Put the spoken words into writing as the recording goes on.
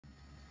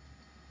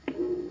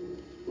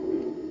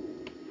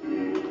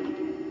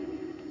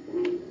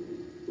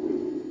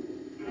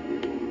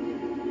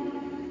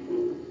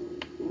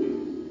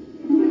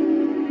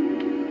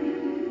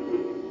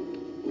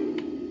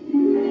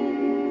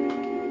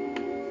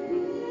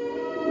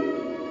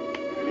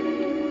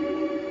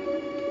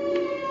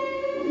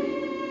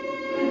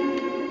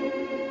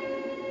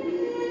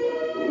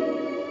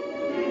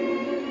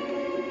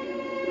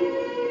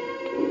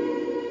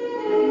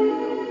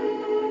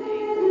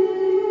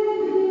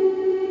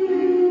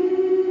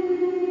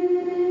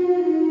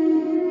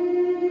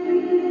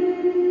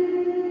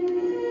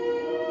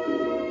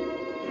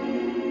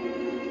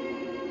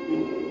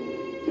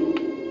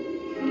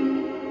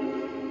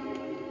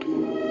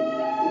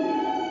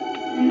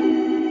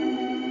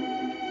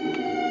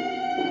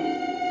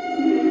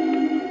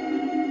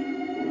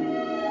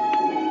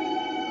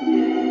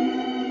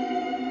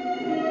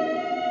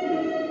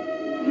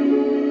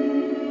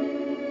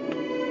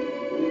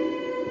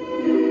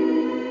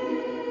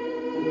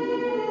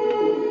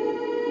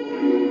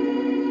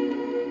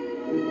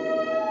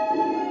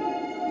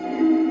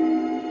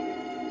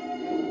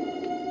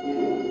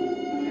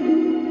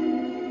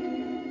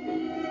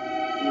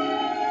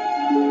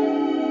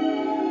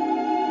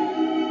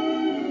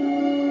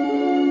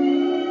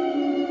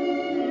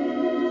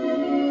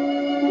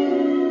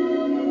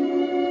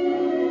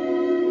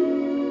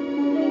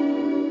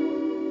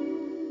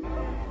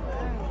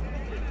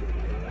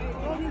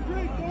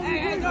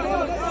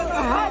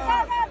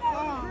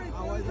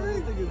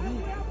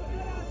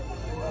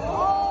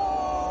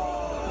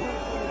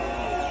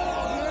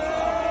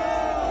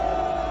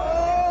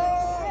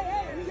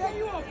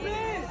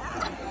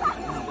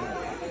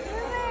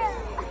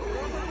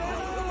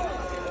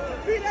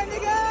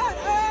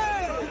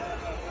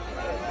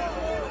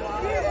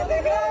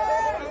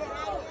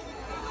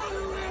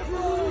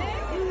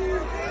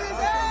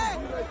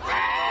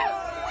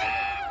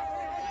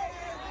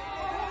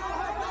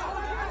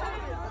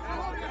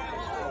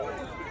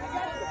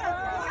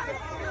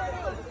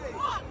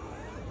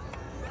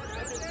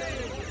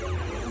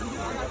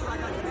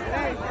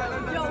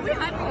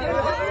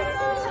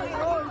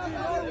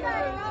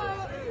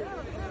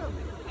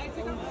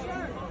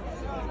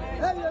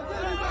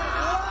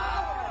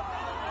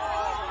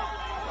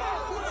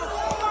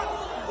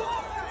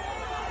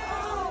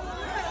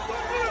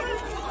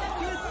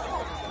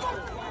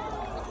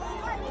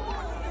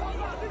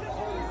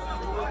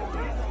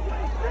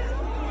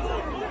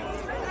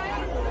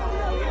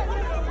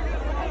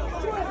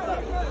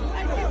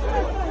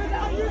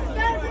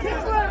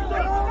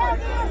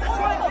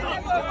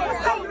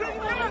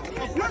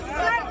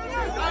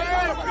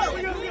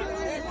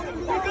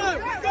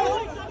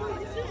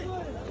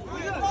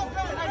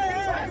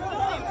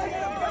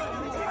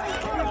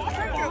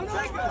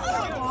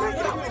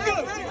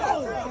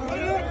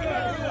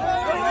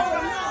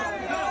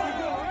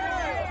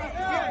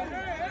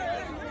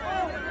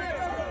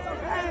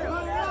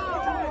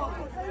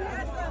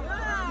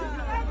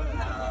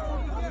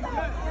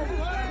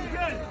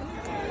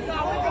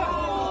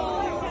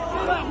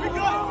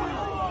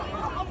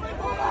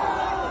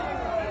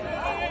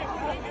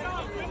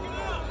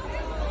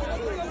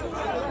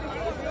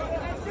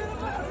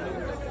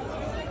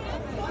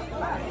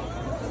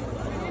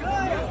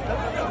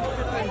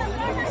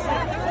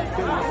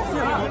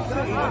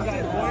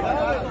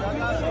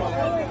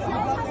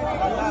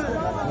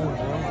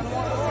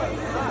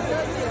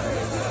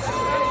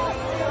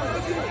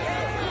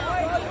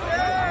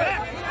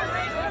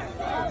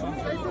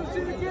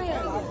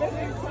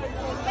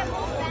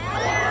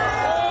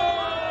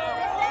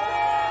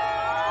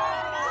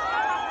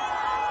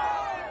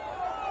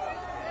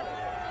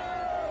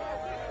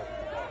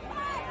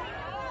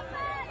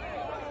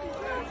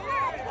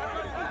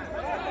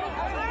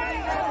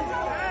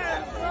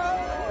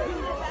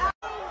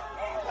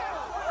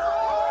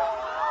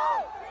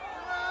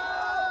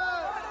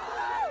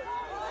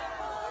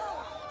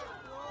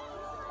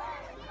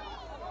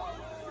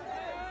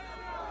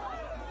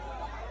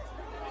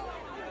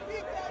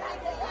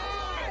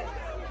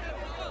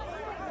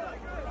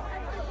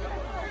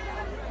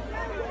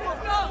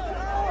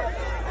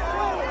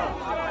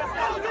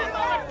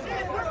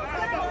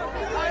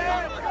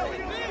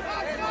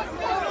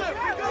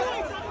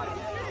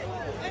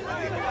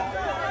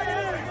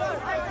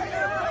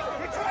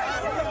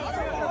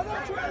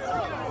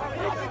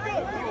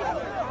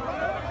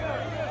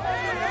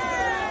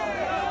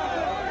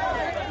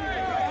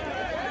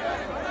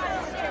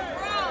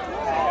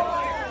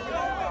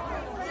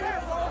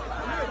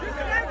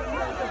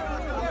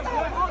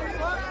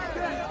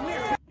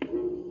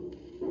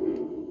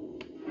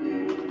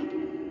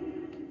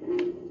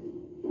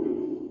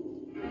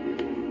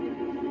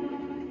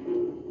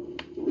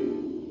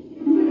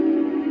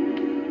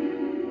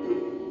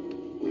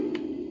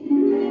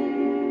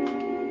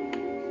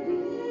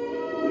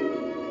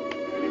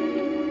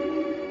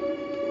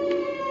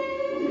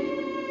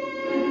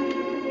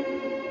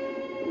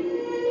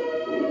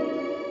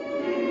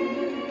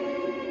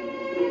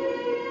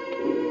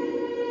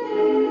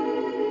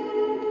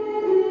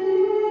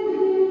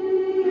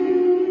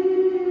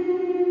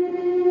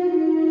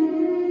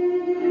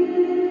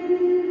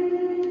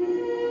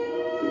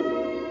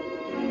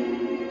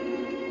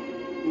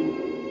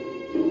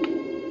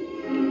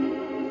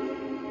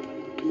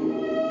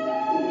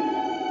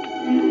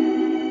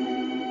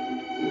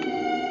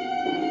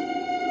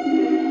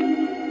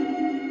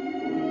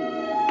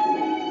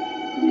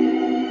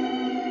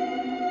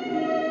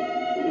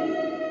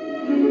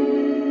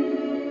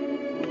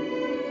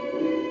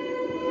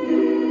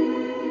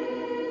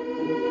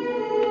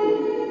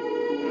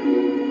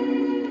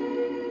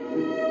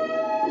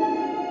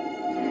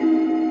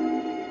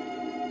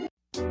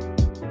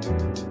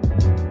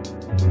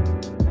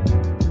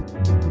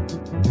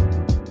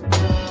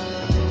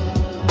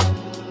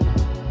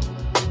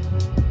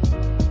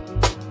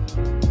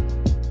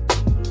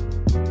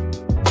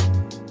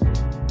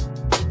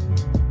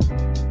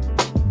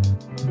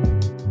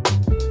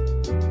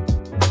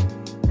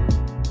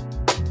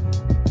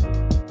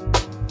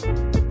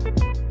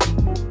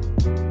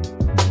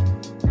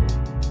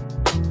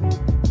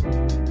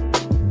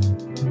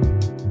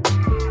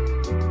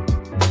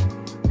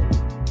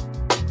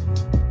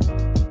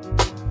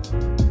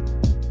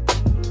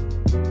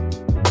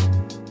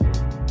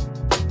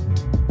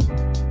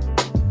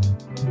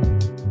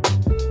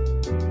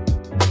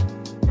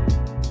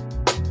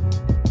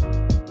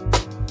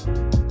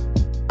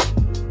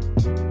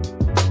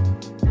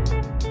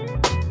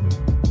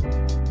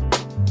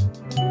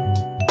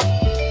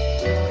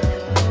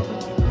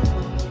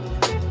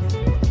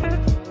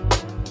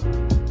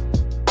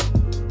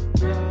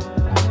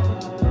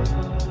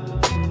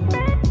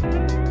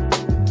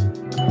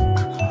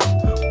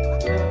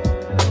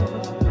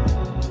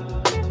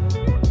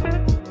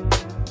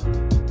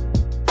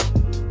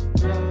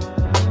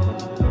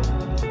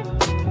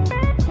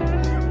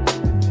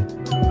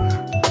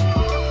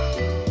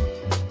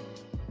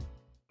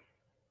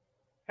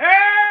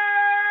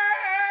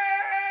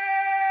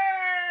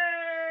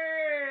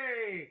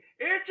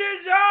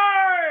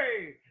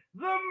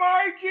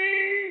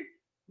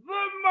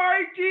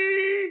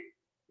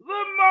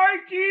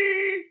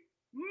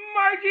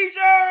Mikey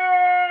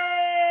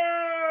Show!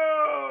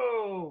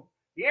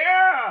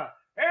 Yeah!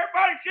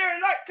 Everybody share,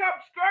 like,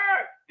 comment,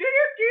 subscribe!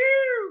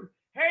 Do-do-do!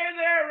 Hey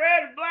there,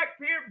 red and black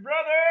beard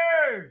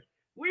brothers!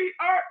 We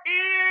are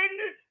in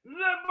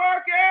the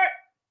market!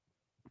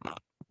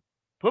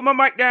 Put my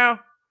mic down.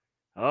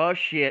 Oh,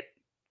 shit.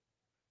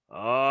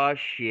 Oh,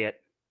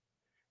 shit.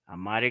 I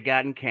might have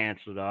gotten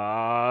canceled.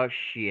 Oh,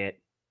 shit.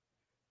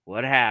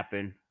 What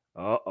happened?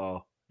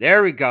 Uh-oh.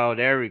 There we go.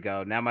 There we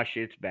go. Now my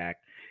shit's back.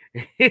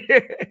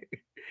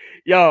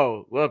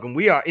 Yo, welcome.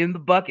 We are in the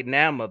bucket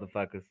now,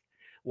 motherfuckers,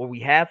 where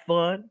we have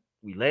fun,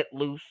 we let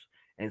loose,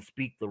 and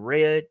speak the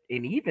red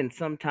and even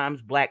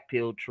sometimes black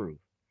pill truth.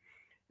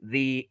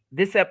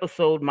 This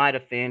episode might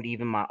offend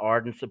even my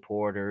ardent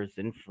supporters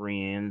and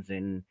friends,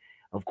 and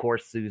of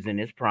course Susan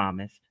is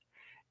promised.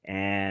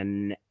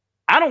 And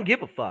I don't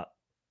give a fuck.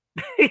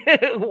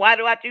 Why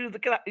do I choose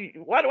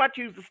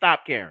to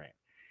stop caring?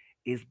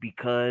 Is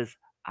because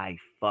I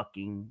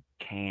fucking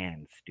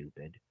can,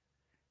 stupid.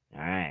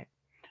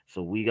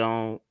 So we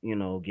gonna,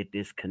 get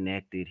this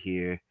connected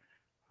here.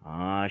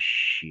 Ah,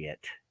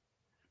 shit.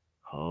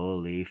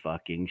 Holy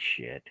fucking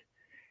shit.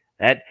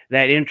 That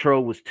intro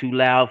was too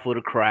loud for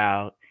the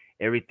crowd.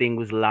 Everything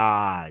was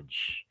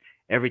large.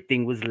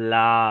 Everything was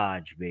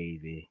large,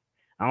 baby.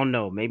 I don't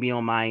know. Maybe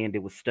on my end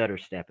it was stutter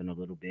stepping a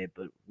little bit,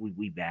 but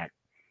we back.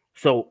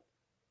 So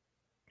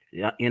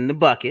yeah, in the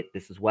bucket,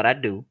 this is what I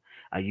do.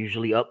 I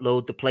usually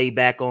upload the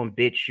playback on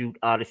BitChute,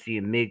 Odyssey,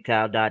 and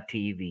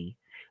MGTOW.tv.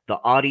 The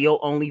audio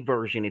only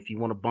version, if you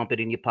want to bump it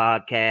in your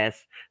podcast,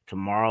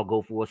 tomorrow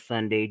go for a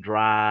Sunday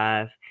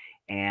drive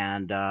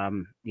and,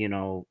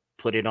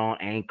 put it on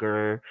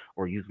Anchor,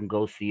 or you can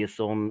go see us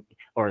on,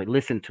 or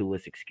listen to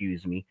us,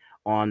 excuse me,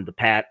 on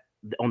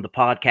on the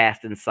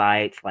podcasting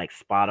sites like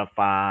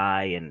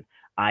Spotify and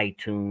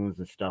iTunes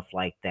and stuff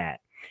like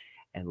that.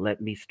 And let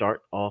me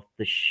start off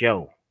the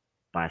show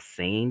by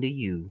saying to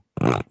you,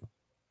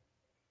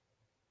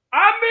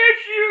 I miss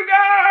you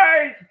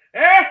guys.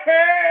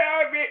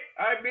 Hey,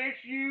 I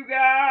miss you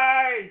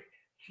guys.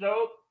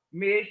 So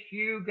miss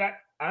you guys.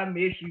 I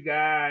miss you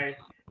guys.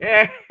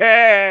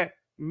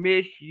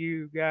 Miss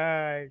you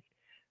guys.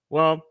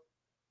 well,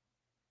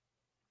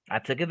 I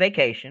took a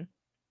vacation,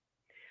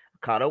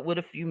 caught up with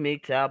a few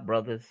MGTOW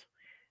brothers,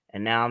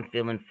 and now I'm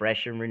feeling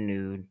fresh and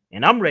renewed,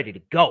 and I'm ready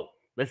to go.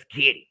 Let's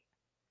get it.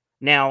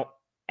 Now,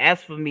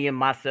 as for me and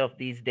myself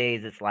these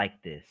days, it's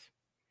like this.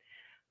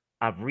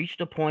 I've reached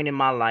a point in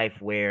my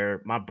life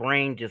where my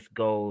brain just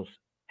goes,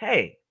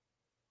 hey,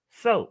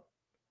 so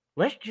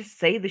let's just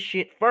say the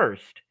shit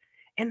first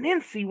and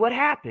then see what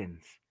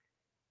happens.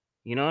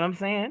 You know what I'm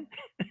saying?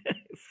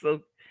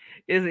 So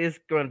it's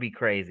going to be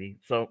crazy.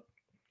 So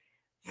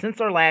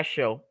since our last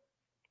show,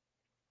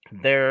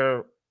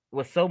 there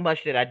was so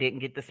much that I didn't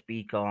get to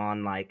speak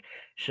on, like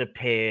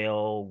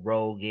Chappelle,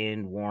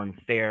 Rogan, Warren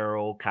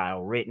Farrell,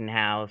 Kyle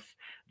Rittenhouse,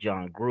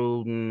 John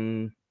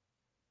Gruden,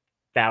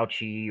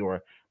 Fauci,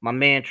 or my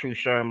man True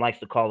Sherm likes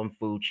to call him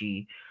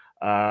Fucci,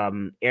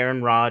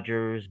 Aaron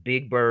Rodgers,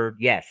 Big Bird,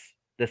 yes,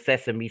 the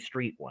Sesame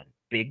Street one,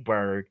 Big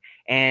Bird,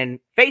 and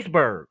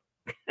Facebird.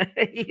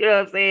 You know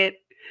what I'm saying?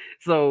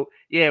 So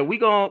yeah, we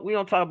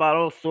gonna talk about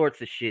all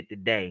sorts of shit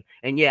today.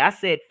 And yeah, I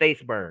said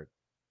Facebird.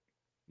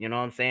 You know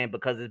what I'm saying?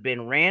 Because it's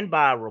been ran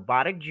by a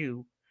robotic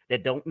Jew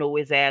that don't know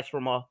his ass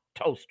from a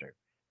toaster.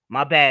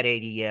 My bad,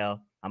 ADL.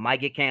 I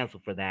might get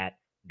canceled for that.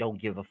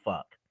 Don't give a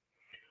fuck.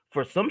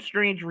 For some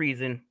strange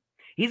reason,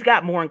 he's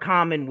got more in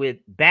common with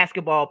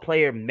basketball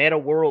player Meta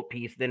World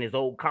Peace than his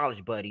old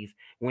college buddies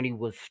when he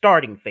was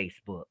starting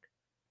Facebook.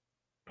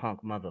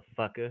 Punk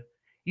motherfucker.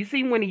 You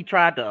see when he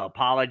tried to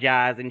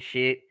apologize and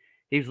shit?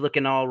 He was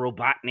looking all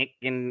Robotnik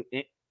and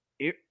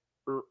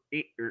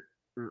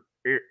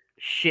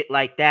shit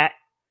like that.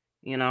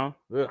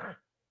 Ugh,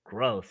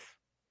 gross.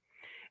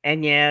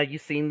 And yeah, you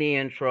seen the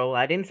intro.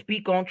 I didn't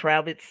speak on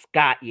Travis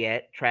Scott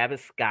yet.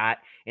 Travis Scott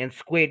and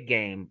Squid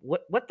Game.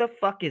 What the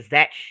fuck is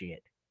that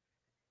shit?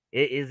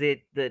 Is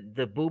it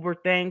the boober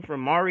thing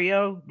from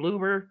Mario?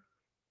 Bloober?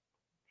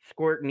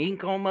 Squirting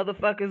ink on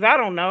motherfuckers? I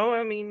don't know.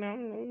 I mean, I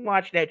don't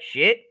watch that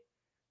shit.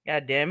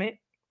 God damn it.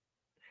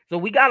 So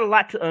we got a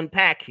lot to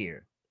unpack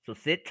here. So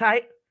sit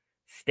tight,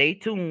 stay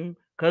tuned,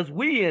 cause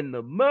we in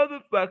the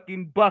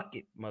motherfucking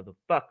bucket,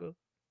 motherfucker.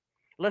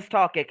 Let's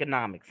talk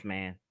economics,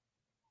 man.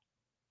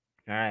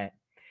 All right.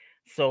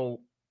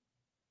 So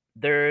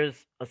there's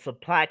a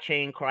supply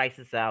chain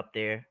crisis out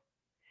there,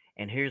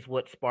 and here's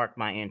what sparked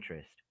my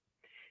interest.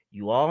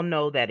 You all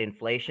know that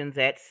inflation's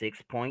at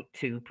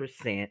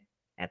 6.2%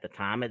 at the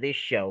time of this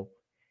show,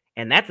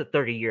 and that's a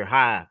 30-year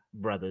high,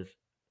 brothers,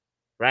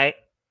 right?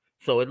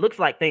 So it looks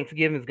like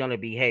Thanksgiving's going to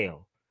be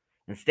hell.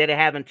 Instead of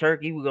having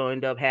turkey, we're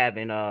going to end up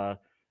having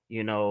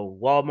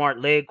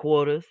Walmart leg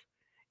quarters,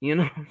 you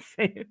know what I'm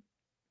saying?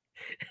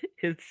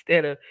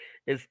 instead of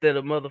instead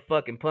of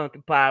motherfucking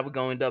pumpkin pie, we're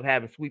going to end up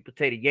having sweet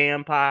potato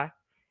yam pie,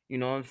 you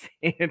know what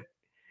I'm saying?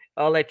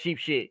 All that cheap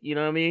shit, you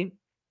know what I mean?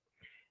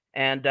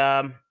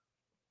 And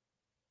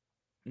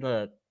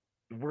look,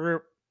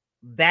 we're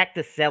back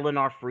to selling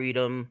our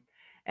freedom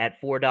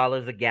at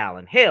 $4 a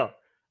gallon. Hell,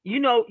 you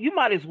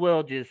might as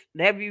well just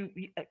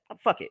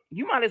fuck it.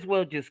 You might as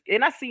well just,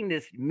 and I seen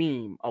this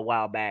meme a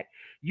while back.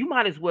 You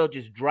might as well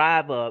just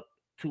drive up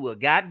to a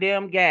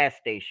goddamn gas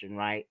station,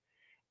 right?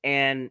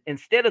 And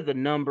instead of the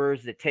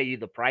numbers that tell you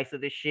the price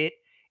of this shit,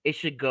 it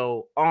should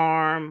go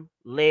arm,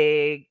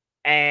 leg,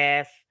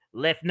 ass,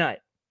 left nut.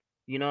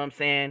 You know what I'm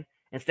saying?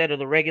 Instead of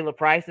the regular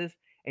prices,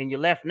 and your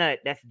left nut,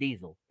 that's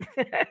diesel.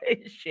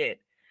 Shit.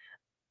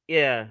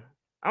 Yeah.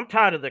 I'm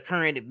tired of the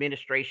current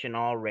administration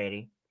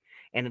already.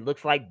 And it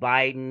looks like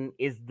Biden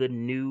is the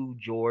new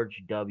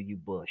George W.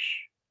 Bush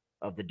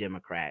of the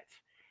Democrats.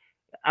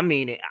 I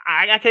mean,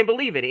 I can't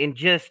believe it. In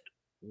just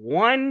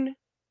one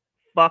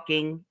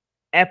fucking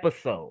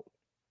episode.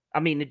 I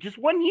mean, in just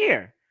 1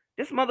 year,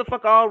 this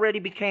motherfucker already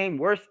became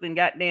worse than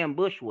goddamn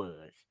Bush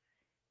was.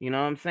 You know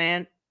what I'm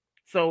saying?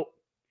 So,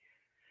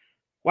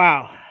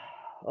 wow.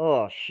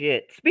 Oh,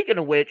 shit. Speaking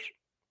of which,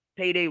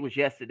 payday was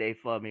yesterday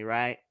for me,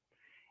 right?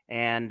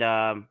 And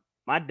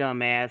my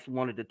dumb ass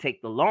wanted to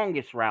take the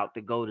longest route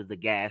to go to the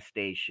gas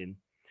station.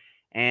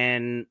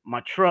 and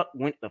my truck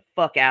went the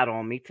fuck out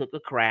on me, took a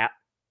crap.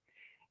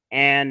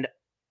 And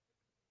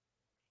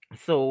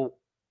so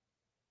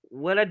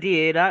what I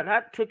did,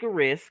 I took a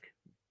risk.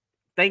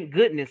 Thank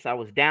goodness I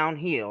was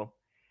downhill,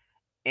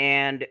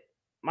 and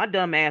my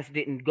dumb ass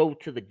didn't go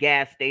to the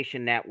gas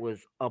station that was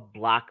a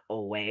block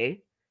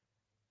away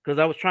because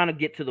I was trying to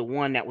get to the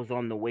one that was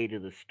on the way to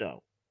the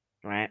stove,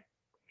 right?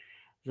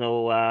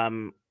 So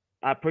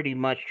I pretty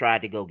much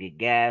tried to go get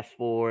gas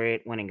for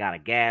it. Went and got a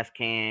gas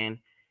can.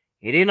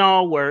 It didn't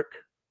all work,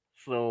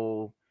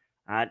 so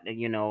I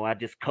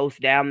just coast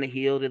down the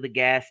hill to the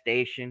gas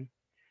station.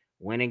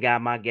 Went and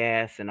got my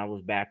gas, and I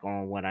was back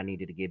on what I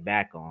needed to get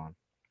back on.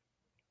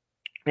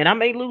 And I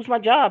may lose my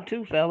job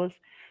too, fellas,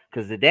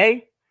 because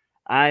today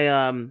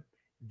I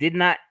did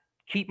not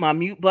keep my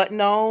mute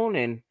button on,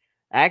 and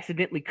I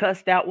accidentally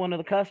cussed out one of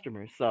the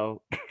customers.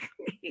 So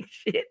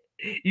shit,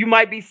 you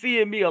might be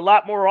seeing me a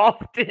lot more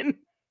often.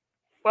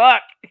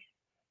 Fuck.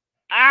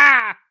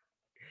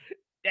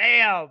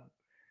 Damn.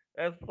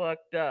 That's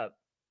fucked up.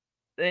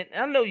 And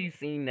I know you've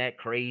seen that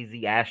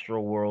crazy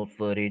Astro World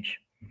footage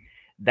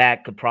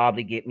that could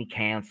probably get me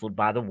canceled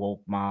by the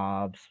woke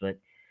mobs, but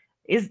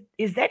is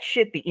that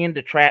shit the end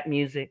of trap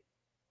music?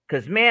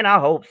 Cause man, I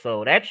hope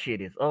so. That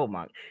shit is, oh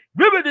my,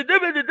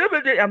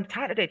 I'm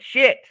tired of that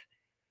shit.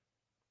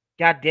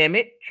 God damn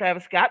it,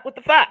 Travis Scott, what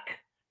the fuck?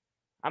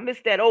 I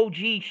miss that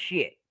OG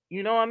shit.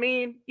 You know what I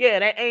mean? Yeah,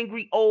 that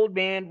angry old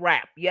man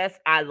rap. Yes,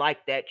 I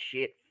like that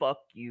shit. Fuck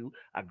you.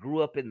 I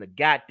grew up in the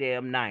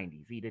goddamn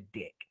 90s. Eat a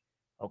dick.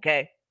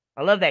 Okay?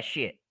 I love that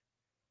shit.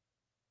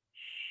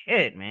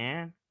 Shit,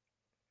 man.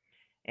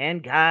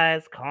 And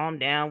guys, calm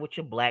down with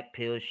your black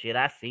pill shit.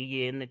 I see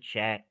you in the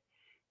chat.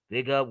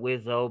 Big up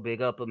Wizzo.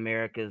 Big up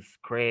America's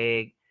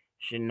Craig,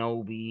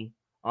 Shinobi,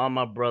 all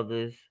my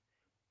brothers.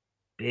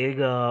 Big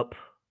up.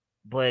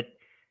 But,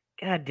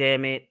 god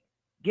damn it.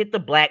 Get the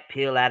black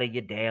pill out of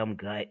your damn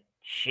gut.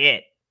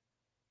 Shit.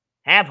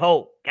 Have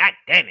hope. God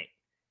damn it.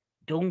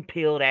 Doom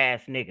pilled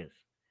ass niggas.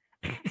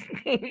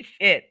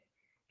 Shit.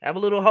 Have a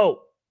little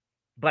hope.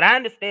 But I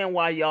understand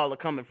why y'all are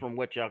coming from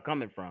what y'all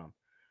coming from.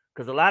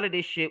 Because a lot of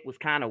this shit was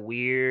kind of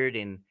weird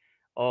and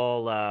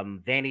all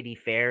Vanity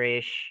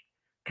Fairish.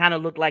 Kind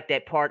of looked like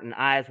that part in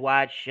Eyes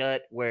Wide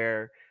Shut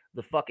where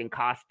the fucking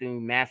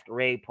costume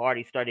masquerade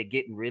party started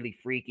getting really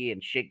freaky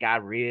and shit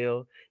got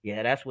real.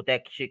 Yeah, that's what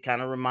that shit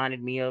kind of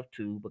reminded me of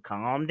too. But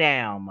calm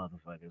down,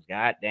 motherfuckers.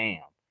 God damn.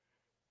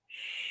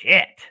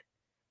 Shit.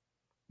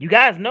 You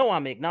guys know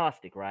I'm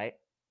agnostic, right?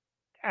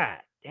 God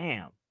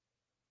damn.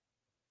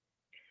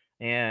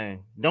 And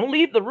don't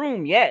leave the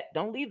room yet.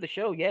 Don't leave the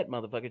show yet,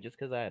 motherfucker, just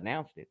because I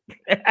announced it.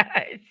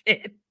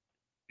 Shit.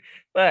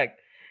 Fuck.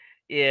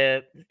 Yeah.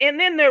 And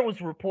then there was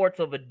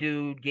reports of a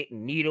dude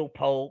getting needle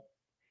poked.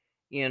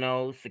 You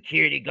know,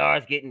 security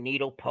guards getting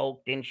needle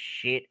poked and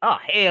shit. Oh,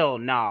 hell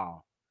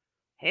no.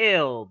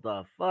 Hell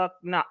the fuck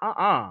no.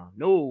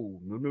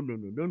 No.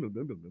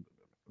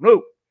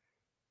 No.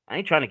 I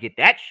ain't trying to get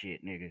that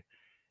shit, nigga.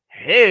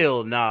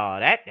 Hell no.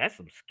 That's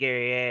some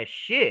scary ass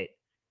shit.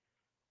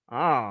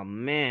 Oh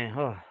man.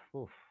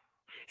 Oh.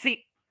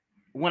 See,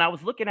 when I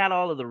was looking at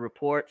all of the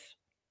reports,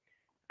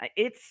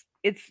 it's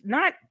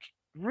not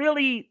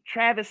really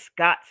Travis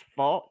Scott's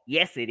fault.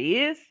 Yes, it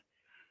is.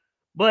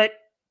 But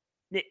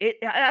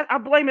I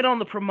blame it on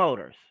the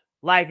promoters,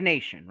 Live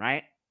Nation,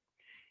 right?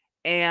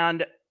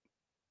 And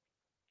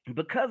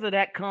because of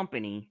that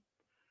company,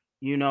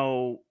 you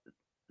know,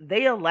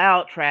 they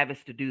allowed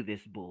Travis to do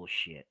this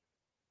bullshit.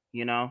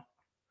 You know,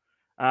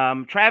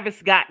 Travis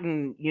he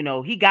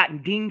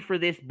gotten dinged for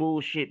this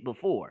bullshit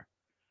before.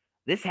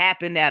 This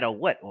happened at a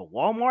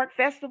Walmart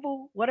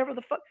festival, whatever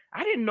the fuck.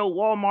 I didn't know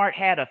Walmart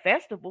had a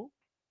festival.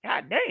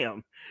 God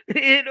damn,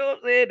 you know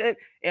what I'm saying?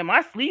 Am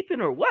I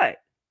sleeping or what?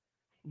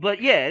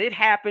 But yeah, it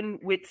happened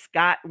with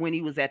Scott when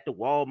he was at the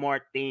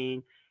Walmart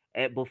thing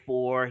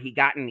before. He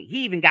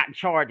even gotten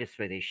charges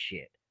for this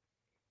shit.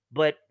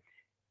 But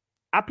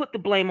I put the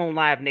blame on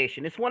Live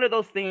Nation. It's one of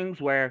those things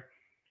where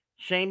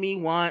shame me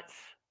once.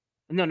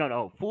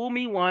 No. Fool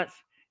me once,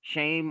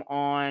 shame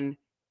on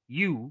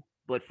you.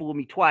 But fool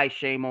me twice,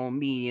 shame on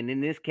me. And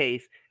in this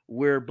case,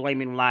 we're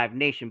blaming Live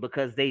Nation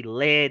because they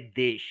led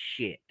this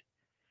shit.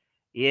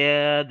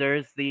 Yeah,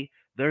 there's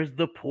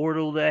the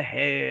portal to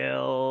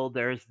hell.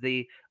 There's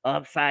the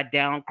upside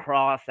down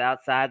cross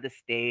outside the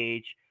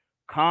stage.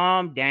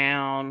 Calm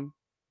down.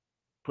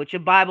 Put your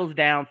Bibles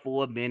down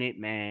for a minute,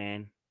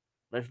 man.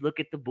 Let's look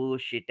at the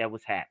bullshit that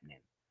was happening.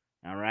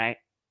 All right?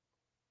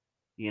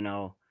 You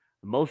know,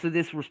 most of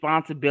this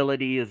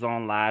responsibility is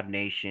on Live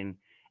Nation,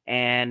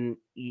 and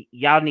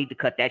y'all need to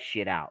cut that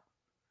shit out.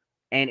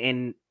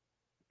 And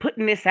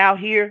putting this out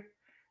here,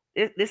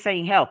 this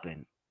ain't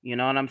helping. You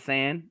know what I'm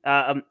saying?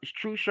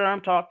 True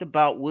Sherm talked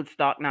about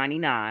Woodstock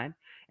 99,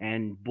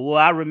 and boy,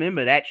 I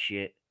remember that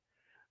shit.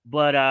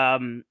 But I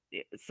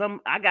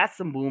got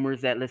some boomers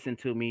that listen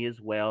to me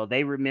as well.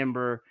 They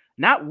remember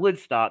not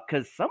Woodstock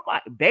because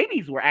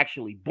babies were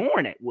actually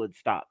born at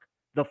Woodstock.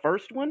 The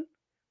first one,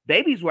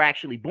 babies were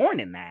actually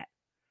born in that.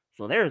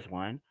 So there's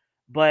one.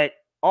 But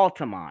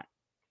Altamont,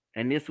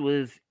 and this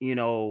was,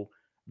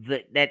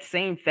 that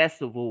same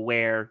festival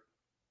where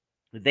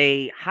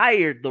they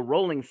hired the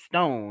Rolling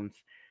Stones.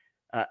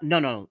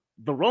 No,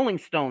 the Rolling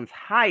Stones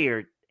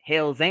hired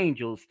Hell's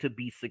Angels to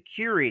be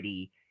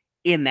security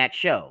in that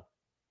show.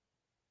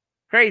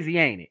 Crazy,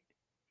 ain't it?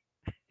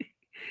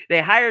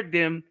 They hired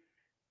them.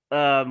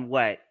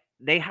 What?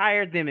 They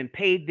hired them and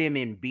paid them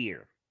in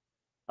beer,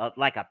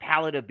 like a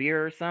pallet of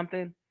beer or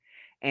something.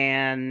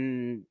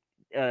 And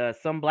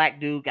some black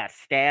dude got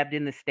stabbed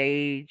in the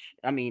stage.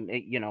 I mean,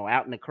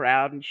 out in the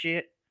crowd and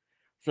shit.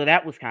 So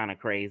that was kind of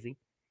crazy.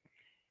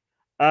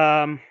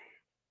 Um,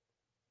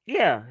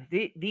 yeah,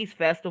 these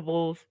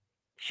festivals,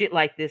 shit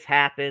like this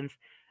happens.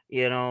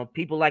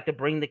 People like to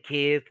bring the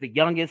kids. The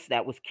youngest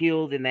that was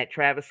killed in that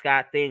Travis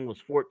Scott thing was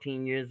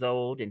 14 years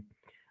old, and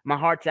my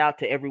heart's out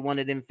to every one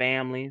of them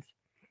families.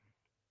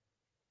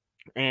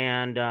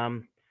 And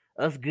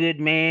us good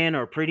men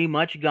are pretty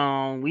much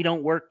gone. We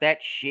don't work that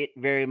shit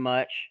very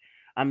much.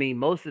 I mean,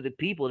 most of the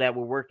people that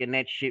were working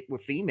that shit were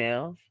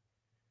females,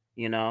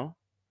 you know.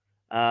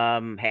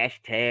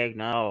 Hashtag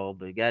no,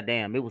 but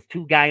goddamn, it was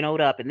too gynoed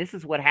up. And this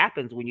is what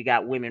happens when you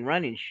got women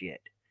running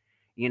shit.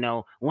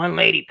 One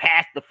lady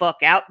passed the fuck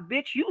out.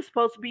 Bitch, you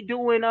supposed to be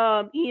doing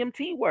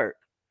EMT work.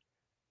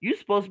 You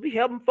supposed to be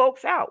helping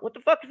folks out. What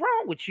the fuck is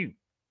wrong with you?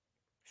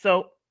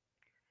 So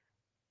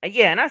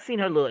yeah, and I seen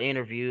her little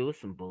interview with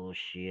some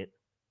bullshit.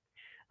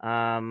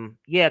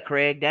 Yeah,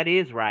 Craig, that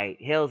is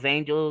right. Hell's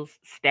Angels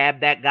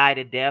stabbed that guy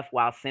to death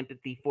while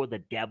Sympathy for the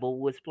Devil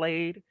was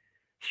played.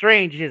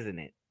 Strange, isn't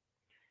it?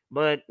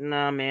 But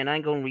nah, man, I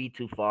ain't gonna read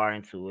too far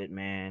into it,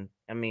 man.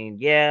 I mean,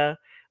 yeah,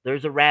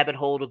 there's a rabbit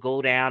hole to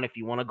go down if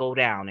you want to go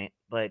down it,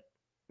 but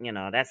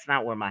that's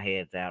not where my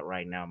head's at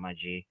right now, my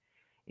G.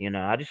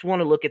 I just want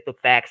to look at the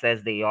facts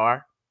as they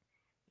are,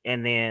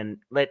 and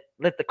then let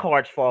the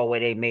cards fall where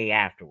they may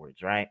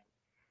afterwards, right?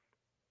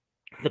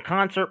 The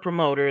concert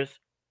promoters,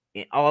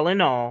 all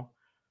in all,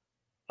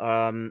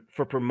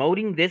 for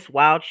promoting this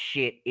wild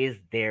shit is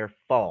their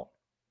fault.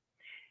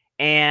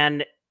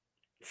 And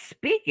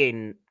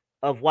speaking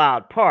of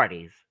wild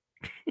parties,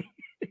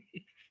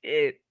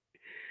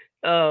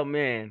 oh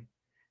man,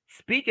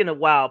 speaking of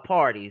wild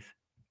parties,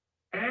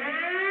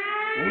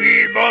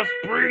 we must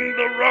bring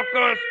the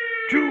ruckus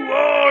to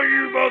all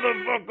you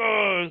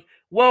motherfuckers.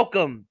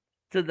 Welcome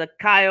to the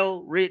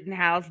Kyle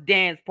Rittenhouse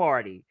dance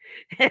party.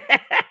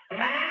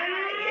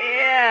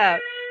 Yeah.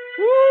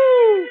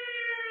 Woo.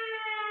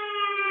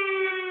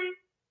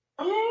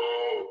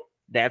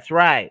 That's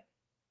right.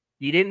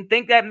 You didn't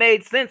think that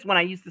made sense when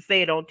I used to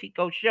say it on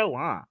Tico's show,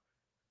 huh?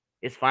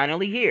 It's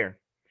finally here.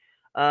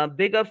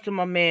 Big ups to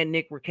my man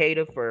Nick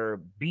Rekieta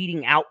for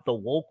beating out the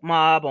woke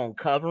mob on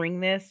covering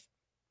this.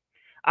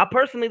 I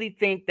personally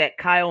think that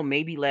Kyle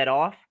may be let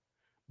off,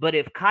 but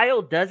if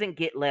Kyle doesn't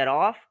get let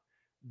off,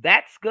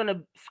 that's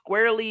gonna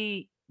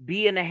squarely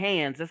be in the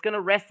hands. That's gonna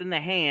rest in the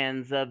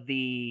hands of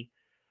the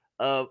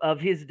of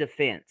his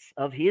defense,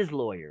 of his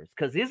lawyers,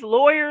 because his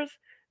lawyers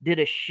did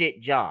a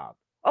shit job.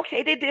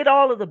 Okay, they did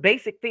all of the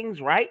basic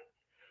things right,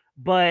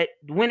 but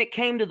when it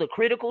came to the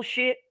critical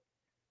shit,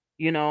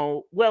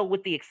 well,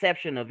 with the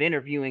exception of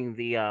interviewing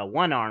the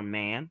one-armed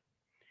man,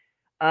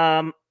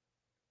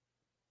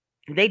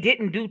 they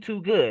didn't do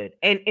too good.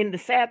 And the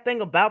sad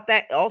thing about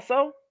that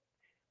also,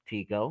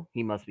 Tico,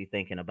 he must be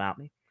thinking about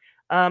me,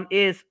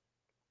 is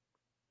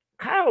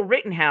Kyle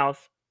Rittenhouse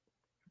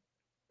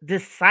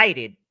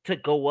decided to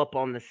go up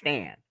on the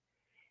stand.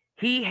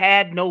 He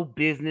had no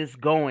business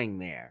going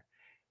there.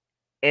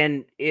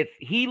 And if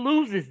he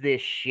loses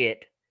this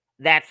shit,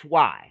 that's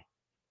why.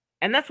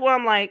 And that's why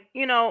I'm like,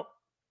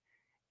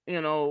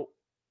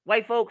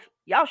 white folks,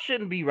 y'all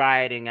shouldn't be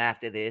rioting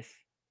after this.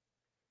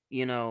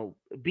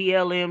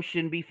 BLM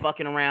shouldn't be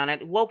fucking around.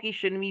 Wokey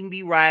shouldn't even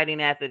be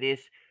rioting after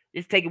this.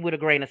 Just take it with a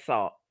grain of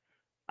salt.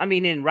 I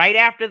mean, and right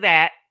after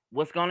that,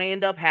 what's going to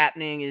end up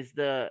happening is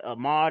the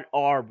Ahmaud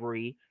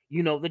Arbery, the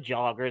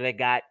jogger that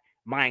got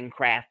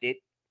Minecrafted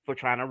for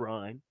trying to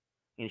run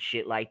and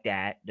shit like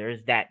that.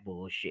 There's that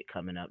bullshit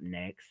coming up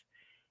next.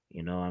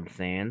 You know what I'm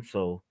saying?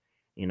 So,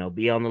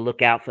 be on the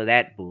lookout for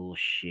that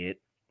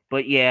bullshit.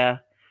 But yeah,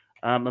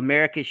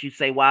 Americans, you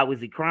say, why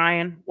was he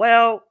crying?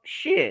 Well,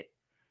 shit.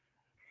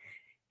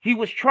 He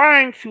was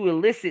trying to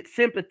elicit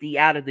sympathy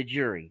out of the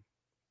jury.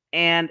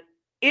 And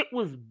it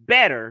was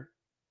better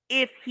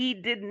if he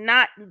did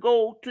not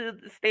go to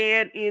the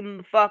stand in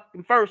the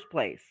fucking first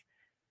place.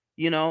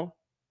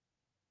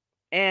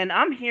 And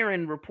I'm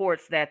hearing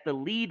reports that the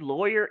lead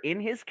lawyer in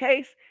his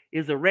case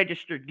is a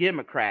registered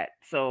Democrat.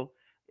 So,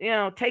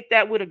 take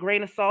that with a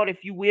grain of salt,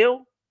 if you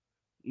will.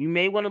 You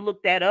may want to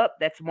look that up.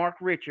 That's Mark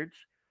Richards.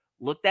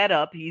 Look that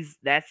up.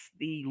 That's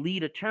the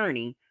lead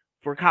attorney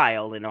for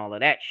Kyle and all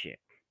of that shit.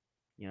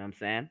 You know what I'm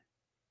saying?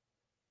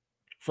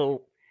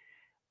 So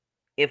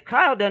if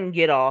Kyle doesn't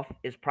get off,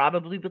 it's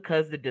probably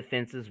because the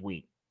defense is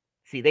weak.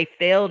 See, they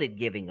failed at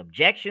giving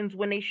objections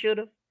when they should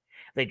have.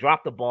 They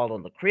dropped the ball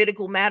on the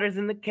critical matters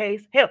in the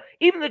case. Hell,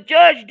 even the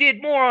judge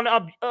did more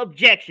on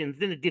objections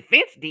than the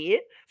defense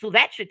did. So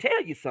that should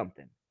tell you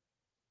something,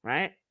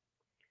 right?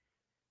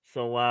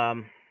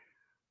 So,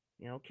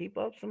 keep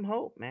up some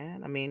hope,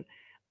 man. I mean,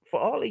 for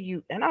all of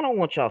you, and I don't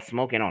want y'all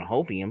smoking on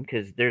hopium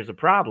because there's a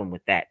problem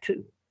with that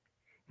too.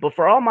 But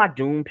for all my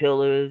doom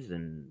pillars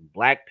and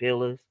black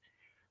pillars,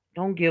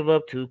 don't give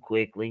up too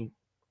quickly.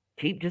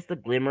 Keep just a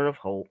glimmer of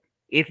hope,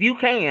 if you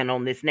can,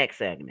 on this next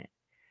segment.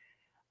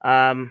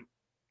 Um,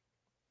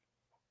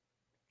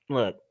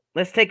 Look,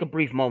 let's take a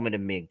brief moment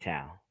of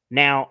MGTOW.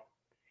 Now,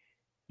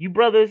 you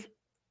brothers,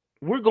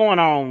 we're going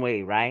our own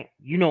way, right?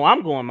 You know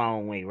I'm going my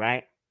own way,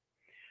 right?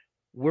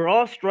 We're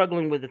all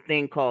struggling with a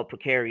thing called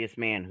precarious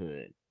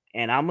manhood.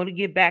 And I'm going to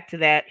get back to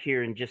that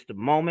here in just a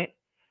moment.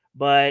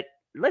 But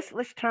let's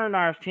turn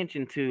our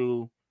attention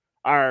to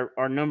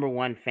our number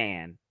one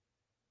fan,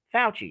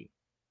 Fauci.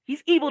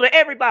 He's evil to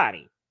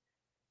everybody.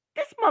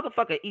 This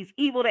motherfucker is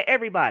evil to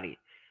everybody.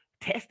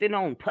 Testing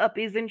on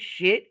puppies and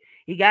shit.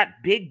 He got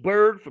Big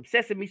Bird from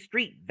Sesame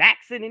Street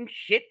vaccine and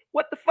shit.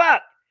 What the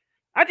fuck?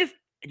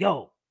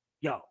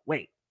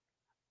 Wait.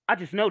 I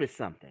just noticed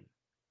something.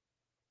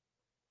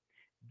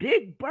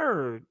 Big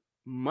Bird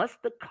must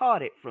have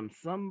caught it from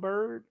some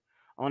bird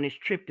on his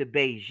trip to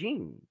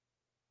Beijing.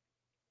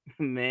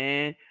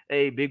 Man,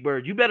 hey, Big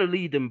Bird, you better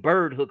leave them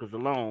bird hookers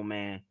alone,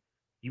 man.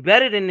 You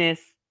better than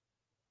this.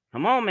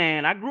 Come on,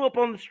 man. I grew up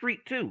on the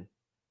street, too.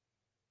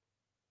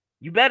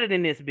 You better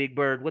than this, Big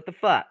Bird. What the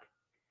fuck?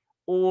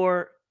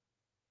 Or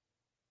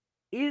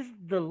is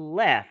the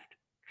left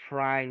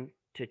trying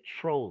to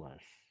troll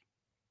us?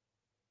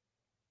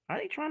 Are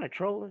they trying to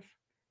troll us?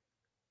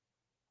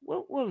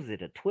 What was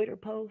it, a Twitter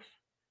post?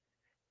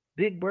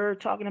 Big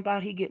Bird talking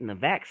about he getting the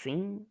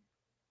vaccine?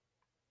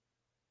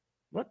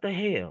 What the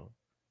hell?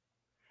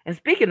 And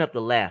speaking of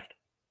the left,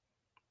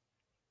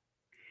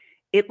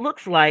 it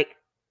looks like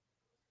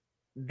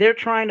they're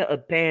trying to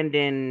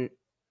abandon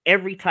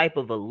every type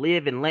of a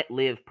live and let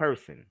live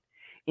person,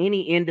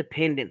 any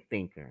independent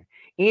thinker,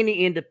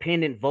 any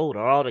independent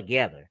voter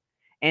altogether.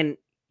 And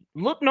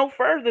look no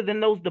further than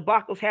those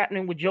debacles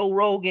happening with Joe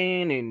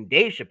Rogan and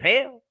Dave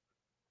Chappelle.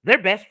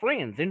 They're best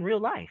friends in real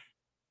life.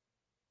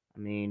 I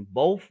mean,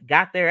 both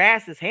got their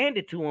asses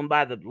handed to them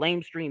by the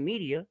lamestream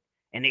media,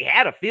 and they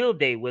had a field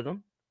day with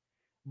them.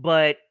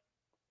 But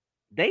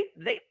they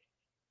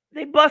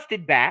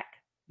busted back.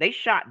 They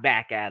shot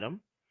back at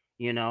him.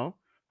 You know,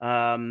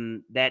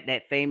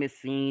 that famous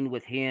scene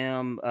with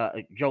him,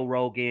 Joe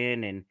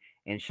Rogan and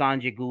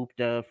Sanjay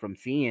Gupta from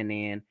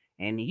CNN,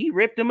 and he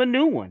ripped him a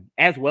new one,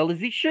 as well as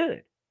he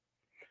should.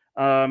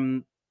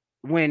 When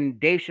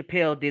Dave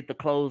Chappelle did the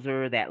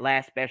closer, that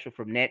last special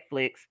from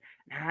Netflix,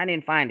 I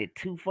didn't find it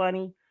too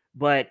funny,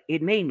 but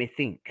it made me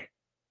think.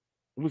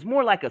 It was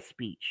more like a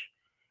speech,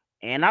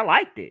 and I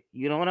liked it.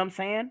 You know what I'm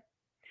saying?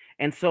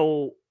 And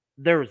so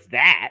there's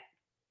that,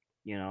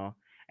 you know,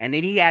 and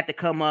then he had to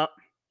come up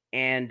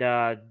and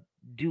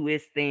do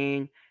his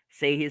thing,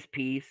 say his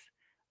piece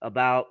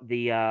about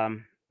the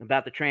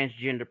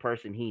transgender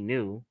person he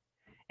knew,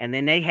 and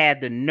then they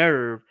had the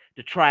nerve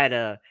to try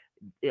to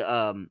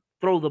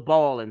throw the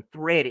ball and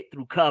thread it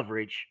through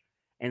coverage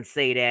and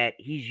say that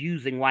he's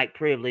using white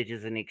privilege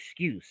as an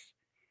excuse.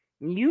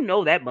 You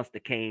know that must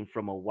have came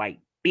from a white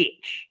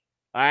bitch.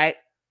 All right?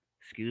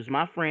 Excuse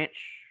my French.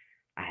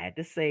 I had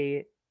to say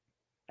it.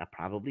 I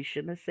probably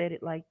shouldn't have said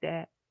it like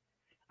that.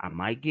 I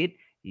might get,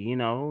 you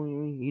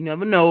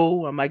never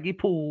know. I might get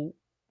pulled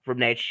from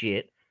that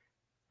shit.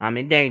 I'm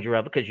in danger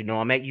of it because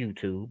I'm at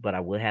YouTube, but I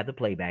will have the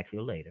playback for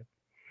you later.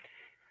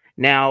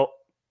 Now,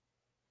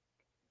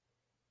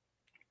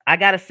 I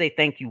got to say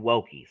thank you,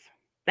 wokies.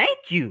 Thank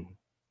you.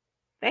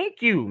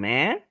 Thank you,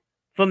 man,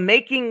 for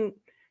making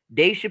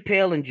Dave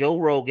Chappelle and Joe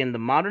Rogan the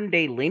modern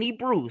day Lenny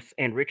Bruce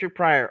and Richard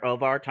Pryor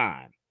of our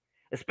time,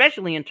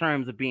 especially in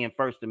terms of being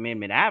First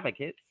Amendment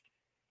advocates.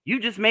 You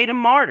just made them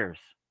martyrs.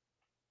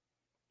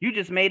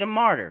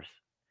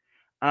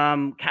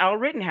 Kyle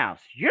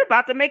Rittenhouse, you're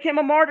about to make him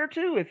a martyr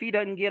too if he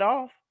doesn't get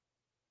off.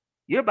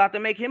 You're about to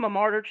make him a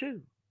martyr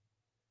too.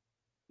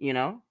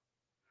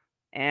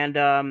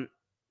 And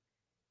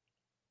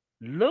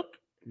look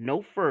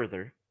no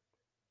further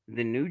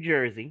than New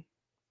Jersey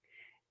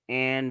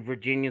and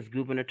Virginia's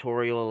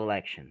gubernatorial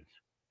elections.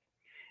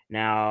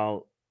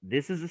 Now,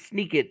 this is a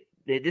sneak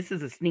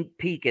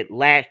peek at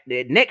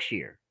next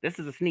year. This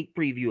is a sneak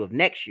preview of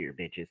next year,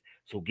 bitches.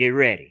 So get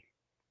ready.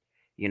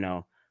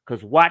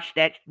 Because watch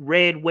that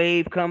red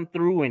wave come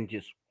through and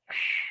just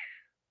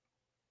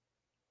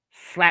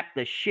slap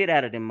the shit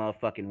out of them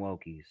motherfucking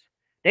wokies.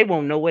 They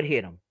won't know what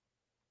hit them.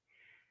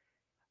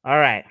 All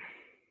right.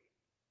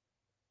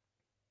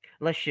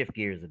 Let's shift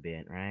gears a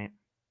bit, right?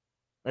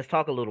 Let's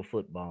talk a little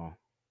football.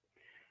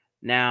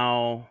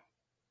 Now,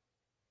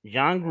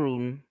 Jon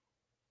Gruden,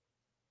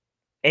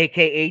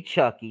 a.k.a.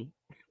 Chucky,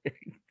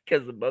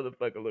 because the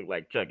motherfucker looked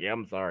like Chucky.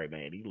 I'm sorry,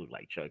 man. He looked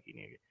like Chucky,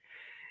 nigga.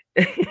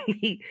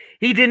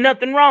 He did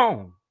nothing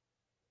wrong.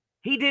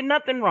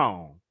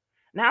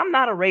 Now, I'm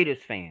not a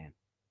Raiders fan.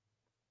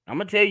 I'm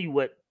going to tell you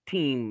what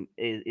team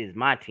is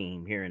my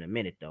team here in a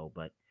minute, though.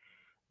 But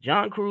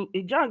Jon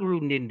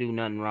Gruden didn't do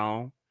nothing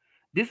wrong.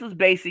 This is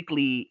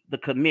basically the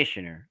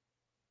commissioner.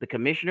 The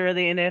commissioner of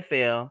the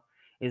NFL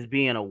is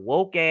being a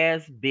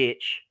woke-ass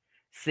bitch,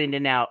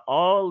 sending out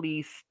all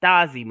these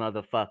Stasi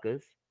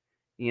motherfuckers,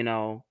 you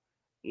know,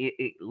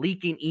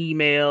 leaking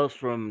emails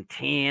from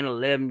 10,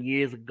 11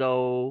 years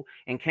ago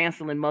and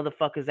canceling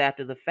motherfuckers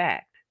after the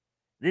fact.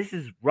 This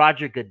is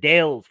Roger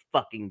Goodell's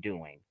fucking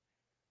doing.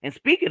 And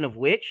speaking of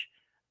which,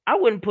 I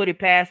wouldn't put it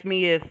past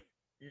me if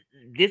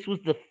this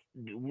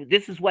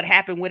is what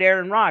happened with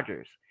Aaron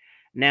Rodgers.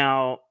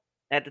 Now,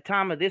 at the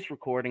time of this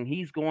recording,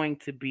 he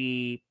should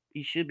be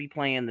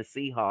playing the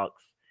Seahawks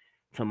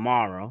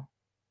tomorrow,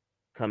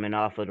 coming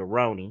off of the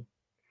Roni.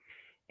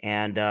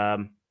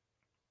 And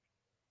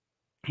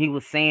he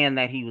was saying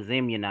that he was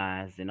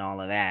immunized and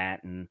all of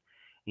that, and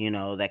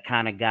that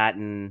kind of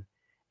gotten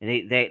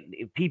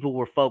people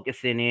were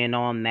focusing in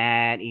on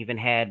that. Even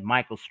had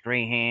Michael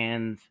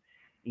Strahan's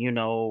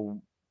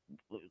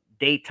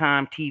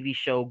daytime TV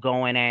show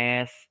going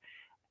ass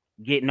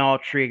getting all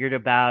triggered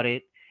about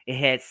it. It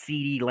had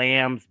CeeDee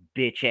Lamb's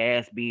bitch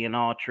ass being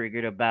all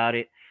triggered about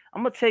it.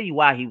 I'm gonna tell you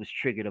why he was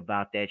triggered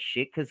about that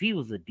shit, because he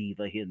was a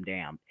diva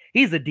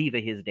he's a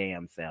diva his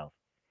damn self.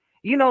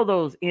 You know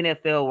those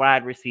NFL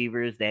wide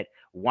receivers that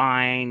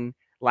whine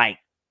like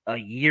a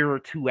year or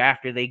two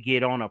after they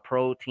get on a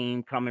pro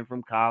team coming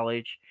from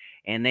college,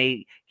 and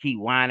they keep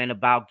whining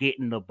about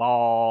getting the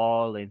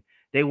ball, and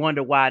they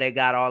wonder why they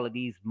got all of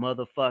these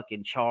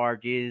motherfucking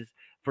charges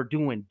for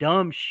doing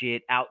dumb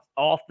shit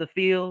off the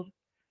field.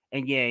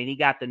 And he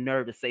got the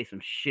nerve to say some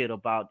shit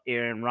about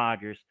Aaron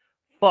Rodgers.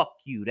 Fuck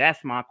you.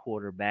 That's my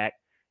quarterback.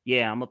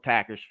 Yeah, I'm a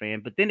Packers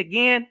fan. But then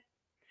again,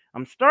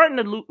 I'm starting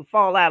to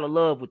fall out of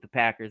love with the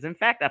Packers. In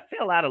fact, I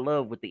fell out of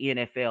love with the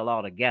NFL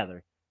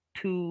altogether.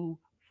 Too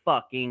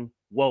fucking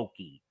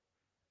wokey.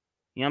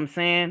 You know what I'm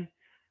saying?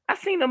 I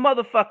seen a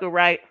motherfucker,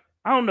 right?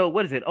 I don't know,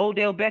 what is it,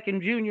 Odell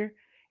Beckham Jr.?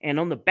 And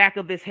on the back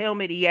of his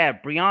helmet, he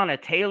had Breonna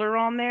Taylor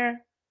on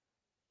there.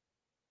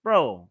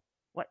 Bro,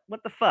 what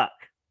the fuck?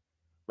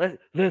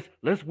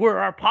 Let's wear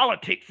our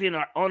politics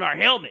on our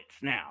helmets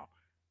now.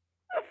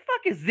 What the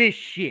fuck is this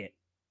shit?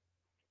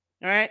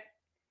 All right.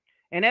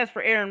 And as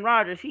for Aaron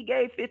Rodgers, he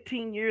gave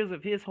 15 years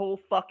of his whole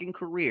fucking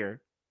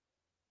career,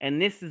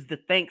 and this is the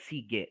thanks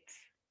he gets.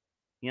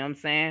 You know what I'm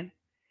saying?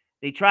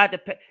 They tried to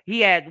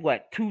he had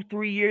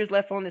 2-3 years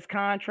left on his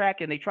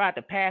contract, and they tried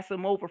to pass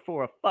him over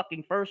for a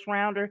fucking first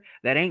rounder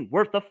that ain't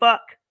worth a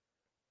fuck.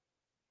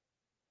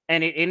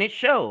 And it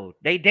showed.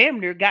 They damn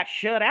near got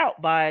shut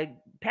out by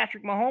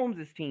Patrick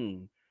Mahomes'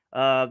 team,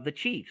 the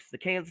Chiefs, the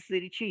Kansas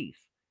City Chiefs.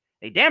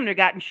 They damn near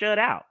gotten shut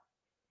out.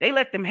 They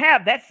let them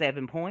have that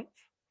 7 points.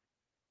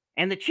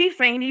 And the Chiefs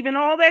ain't even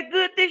all that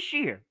good this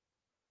year.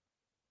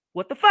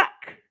 What the fuck?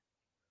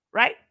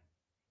 Right?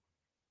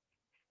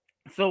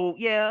 So,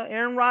 yeah,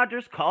 Aaron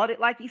Rodgers called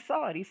it like he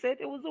saw it. He said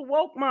it was a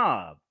woke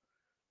mob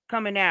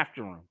coming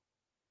after him.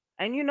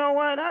 And you know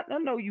what? I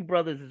know you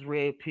brothers is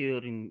red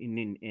pilled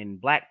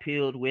and black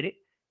pilled with it.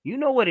 You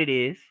know what it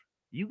is.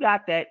 You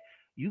got that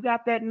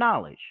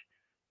knowledge.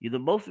 You're the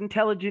most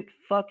intelligent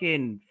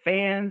fucking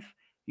fans.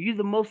 You're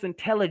the most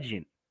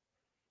intelligent,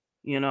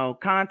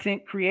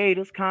 content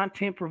creators,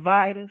 content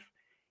providers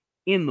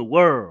in the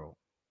world.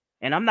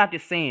 And I'm not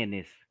just saying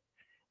this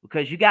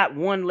because you got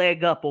one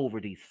leg up over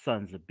these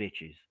sons of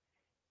bitches.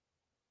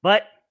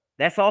 But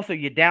that's also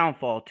your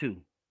downfall too.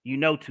 You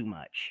know too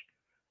much.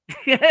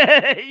 You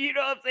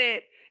know what I'm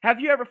saying? Have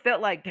you ever felt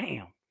like,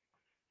 damn,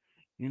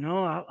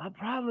 I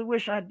probably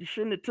wish I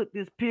shouldn't have took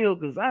this pill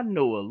because I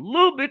know a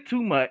little bit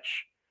too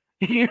much.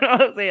 You know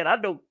what I'm saying? I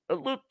know a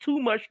little too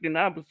much than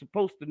I was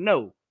supposed to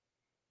know.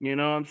 You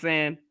know what I'm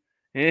saying?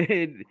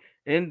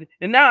 And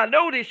now I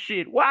know this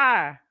shit.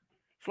 Why?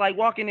 It's like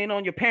walking in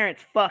on your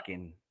parents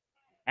fucking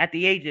at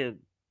the age of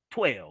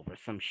 12 or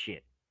some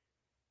shit.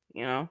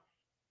 I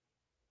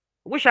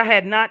wish I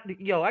had not.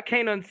 I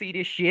can't unsee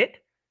this shit.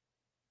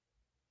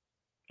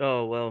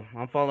 Oh, well,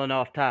 I'm falling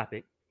off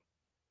topic.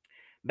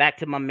 Back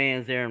to my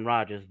man's Aaron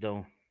Rodgers,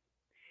 though.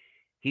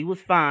 He was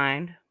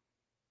fined,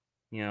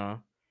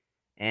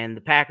 and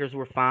the Packers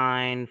were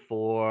fined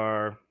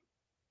for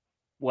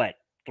what,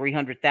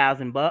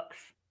 $300,000?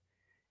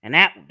 And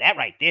that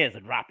right there is a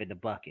drop in the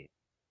bucket.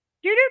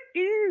 In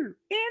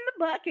the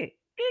bucket.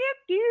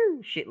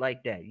 Shit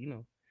like that,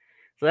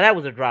 So that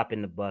was a drop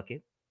in the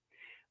bucket.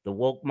 The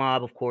woke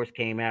mob, of course,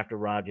 came after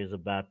Rodgers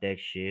about that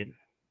shit.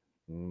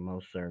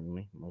 Most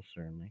certainly.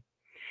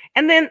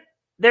 And then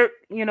there,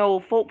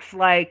 folks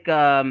like,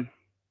 I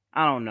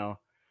don't know.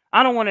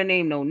 I don't want to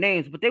name no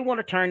names, but they want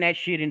to turn that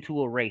shit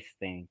into a race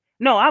thing.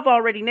 No, I've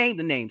already named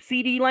the name.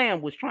 CeeDee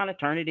Lamb was trying to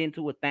turn it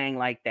into a thing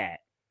like that.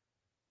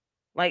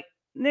 Like,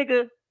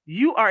 nigga,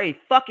 you are a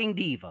fucking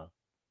diva.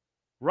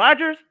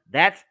 Rodgers,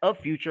 that's a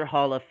future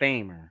Hall of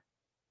Famer.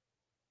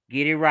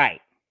 Get it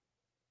right.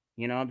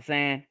 You know what I'm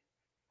saying?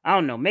 I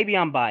don't know. Maybe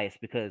I'm biased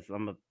because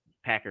I'm a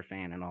Packer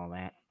fan and all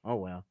that. Oh,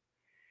 well.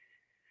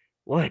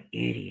 What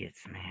idiots,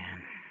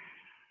 man.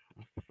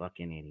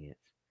 Fucking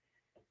idiots.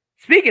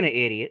 Speaking of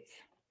idiots,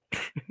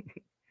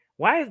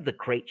 why is the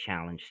crate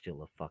challenge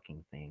still a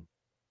fucking thing?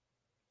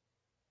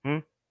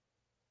 Can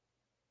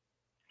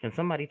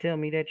somebody tell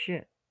me that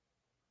shit?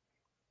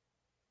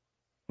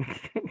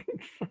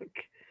 Fuck.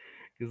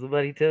 Can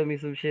somebody tell me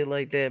some shit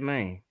like that,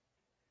 man?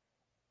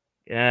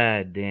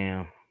 God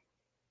damn.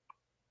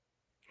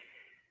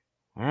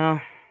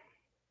 Well,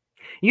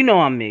 you know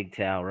I'm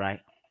MGTOW, right?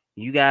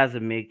 You guys are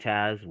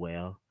MGTOW as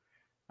well.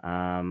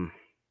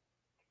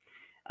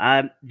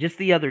 Just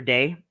the other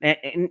day,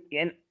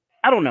 and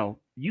I don't know.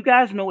 You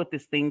guys know what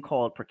this thing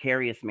called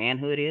precarious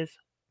manhood is?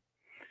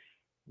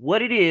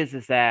 What it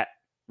is that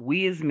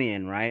we as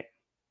men, right?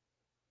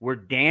 We're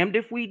damned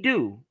if we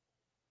do,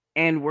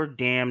 and we're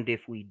damned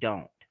if we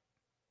don't.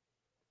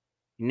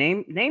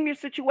 Name your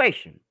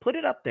situation. Put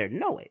it up there.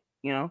 Know it.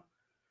 You know,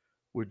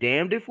 we're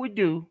damned if we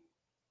do,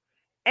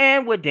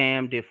 and we're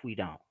damned if we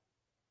don't.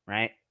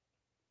 Right?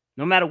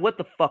 No matter what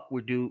the fuck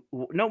we do,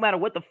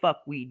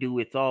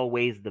 it's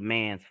always the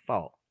man's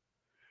fault.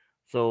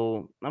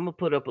 So I'm gonna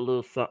put up a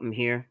little something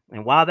here,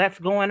 and while that's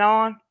going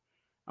on,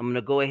 I'm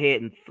gonna go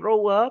ahead and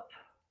throw up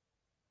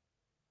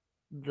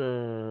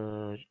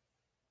the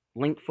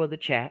link for the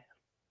chat,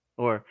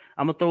 or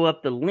I'm gonna throw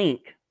up the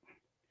link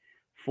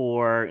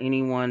for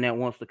anyone that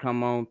wants to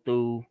come on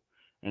through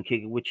and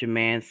kick it with your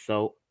man.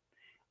 So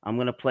I'm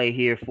gonna play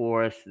here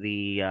for us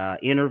the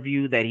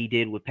interview that he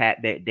did with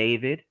Pat Bet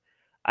David.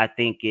 I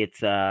think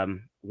it's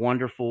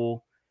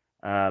wonderful,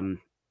 insightful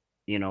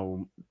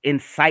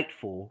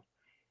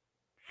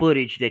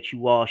footage that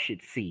you all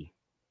should see.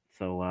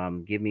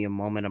 So give me a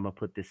moment. I'm gonna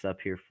put this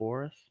up here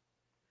for us.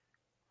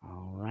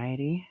 All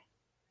righty.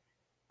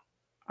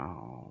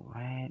 All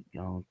right,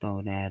 gonna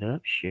throw that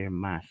up. Share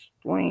my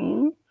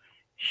screen.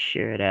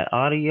 Share that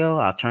audio.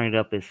 I'll turn it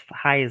up as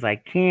high as I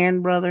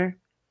can, brother.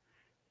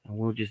 And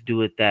we'll just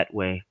do it that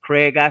way.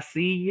 Craig, I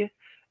see you.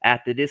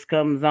 After this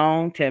comes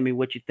on, tell me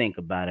what you think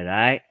about it, all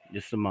right?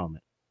 Just a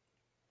moment.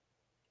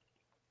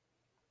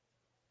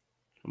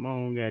 Come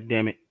on,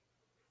 goddammit.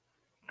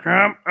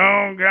 Come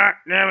on,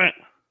 goddammit.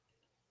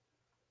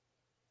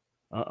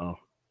 Uh-oh.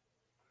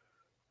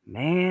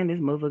 Man, this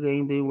motherfucker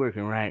ain't been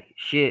working right.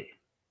 Shit.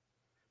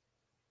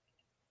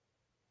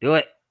 Do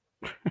it.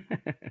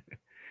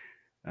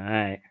 All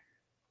right.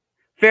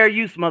 Fair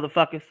use,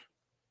 motherfuckers.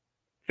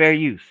 Fair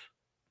use.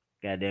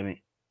 God damn it.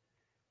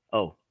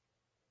 Oh.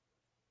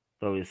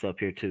 Throw this up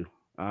here too.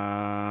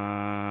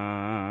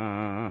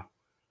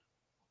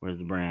 Where's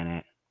the brand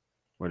at?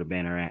 Where the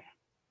banner at?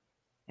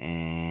 And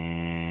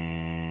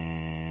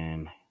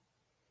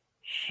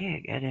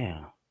shit,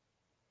 goddamn.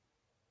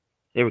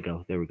 There we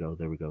go.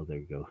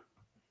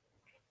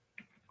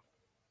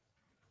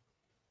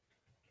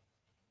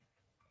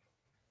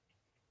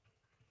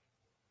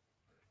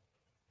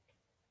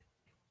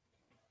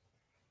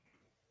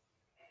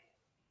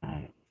 All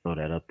right, throw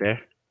that up there.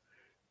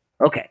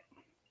 Okay,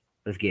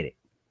 let's get it.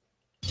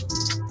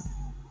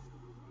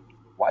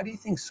 Why do you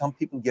think some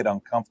people get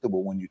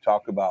uncomfortable when you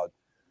talk about,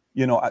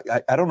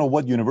 I don't know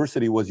what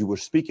university it was you were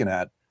speaking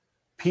at.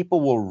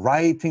 People were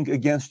rioting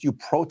against you,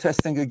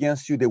 protesting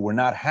against you. They were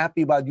not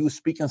happy about you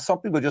speaking. Some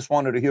people just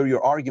wanted to hear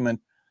your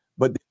argument,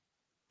 but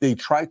they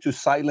tried to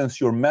silence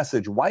your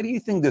message. Why do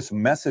you think this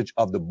message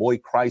of the boy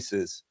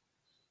crisis,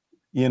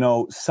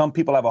 some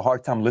people have a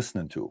hard time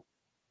listening to?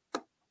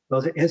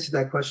 Well, to answer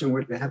that question,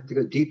 we're going to have to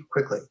go deep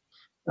quickly,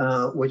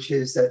 which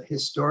is that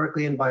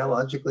historically and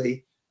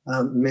biologically,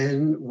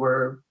 men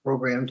were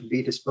programmed to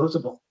be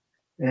disposable,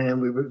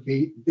 and we would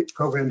be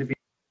programmed to be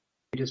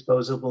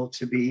disposable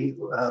to be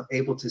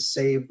able to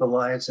save the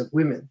lives of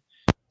women.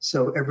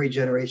 So every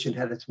generation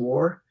had its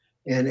war,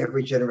 and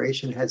every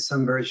generation had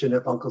some version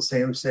of Uncle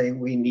Sam saying,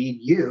 "We need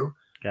you."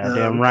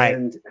 Goddamn right.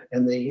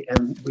 And we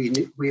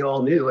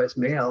all knew as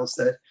males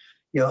that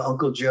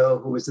Uncle Joe,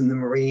 who was in the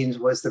Marines,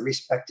 was the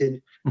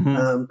respected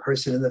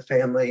person in the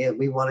family, and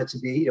we wanted to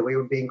be. We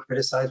were being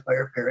criticized by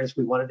our parents.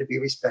 We wanted to be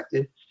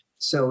respected.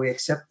 So we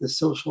accept the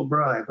social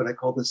bribe, what I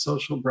call the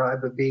social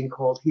bribe of being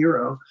called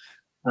hero,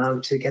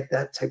 to get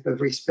that type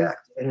of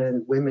respect.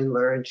 And women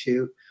learn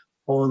to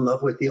fall in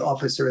love with the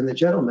officer and the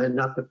gentleman,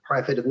 not the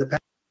private and the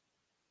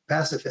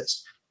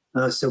pacifist.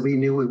 So we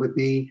knew we would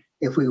be,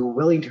 if we were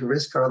willing to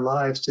risk our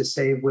lives to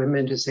save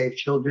women, to save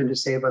children, to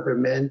save other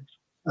men,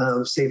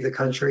 save the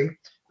country,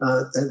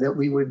 that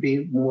we would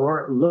be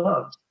more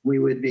loved. We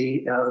would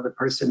be the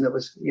person that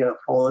was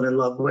fallen in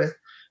love with.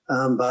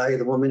 By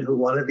the woman who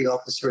wanted the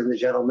officer and the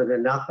gentleman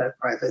and not that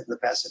private and the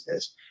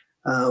pacifist.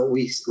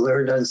 We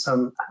learned on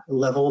some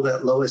level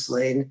that Lois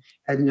Lane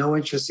had no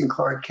interest in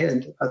Clark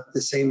Kent,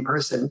 the same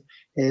person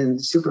in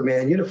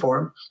Superman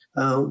uniform,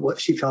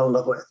 what she fell in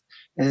love with.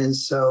 And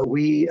so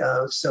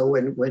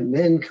when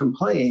men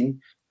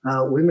complain,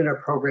 women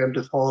are programmed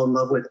to fall in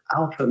love with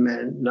alpha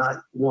men,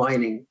 not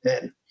whining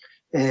men.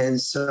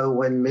 And so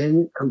when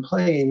men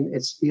complain,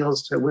 it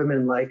feels to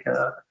women like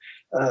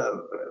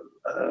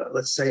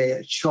let's say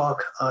a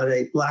chalk on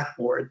a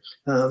blackboard,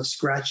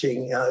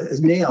 scratching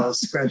nails,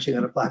 scratching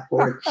on a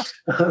blackboard.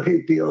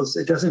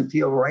 It doesn't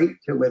feel right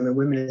to women.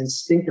 Women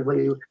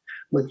instinctively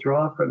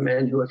withdraw from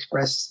men who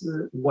express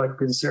what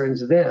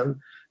concerns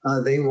them.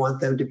 They want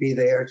them to be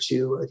there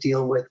to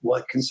deal with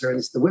what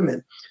concerns the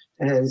women.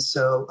 And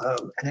so,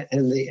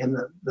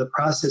 the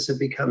process of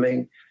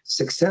becoming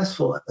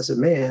successful as a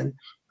man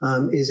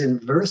is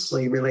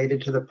inversely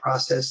related to the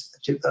process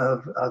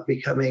of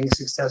becoming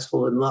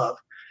successful in love.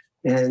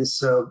 And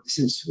so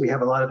since we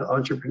have a lot of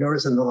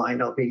entrepreneurs in the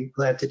line, I'll be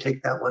glad to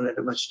take that one at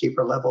a much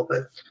deeper level.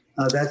 But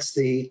that's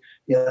the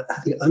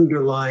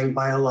underlying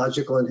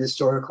biological and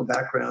historical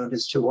background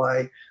as to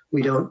why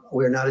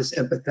we're not as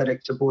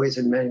empathetic to boys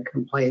and men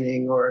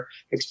complaining or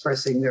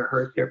expressing their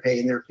hurt, their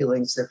pain, their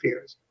feelings, their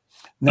fears.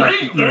 Now,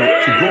 to go,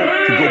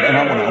 and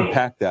I want to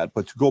unpack that,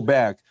 but to go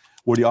back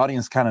where the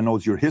audience kind of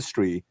knows your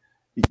history,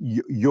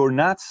 you're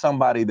not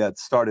somebody that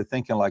started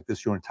thinking like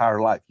this your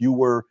entire life. You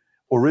were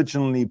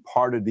originally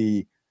part of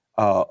the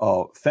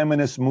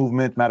feminist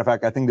movement. Matter of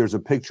fact, I think there's a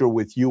picture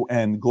with you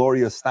and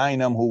Gloria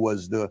Steinem, who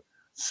was the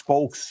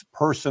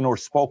spokesperson or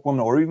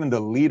spokeswoman or even the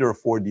leader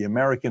for the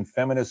American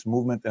feminist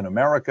movement in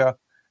America.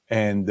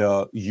 And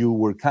you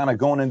were kind of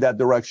going in that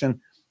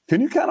direction. Can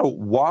you kind of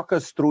walk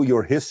us through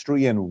your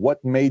history and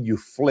what made you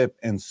flip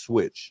and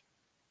switch?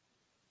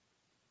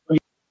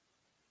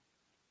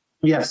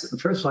 Yes.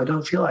 First of all, I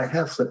don't feel I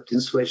have flipped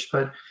and switched,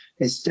 but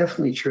it's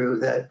definitely true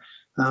that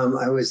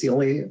I was the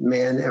only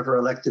man ever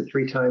elected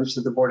 3 times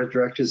to the board of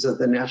directors of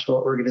the National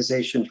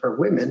Organization for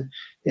Women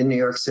in New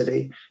York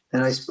City.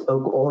 And I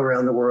spoke all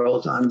around the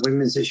world on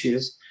women's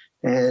issues.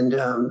 And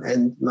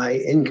my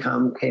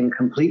income came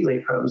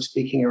completely from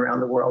speaking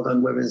around the world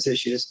on women's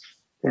issues.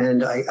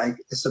 And I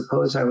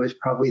suppose I was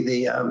probably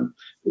the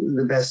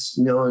best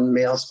known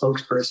male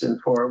spokesperson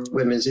for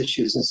women's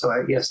issues. And so I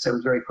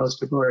was very close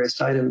to Gloria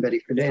Steinem,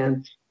 Betty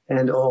Friedan,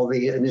 and all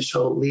the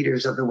initial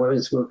leaders of the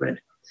women's movement.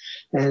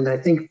 And I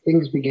think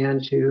things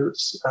began to,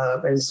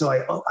 and so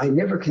I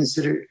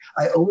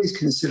always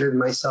considered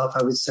myself,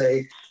 I would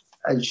say,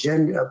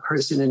 a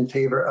person in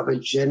favor of a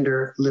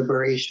gender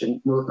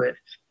liberation movement.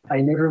 I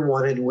never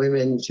wanted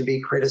women to be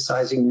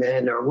criticizing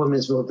men or a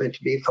women's movement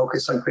to be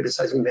focused on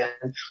criticizing men.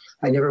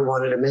 I never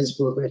wanted a men's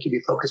movement to be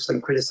focused on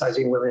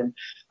criticizing women.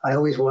 I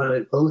always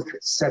wanted both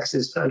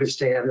sexes to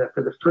understand that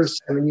for the first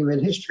time in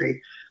human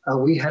history,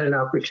 we had an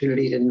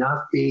opportunity to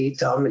not be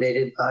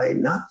dominated by,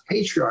 not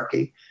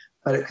patriarchy,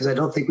 but because I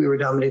don't think we were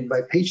dominated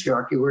by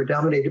patriarchy, we were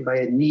dominated by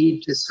a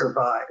need to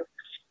survive.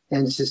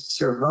 And to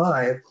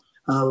survive,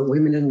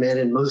 women and men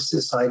in most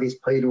societies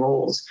played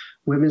roles.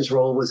 Women's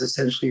role was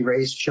essentially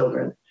raise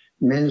children.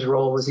 Men's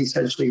role was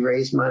essentially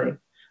raise money.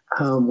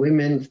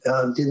 Women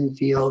didn't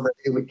feel that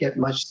they would get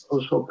much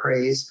social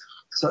praise.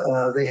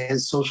 So they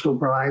had social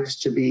bribes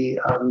to be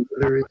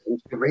mothers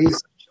and to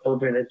raise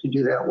children and to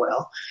do that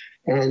well.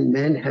 And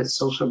men had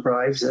social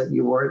bribes that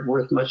you weren't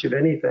worth much of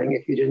anything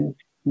if you didn't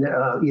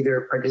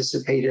either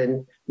participate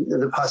in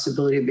the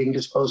possibility of being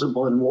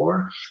disposable in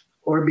war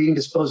or being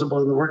disposable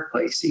in the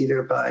workplace,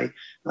 either by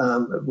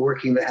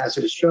working the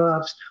hazardous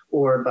jobs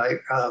or by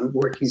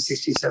working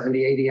 60,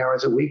 70, 80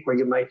 hours a week where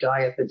you might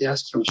die at the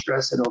desk from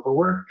stress and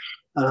overwork.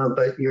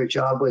 But your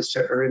job was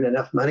to earn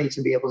enough money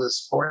to be able to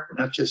support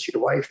not just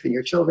your wife and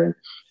your children.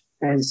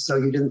 And so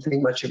you didn't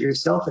think much of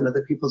yourself and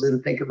other people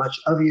didn't think much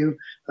of you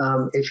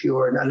if you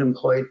were an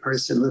unemployed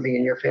person living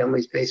in your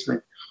family's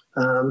basement.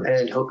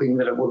 And hoping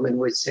that a woman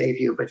would save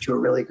you, but you were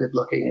really good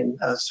looking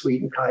and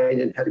sweet and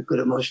kind and had a good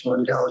emotional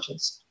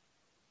intelligence.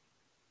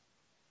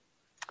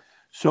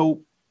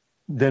 So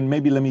then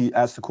maybe let me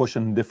ask the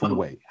question in a different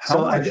way.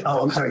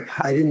 I'm sorry.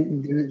 I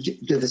didn't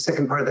do the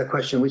second part of that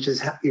question, which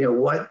is,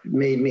 what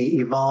made me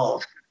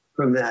evolve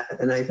from that?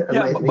 And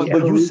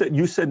but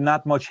you said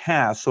not much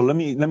has. So let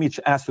me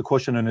ask the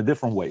question in a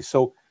different way.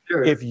 So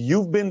sure. If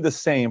you've been the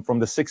same from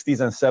the 60s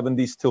and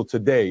 70s till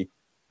today,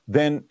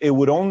 then it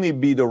would only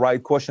be the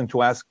right question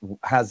to ask,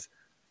 has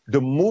the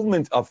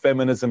movement of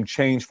feminism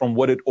changed from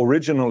what it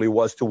originally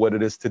was to what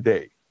it is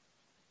today?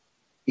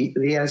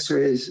 The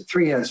answer is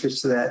 3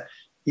 answers to that.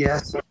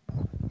 Yes,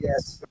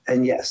 yes,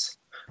 and yes.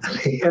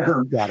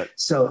 Got it.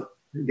 So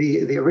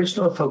the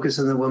original focus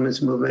on the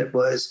women's movement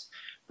was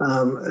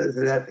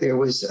that there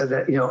was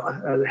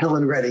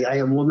Helen Reddy, I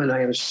am woman,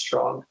 I am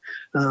strong.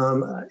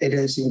 It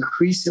has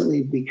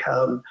increasingly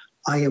become,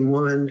 I am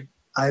woman,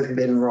 I've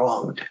been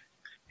wronged.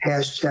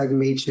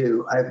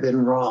 #MeToo, I've been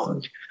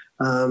wronged.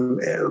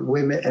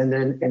 Women, and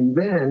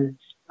then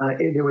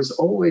there was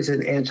always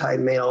an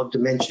anti-male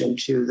dimension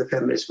to the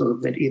feminist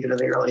movement, even in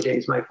the early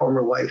days. My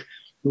former wife,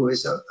 who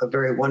is a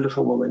very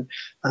wonderful woman,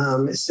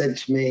 said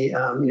to me,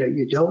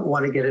 you don't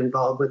want to get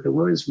involved with the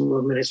women's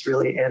movement. It's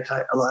really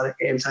a lot of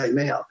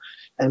anti-male.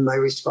 And my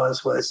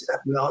response was,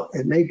 well,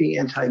 it may be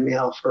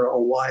anti-male for a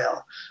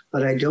while,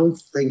 but I don't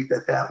think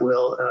that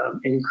will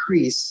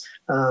increase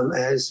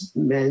as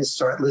men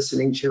start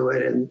listening to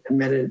it and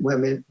men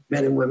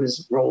and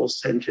women's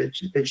roles tend to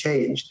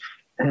change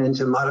and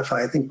to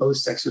modify. I think both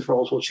sexes'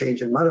 roles will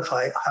change and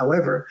modify.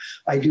 However,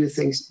 I do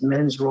think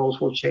men's roles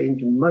will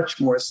change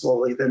much more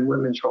slowly than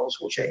women's roles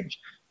will change.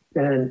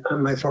 And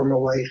my former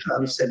wife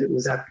said,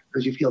 was that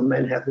because you feel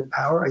men have the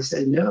power? I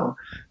said, no,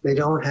 they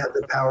don't have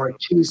the power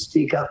to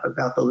speak up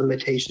about the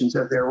limitations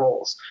of their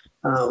roles.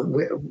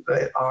 We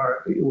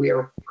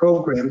are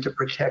programmed to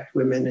protect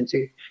women and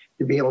to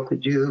be able to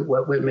do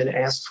what women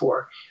ask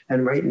for.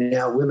 And right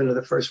now, women are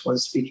the first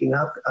ones speaking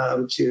up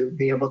to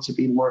be able to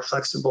be more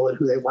flexible in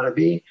who they want to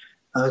be,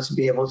 to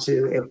be able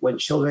to, when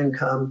children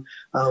come,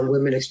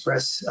 women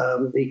express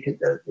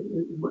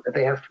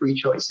they have three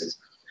choices.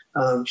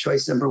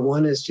 Choice number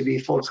one is to be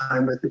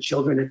full-time with the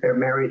children if they're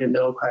married and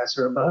middle class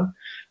or above.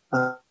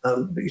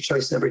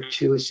 Choice number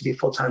two is to be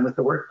full-time with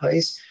the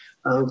workplace.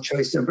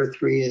 Choice number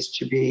three is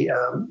to be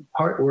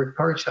work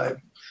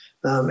part-time.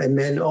 And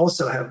men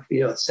also have,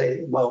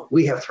 say, well,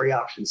 we have three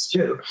options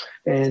too.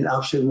 And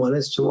option one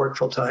is to work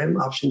full-time.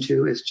 Option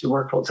two is to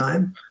work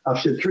full-time.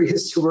 Option three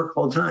is to work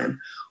full-time.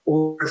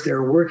 Or if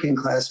they're a working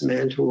class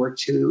men, to work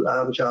two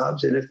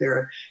jobs. And if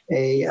they're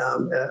a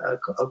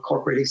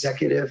corporate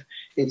executive,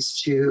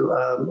 it's to,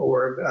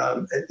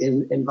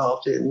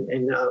 involved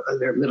in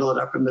their middle and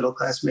upper middle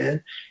class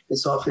men,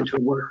 it's often to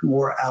work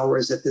more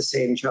hours at the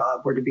same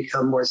job or to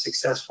become more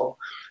successful.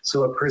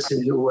 So a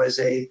person who was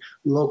a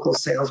local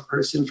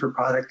salesperson for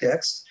product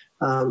X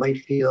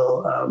might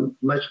feel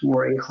much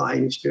more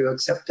inclined to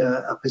accept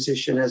a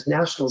position as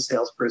national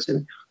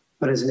salesperson.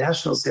 But as a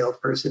national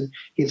salesperson,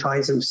 he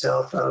finds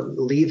himself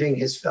leaving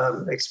his,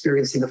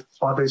 experiencing a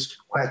father's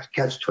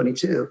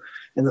catch-22.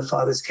 And the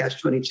father's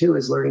catch-22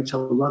 is learning to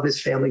love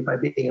his family by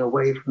being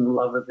away from the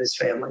love of his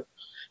family.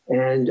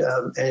 And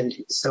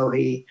so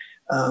he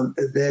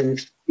then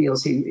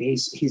feels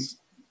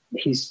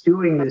he's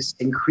doing this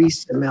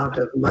increased amount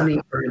of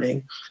money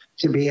earning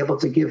to be able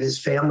to give his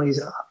family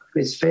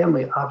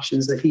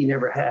options that he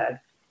never had.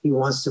 He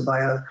wants to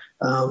buy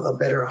a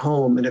better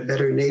home in a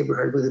better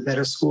neighborhood with a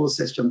better school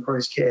system for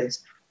his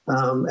kids,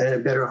 and a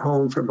better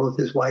home for both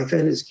his wife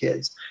and his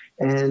kids.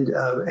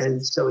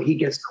 And so he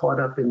gets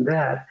caught up in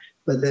that,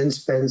 but then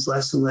spends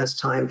less and less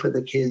time for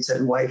the kids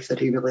and wife that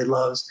he really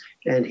loves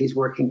and he's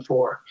working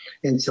for,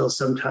 until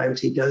sometimes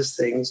he does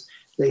things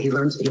that he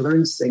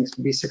learns things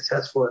to be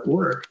successful at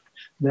work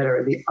that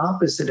are the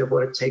opposite of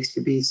what it takes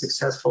to be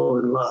successful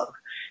in love.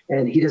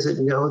 And he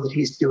doesn't know that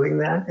he's doing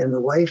that, and the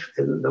wife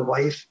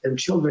and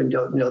children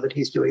don't know that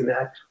he's doing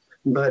that.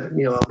 But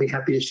I'll be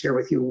happy to share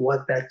with you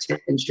what that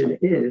tension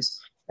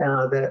is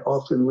that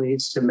often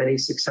leads to many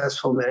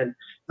successful men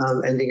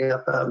ending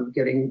up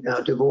getting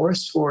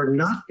divorced or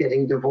not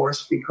getting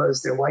divorced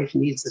because their wife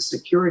needs the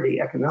security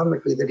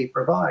economically that he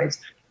provides,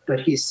 but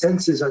he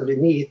senses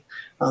underneath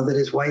that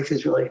his wife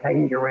is really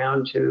hanging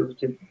around to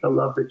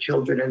love the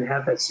children and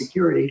have that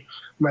security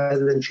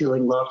rather than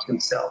feeling loved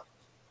himself.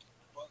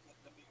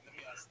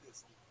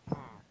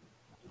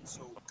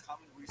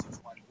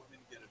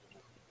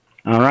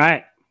 All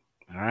right.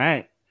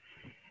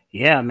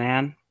 Yeah,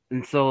 man.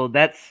 And so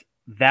that's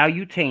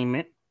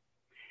Valuetainment.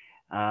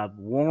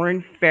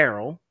 Warren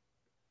Farrell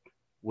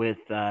with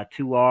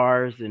 2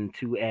 R's and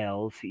 2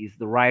 L's. He's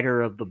the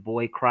writer of The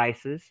Boy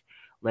Crisis,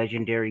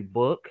 legendary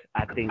book.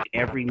 I think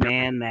every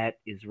man that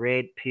is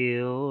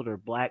red-pilled or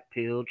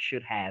black-pilled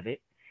should have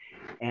it.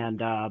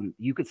 And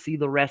you could see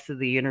the rest of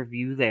the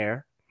interview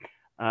there.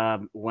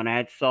 When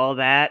I saw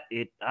that,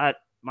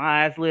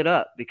 my eyes lit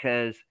up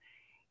because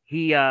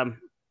he's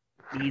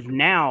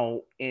now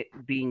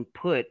being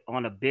put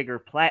on a bigger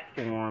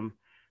platform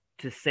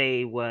to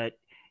say what,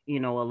 a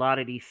lot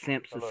of these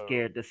simps are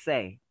scared to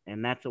say.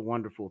 And that's a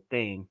wonderful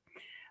thing.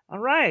 All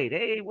right.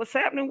 Hey, what's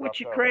happening with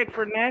you, Craig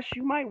Furness?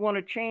 You might want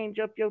to change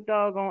up your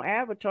doggone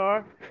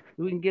avatar.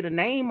 We can get a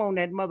name on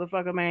that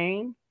motherfucker,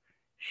 man.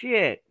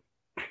 Shit.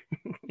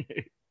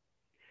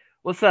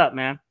 What's up,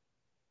 man?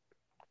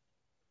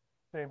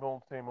 Same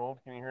old, same old.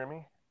 Can you hear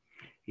me?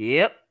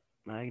 Yep.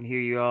 I can hear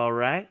you all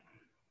right.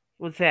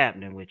 What's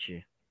happening with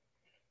you?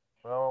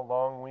 Well,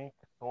 long week,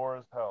 sore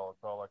as hell.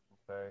 That's all I can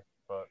say.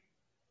 But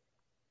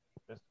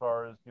as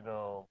far as,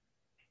 the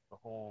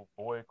whole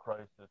boy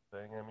crisis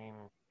thing, I mean,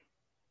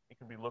 it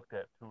can be looked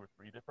at 2 or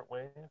 3 different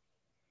ways.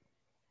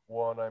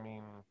 One, I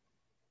mean,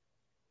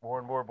 more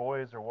and more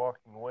boys are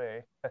walking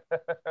away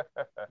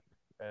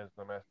as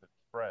the message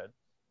spreads.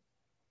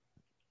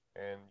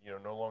 And,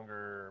 no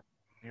longer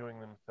viewing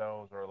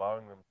themselves or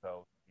allowing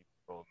themselves to be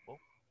disposable.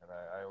 And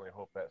I only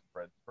hope that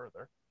spreads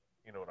further.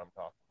 You know what I'm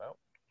talking about.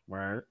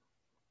 Right.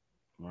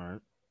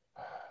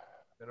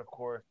 Then, of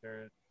course,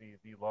 there's the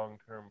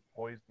long-term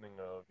poisoning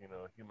of,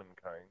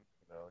 humankind.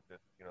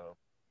 Just,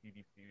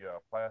 PVC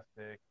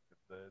plastic,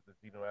 the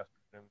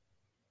xenoestrogens.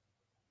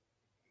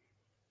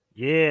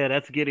 Yeah,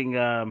 that's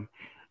getting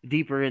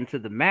deeper into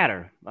the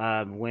matter.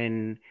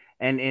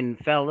 And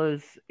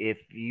fellas,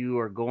 if you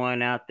are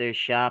going out there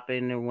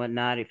shopping and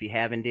whatnot, if you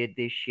haven't did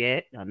this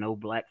yet, I know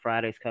Black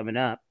Friday's coming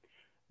up,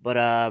 but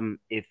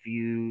if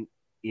you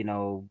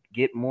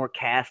get more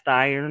cast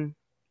iron,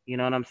 you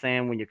know what I'm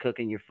saying, when you're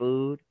cooking your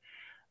food.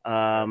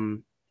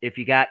 If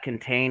you got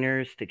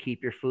containers to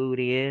keep your food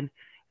in,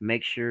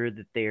 make sure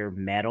that they're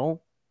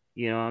metal,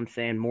 you know what I'm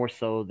saying, more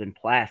so than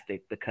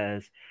plastic,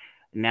 because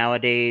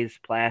nowadays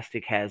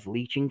plastic has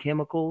leaching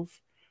chemicals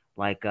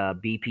like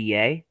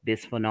BPA,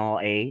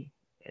 bisphenol A,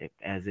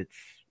 as it's,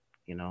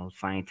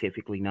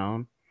 scientifically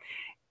known.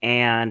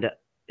 And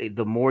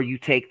the more you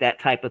take that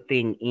type of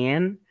thing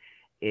in,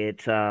 it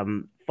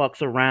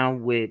fucks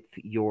around with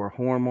your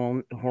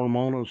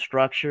hormonal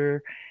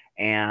structure,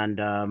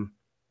 and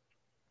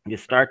you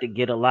start to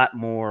get a lot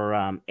more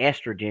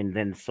estrogen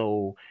than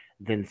so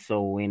than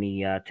sow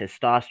any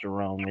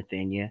testosterone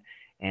within you.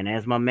 And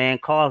as my man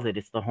calls it,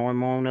 it's the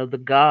hormone of the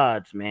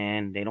gods,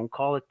 man. They don't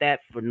call it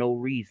that for no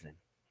reason.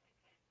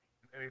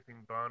 Anything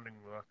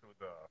bonding with us with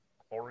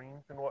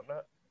chlorines and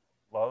whatnot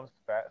loves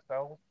fat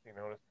cells. You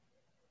notice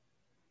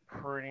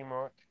pretty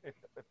much it's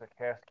a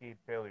cascade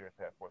failure at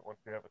that point. Once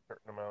you have a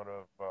certain amount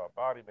of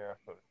body mass,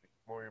 so to speak,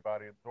 the more your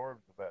body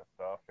absorbs of that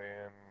stuff,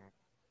 and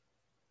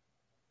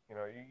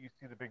you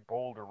see the big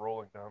boulder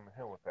rolling down the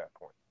hill at that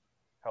point.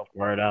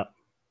 Word up.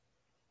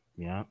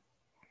 Yeah.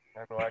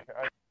 I know.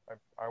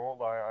 I won't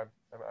lie.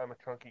 I'm a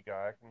chunky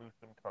guy. I can lose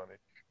some tonnage,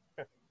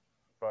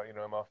 but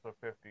I'm also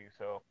 50,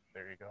 so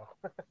there you go.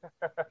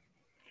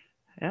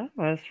 Yeah.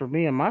 As for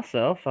me and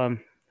myself,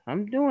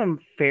 I'm doing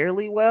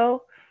fairly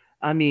well.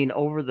 I mean,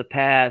 over the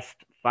past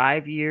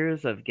 5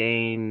 years, I've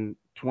gained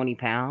 20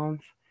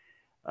 pounds.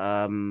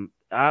 I'm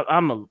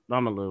a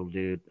little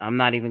dude. I'm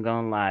not even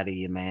gonna lie to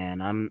you,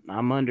 man.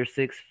 I'm under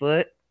 6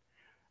 foot.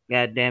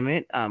 God damn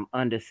it, I'm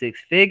under 6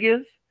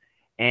 figures.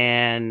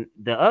 And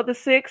the other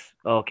 6,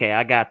 okay,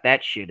 I got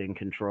that shit in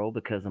control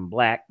because I'm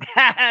black.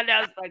 I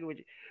was fucking with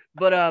you.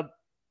 But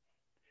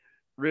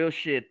real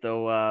shit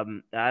though,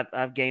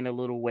 I've gained a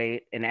little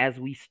weight, and as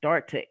we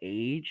start to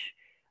age,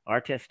 our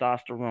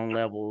testosterone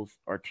levels,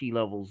 our T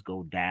levels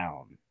go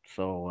down.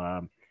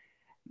 So,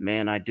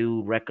 man, I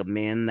do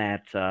recommend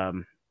that. I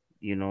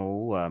mean,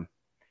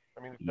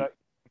 it's not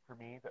for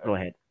me. Go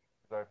ahead.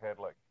 I've had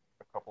like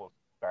a couple of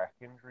back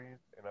injuries,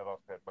 and I've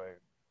also had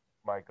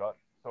my gut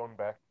sewn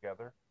back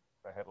together.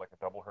 I had like a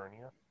double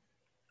hernia.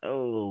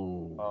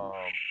 Oh,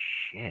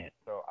 shit.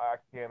 So I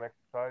can't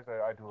exercise.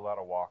 I do a lot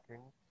of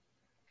walking,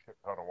 shit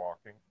ton of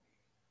walking.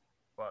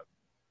 But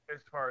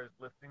as far as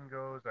lifting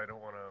goes, I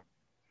don't want to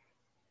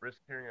risk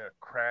hearing a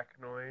crack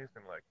noise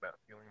and like not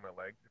feeling my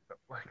legs or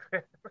something like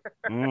that.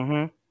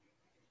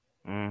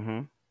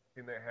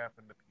 Seen that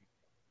happen to people.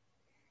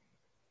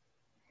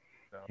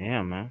 So,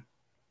 yeah, man.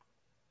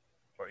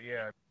 But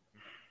yeah,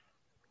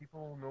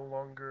 people no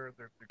longer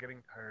they're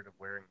getting tired of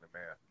wearing the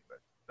mask.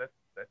 That's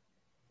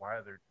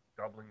why they're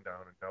doubling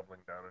down and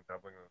doubling down and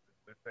doubling down.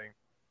 They're saying,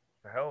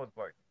 the hell is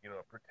like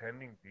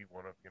pretending to be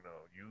one of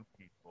you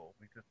people.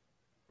 We just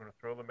going to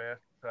throw the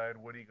mask aside.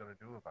 What are you going to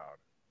do about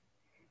it?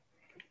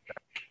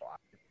 That's why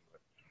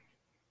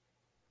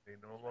they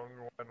no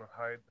longer want to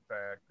hide the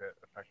fact that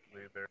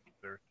effectively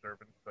they're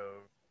servants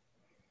of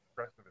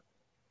precedent.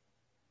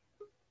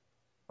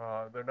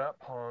 They're not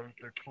pawns.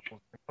 They're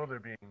tools. They know they're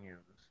being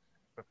used,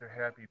 but they're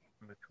happy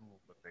in the tools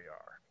that they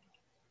are.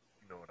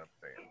 You know what I'm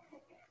saying?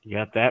 You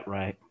got that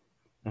right.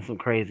 That's some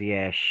crazy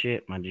ass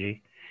shit, my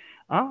G.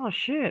 Oh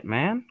shit,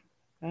 man.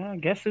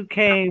 Guess who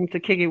came to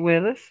kick it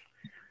with us?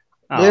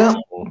 Oh, yeah.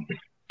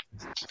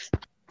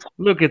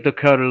 Look at the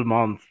cuddle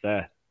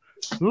monster.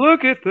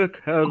 Look at the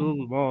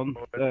cuddle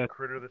monster. That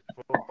critter that's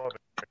full of love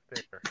right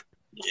there.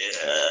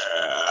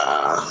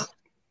 Yeah.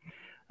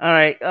 All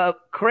right,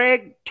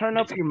 Craig, turn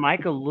up your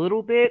mic a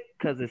little bit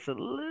because it's a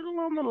little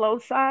on the low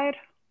side.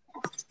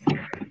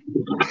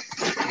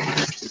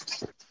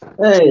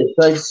 Hey,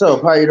 thanks,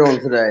 Soap. How you doing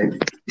today?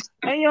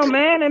 Hey, yo,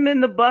 man, I'm in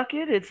the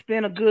bucket. It's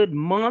been a good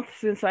month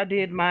since I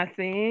did my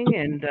thing,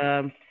 and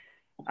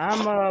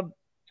I'm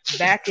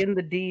back in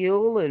the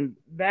deal and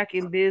back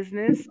in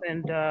business.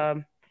 And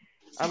I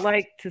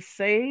like to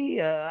say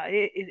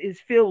it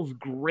feels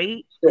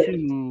great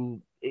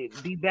to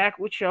be back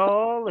with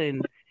y'all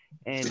and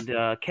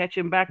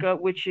catching back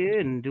up with you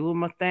and doing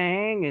my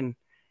thing. And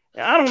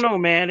I don't know,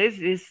 man,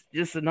 it's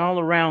just an all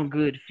around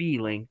good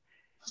feeling,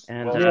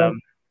 and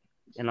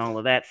all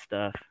of that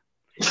stuff.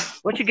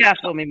 What you got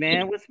for me,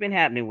 man? What's been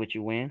happening with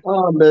you, Win?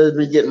 Oh, I'm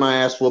busy getting my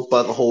ass whooped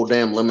by the whole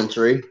damn lemon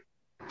tree.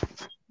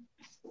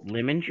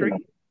 Lemon tree?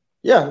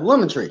 Yeah,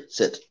 lemon tree.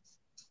 Sit.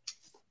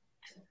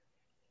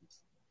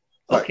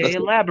 Okay, right,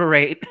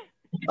 elaborate.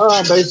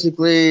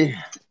 Basically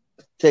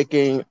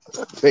taking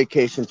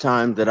vacation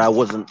time that I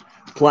wasn't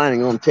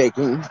planning on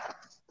taking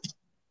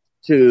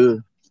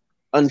to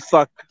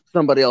unfuck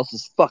somebody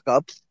else's fuck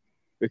up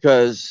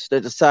because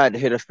they decided to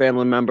hit a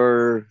family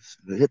member,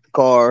 hit the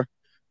car.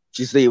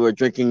 You see, we're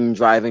drinking,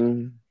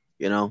 driving,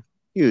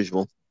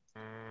 usual.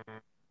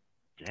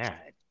 God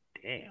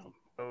damn.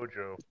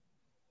 Mojo.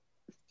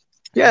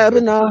 Yeah,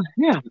 but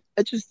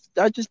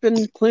I just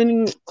been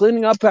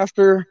cleaning up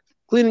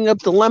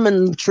the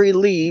lemon tree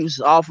leaves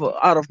out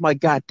of my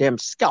goddamn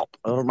scalp,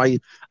 out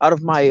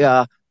of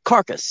my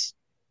carcass,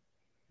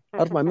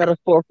 out of my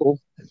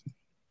metaphorical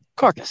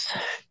carcass,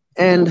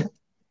 and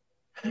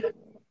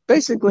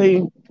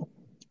basically.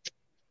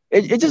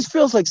 It just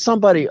feels like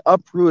somebody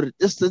uprooted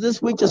this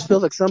week. Just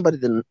feels like somebody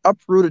then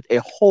uprooted a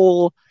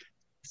whole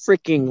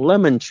freaking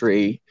lemon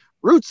tree,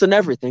 roots and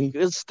everything.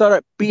 Just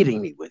started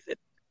beating me with it,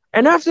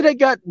 and after they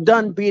got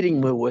done beating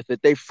me with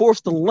it, they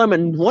forced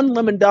one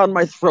lemon down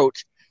my throat,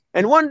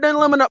 and one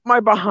lemon up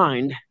my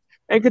behind,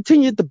 and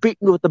continued to beat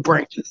me with the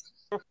branches.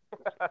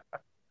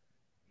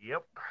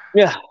 Yep.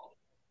 Yeah.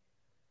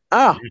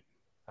 I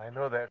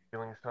know that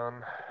feeling,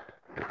 son.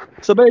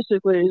 So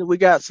basically, we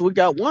got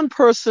one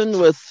person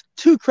with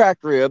 2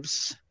 cracked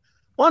ribs,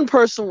 one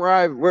person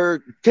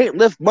where can't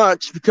lift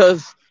much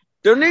because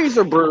their knees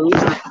are bruised,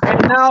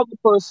 and now the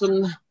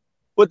person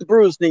with the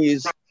bruised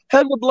knees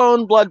has a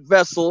blown blood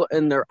vessel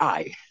in their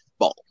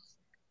eyeball.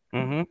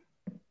 Mm-hmm.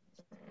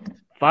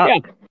 Fuck. Yeah.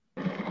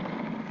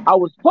 I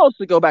was supposed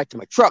to go back to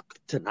my truck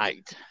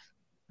tonight,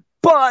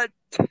 but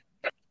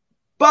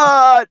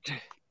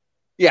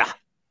yeah,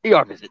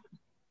 ER visit.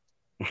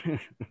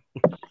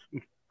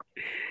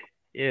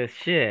 Yeah,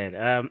 shit.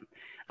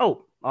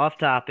 Oh, off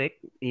topic.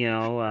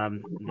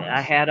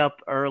 I had up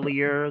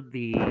earlier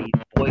the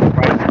Boy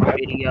Crisis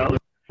video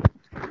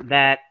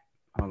that.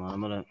 Hold on,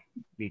 I'm gonna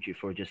mute you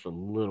for just a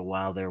little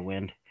while there,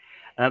 Wind.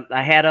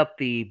 I had up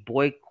the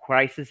Boy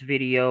Crisis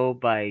video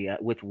by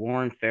with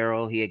Warren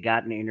Farrell. He had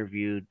gotten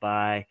interviewed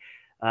by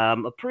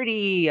a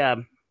pretty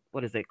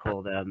what is it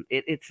called?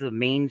 It's a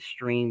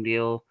mainstream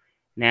deal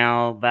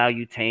now.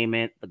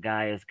 Valuetainment. The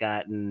guy has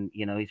gotten,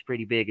 he's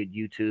pretty big at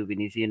YouTube, and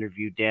he's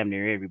interviewed damn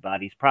near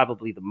everybody. He's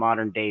probably the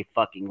modern day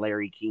fucking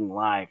Larry King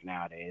Live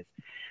nowadays.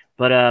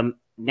 But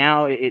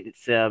now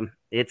it's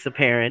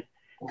apparent,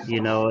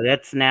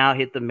 that's now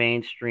hit the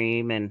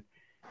mainstream, and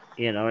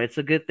it's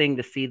a good thing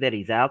to see that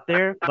he's out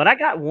there. But I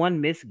got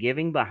one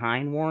misgiving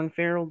behind Warren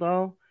Farrell,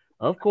 though.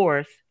 Of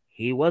course,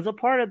 he was a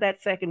part of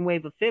that second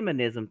wave of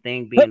feminism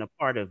thing, being a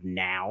part of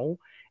now.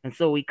 And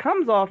so he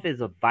comes off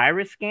as a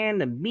virus scan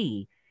to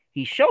me.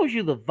 He shows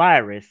you the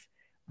virus,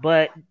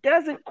 but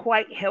doesn't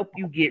quite help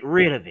you get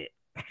rid of it.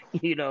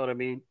 You know what I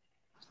mean?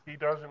 He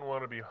doesn't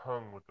want to be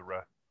hung with the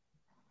rest.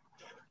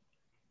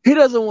 He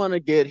doesn't want to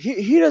get,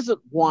 he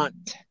doesn't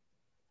want,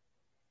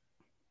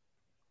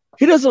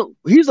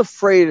 he's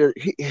afraid of,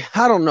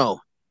 I don't know.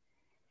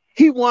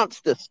 He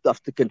wants this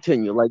stuff to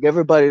continue, like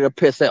everybody to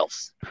piss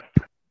else.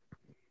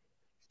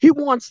 He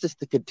wants this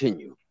to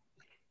continue.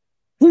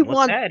 He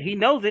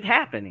knows it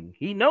happening.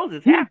 He knows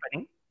it's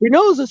happening. He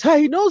knows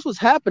what's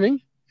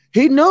happening.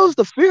 He knows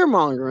the fear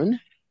mongering,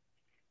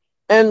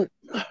 and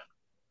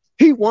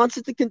he wants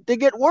it to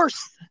get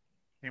worse.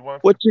 He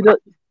wants what you do.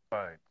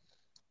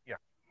 Yeah.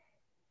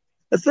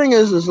 The thing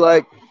is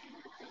like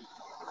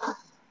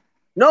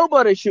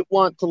nobody should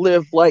want to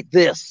live like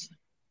this.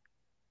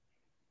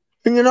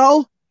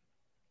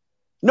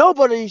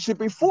 Nobody should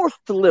be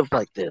forced to live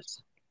like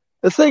this.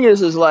 The thing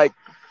is like,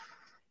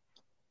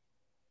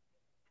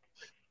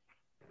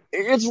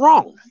 it's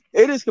wrong.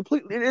 It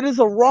is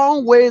a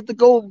wrong way to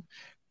go.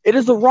 It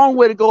is a wrong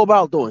way to go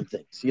about doing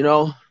things.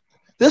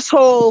 This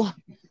whole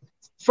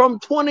from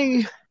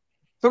the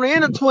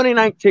end of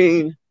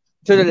 2019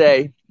 to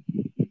today,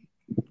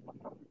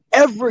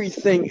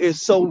 everything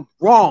is so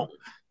wrong.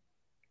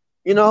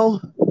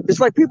 It's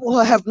like people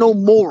have no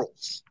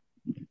morals,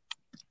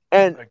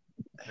 and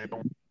they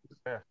don't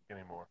ask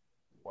anymore.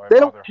 Why they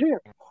don't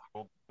care.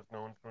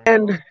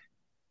 And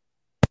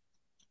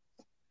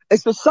a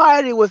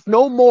society with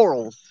no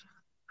morals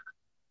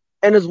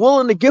and is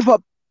willing to give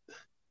up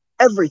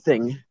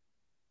everything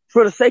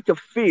for the sake of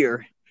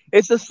fear,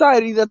 a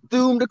society that's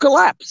doomed to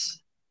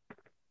collapse.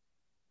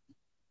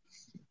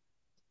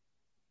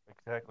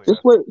 Exactly.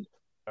 Just wait.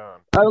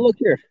 Look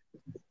here.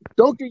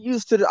 Don't get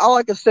used to it. All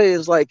I can say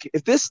is, like,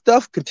 if this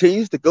stuff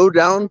continues to go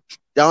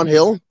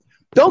downhill,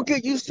 don't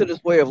get used to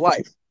this way of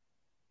life.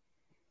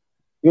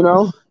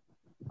 Word.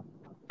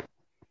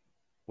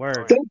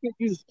 Don't get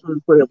used to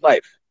this way of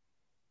life.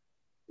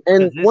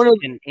 And this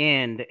can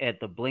end at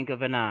the blink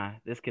of an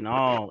eye. This can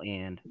all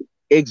end.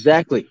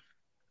 Exactly.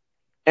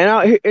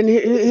 And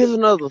here's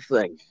another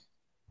thing.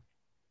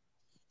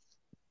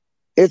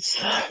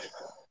 It's,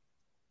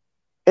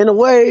 in a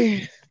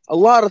way, a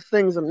lot of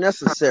things are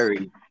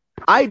necessary.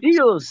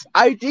 Ideas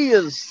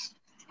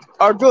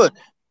are good.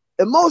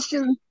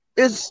 Emotion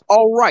is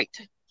all right.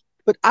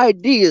 But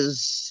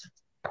ideas,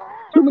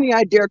 too many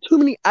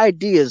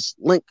ideas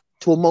linked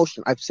to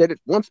emotion. I've said it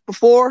once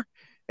before,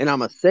 and I'm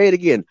going to say it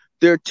again.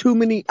 There are too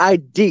many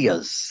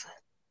ideas.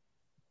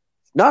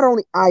 Not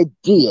only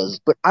ideas,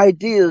 but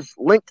ideas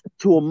linked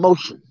to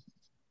emotion.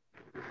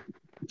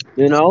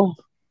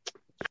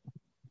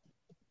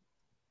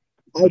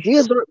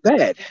 Ideas aren't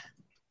bad.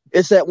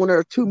 It's that when there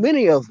are too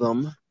many of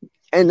them,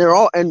 and they're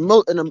all and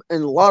a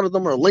lot of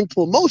them are linked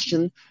to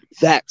emotion,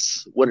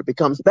 that's when it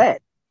becomes bad.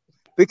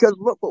 Because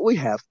look what we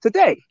have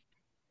today.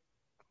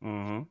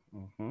 Mm-hmm.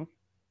 Mm-hmm.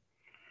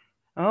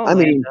 Oh, I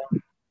mean,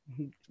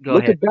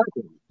 look at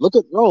Babylon. Look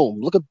at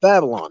Rome. Look at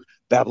Babylon.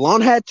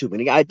 Babylon had too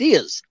many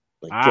ideas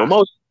linked to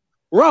emotion.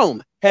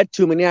 Rome had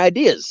too many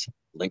ideas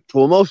linked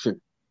to emotion.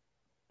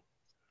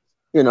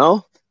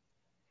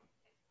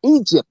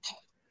 Egypt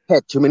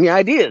had too many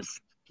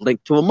ideas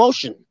linked to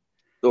emotion.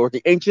 Or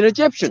the ancient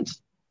Egyptians.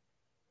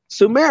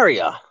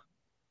 Sumeria.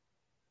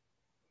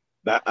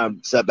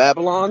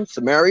 Babylon,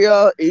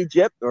 Sumeria,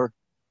 Egypt, or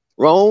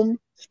Rome,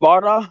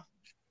 Sparta,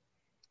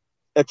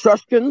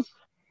 Etruscans.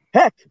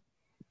 Heck,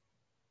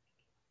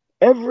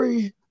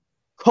 every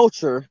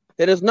culture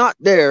that is not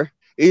there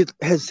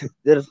that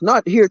is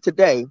not here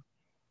today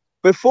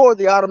before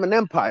the Ottoman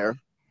Empire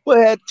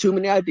had too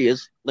many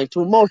ideas linked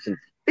to emotion.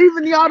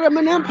 Even the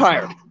Ottoman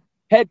Empire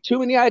had too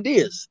many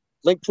ideas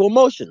linked to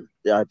emotion.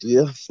 The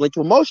idea of linked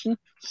to emotion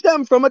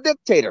stemmed from a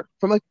dictator,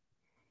 from an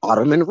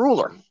Ottoman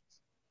ruler,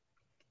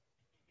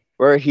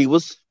 where he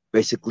was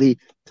basically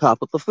top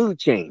of the food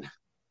chain.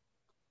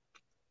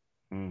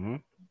 Mm-hmm.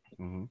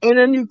 Mm-hmm. And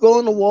then you go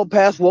in the world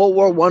past World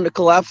War I, the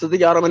collapse of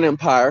the Ottoman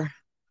Empire,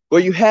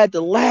 where you had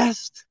the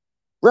last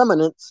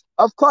remnants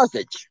of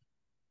Carthage.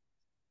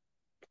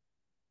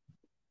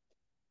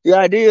 The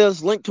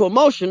ideas linked to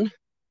emotion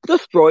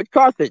destroyed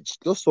Carthage,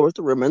 destroyed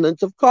the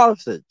remnants of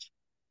Carthage,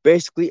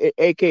 basically,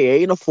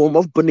 aka in the form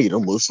of Benito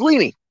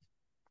Mussolini,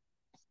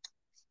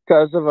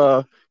 because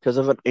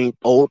of an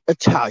old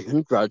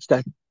Italian grudge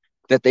that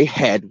they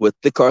had with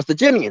the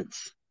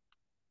Carthaginians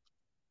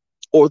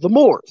or the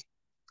Moors.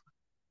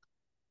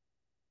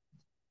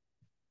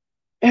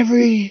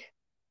 Every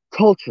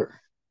culture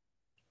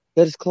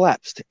that has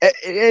collapsed,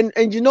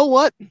 and you know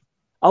what?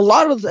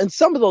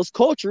 Some of those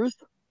cultures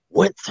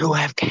went through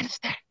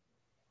Afghanistan.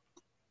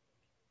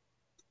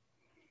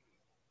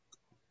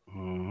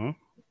 Mm-hmm.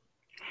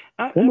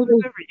 I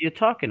remember you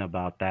talking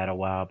about that a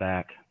while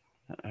back.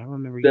 I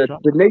remember you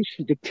talking the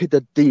nation,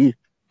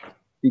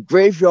 the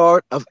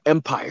graveyard of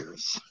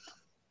empires.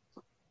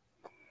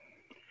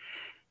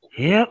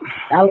 Yep.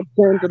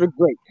 Alexander the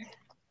Great.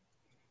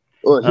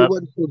 Well, he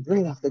wasn't so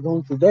great after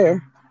going through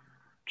there.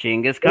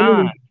 Genghis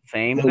Khan,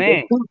 same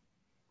thing.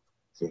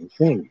 Same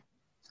thing.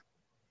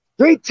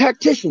 Great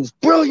tacticians,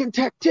 brilliant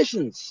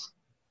tacticians.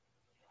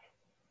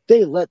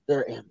 They let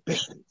their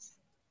ambitions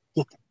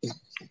get the beat.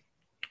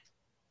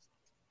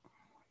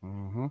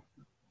 Mm-hmm.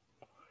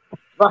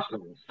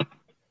 Russians.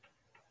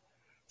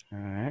 All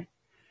right.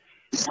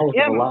 We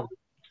have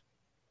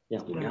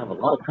a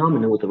lot of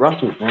common with the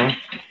Russians now.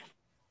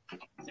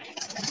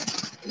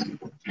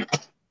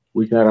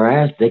 We got our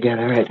ass. They got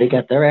our ass. They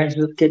got their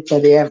asses kicked by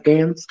the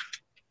Afghans,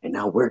 and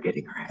now we're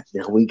getting our ass.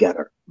 Now we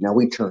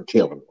turn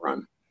tail and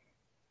run.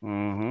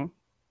 Mm-hmm.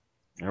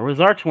 There was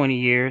our 20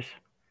 years.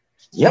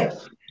 Yep.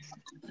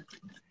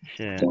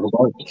 Shit. That was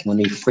our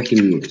 20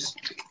 freaking years.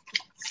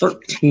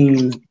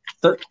 13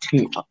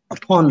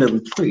 upon the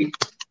retreat.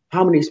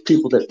 How many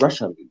people did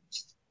Russia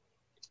lose?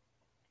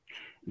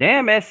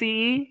 Damn,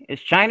 SCE.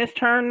 It's China's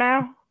turn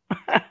now?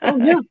 Oh,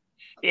 yeah.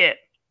 Shit.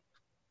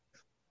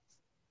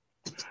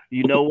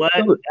 You know what?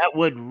 That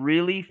would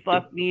really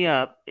fuck me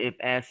up if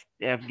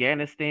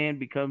Afghanistan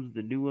becomes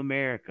the new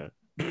America.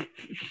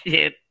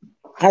 Shit.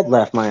 I'd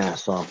laugh my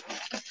ass off.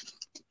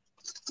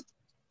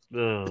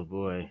 Oh,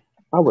 boy.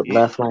 I would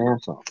laugh my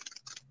ass off.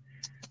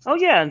 Oh,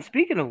 yeah. And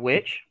speaking of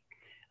which,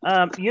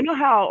 you know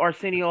how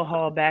Arsenio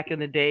Hall back in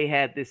the day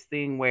had this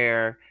thing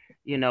where,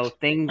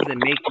 things that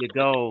make you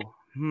go,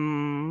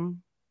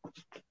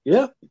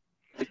 Yeah.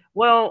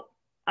 Well,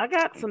 I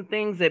got some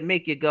things that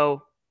make you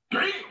go.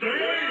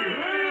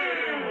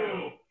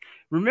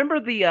 Remember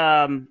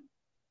the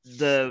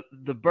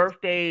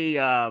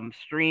birthday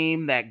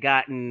stream that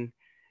gotten,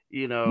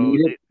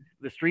 the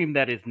stream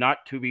that is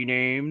not to be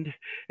named.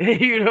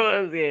 You know what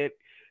I'm saying?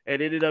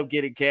 And ended up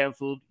getting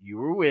canceled. You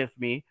were with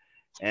me,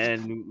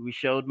 and we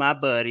showed my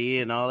buddy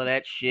and all of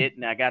that shit,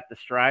 and I got the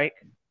strike.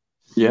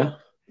 Yeah.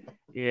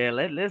 Yeah,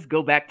 let's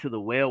go back to the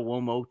well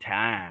one more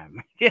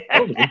time.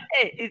 Let's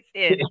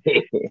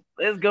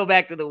go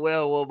back to the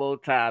well one more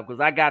time because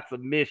I got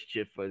some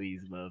mischief for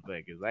these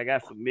motherfuckers. I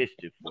got some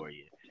mischief for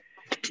you.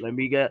 Let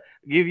me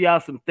give y'all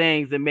some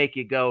things that make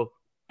you go.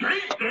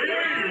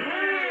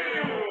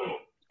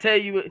 Tell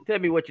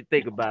me what you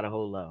think about it.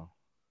 Hold on.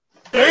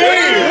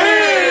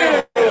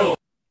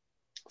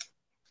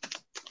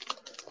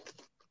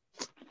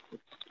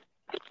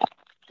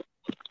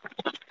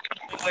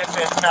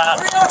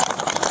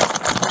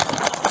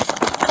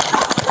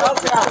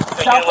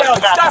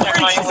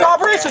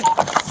 Stop reaching!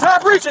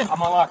 Stop reaching!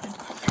 I'm unlocking.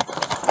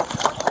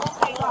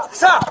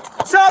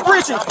 Stop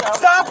reaching!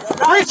 Stop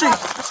reaching!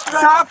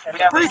 Stop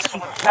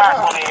reaching!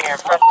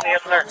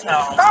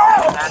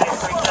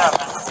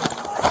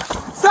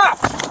 Stop!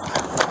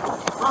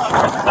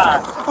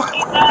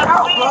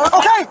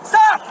 Okay,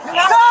 stop!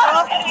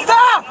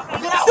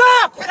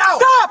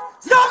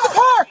 Stop the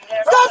car!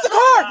 Stop the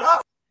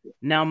car!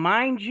 Now,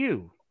 mind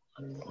you,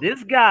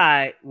 this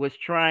guy was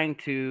trying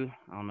to,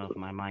 I don't know if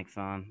my mic's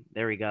on.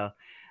 There we go.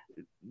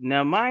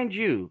 Now, mind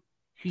you,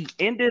 he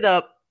ended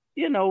up,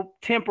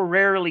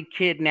 temporarily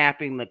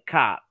kidnapping the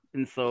cop.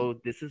 And so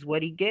this is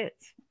what he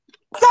gets.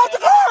 Stop the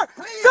car!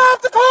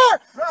 Stop the car!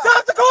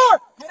 Stop the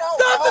car!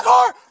 Stop the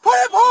car! Put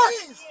it in park!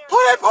 Put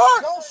it in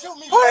park! Don't shoot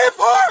me! Put it in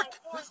park!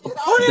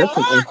 Put it in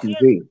park! That's an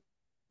SUV.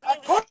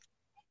 Put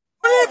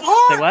it in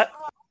park! Say what?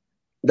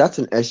 That's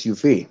an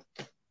SUV.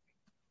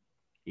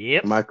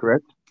 Yep. Am I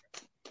correct?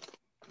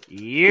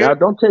 Yep. Now,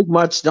 don't take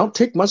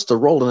much to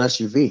roll an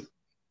SUV.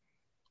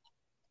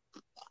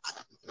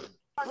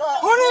 Put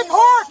it in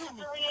park!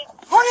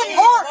 Put it in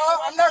park!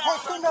 I'm not going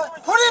to shoot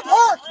nothing. Put it in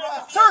park!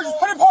 Sir, just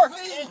put it in park!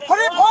 Put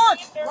it in park!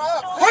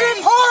 Put it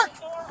in park!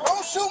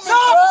 Don't shoot me,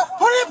 stop!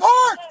 Put it in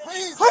park!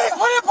 Please put it in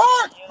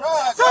park!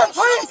 Sir,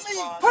 please!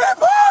 Put it in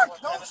park!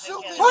 Don't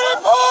shoot me! Put it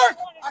in park!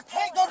 I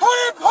can't go. Put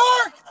it in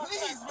park!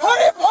 Please, put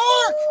it in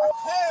park!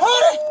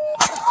 Put it!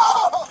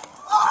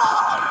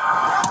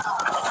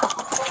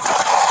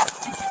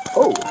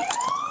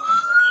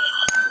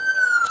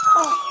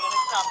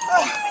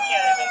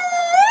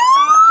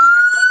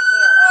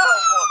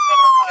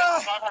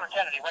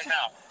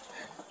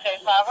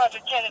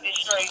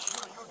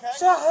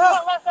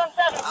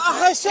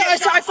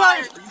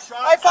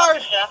 I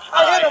fired. I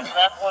hit him.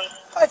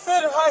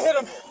 I hit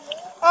him.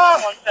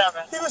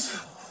 He was.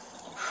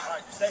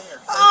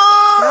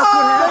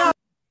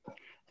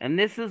 And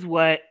this is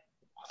what,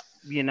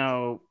 you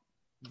know,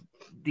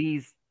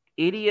 these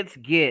idiots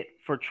get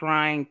for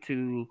trying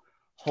to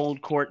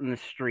hold court in the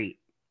street.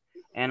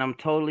 And I'm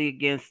totally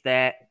against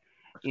that.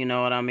 You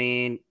know what I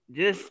mean?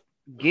 Just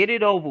get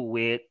it over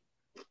with.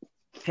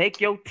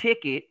 Take your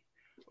ticket.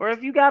 Or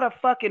if you got a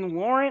fucking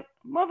warrant,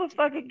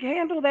 motherfucker,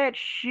 handle that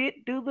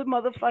shit. Do the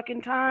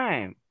motherfucking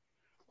time.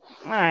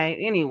 All right.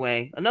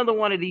 Anyway, another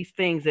one of these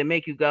things that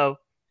make you go,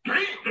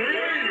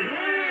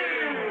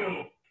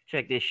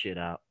 check this shit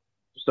out.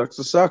 Sucks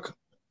to suck.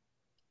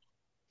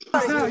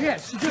 Oh, yeah,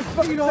 she just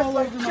fucking all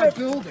over my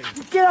building.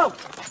 Get out!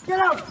 Get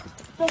out!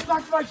 Don't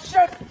touch my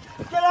shit!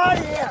 Get out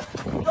of here!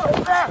 Go to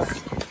the bed!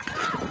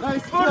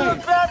 Nice play. Go to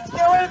the bed! Do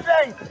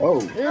anything! Oh.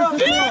 Here's the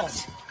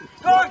bitch!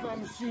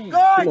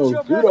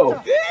 Hello, Judo.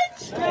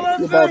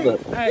 Bitch!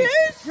 Hey.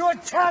 You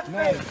attacked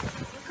me!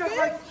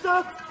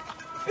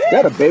 Is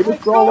that a baby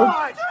stroller?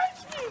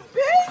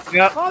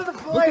 Yep.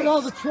 Look at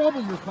all the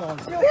trouble you're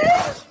causing.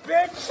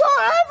 Bitch!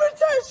 Don't ever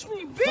touch me,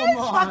 bitch!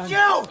 Fuck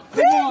you!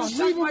 Come on,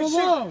 leave him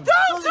alone!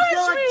 Don't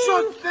touch me!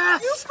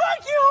 You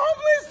fucking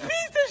homeless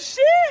piece of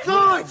shit!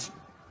 Good!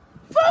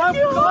 Fuck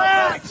you,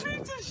 homeless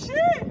piece of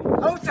shit! I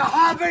was a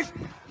hobbit!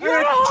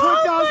 You're a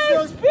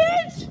homeless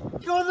bitch!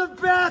 Go to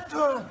the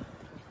bathroom!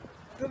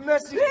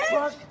 Domestic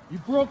truck! You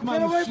broke my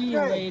machine,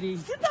 lady.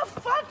 Get the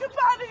fuck up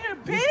out of here,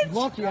 bitch!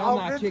 Lucky I'm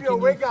not kicking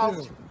you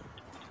too.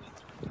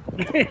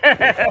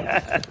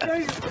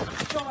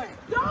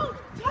 Don't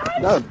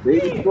touch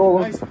baby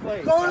stroller. Nice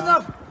play. Go to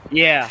the.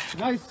 Yeah.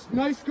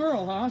 Nice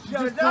girl, huh?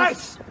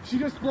 She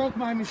just broke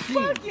my machine.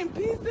 Fucking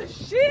piece of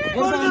shit.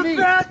 Go to the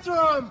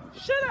bathroom.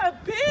 Shut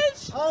up,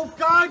 bitch. Oh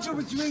God, you're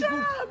between. Shut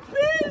up,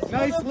 bitch.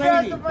 Nice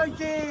lady. Right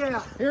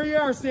there. Here you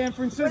are, San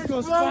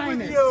Francisco's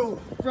finest.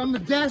 From the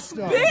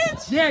desktop.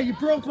 Bitch. Yeah, you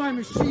broke my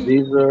machine.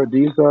 These are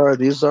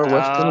Western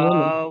women.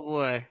 Oh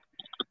boy.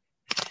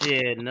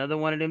 Shit, another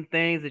one of them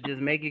things that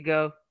just make you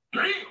go.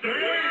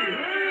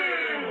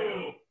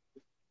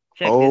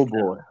 Check oh this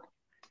boy. out.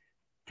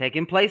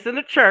 Taking place in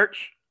the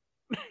church.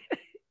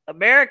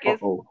 Americans,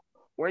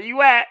 where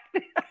you at?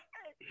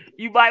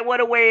 You might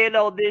want to weigh in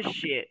on this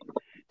shit.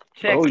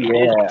 Check this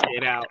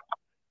shit out.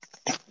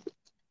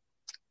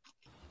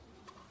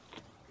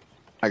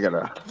 I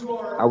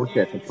wish I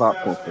had some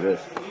popcorn for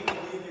this.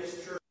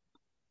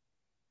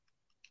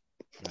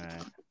 All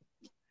right.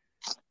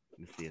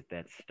 Let's see if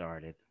that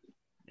started.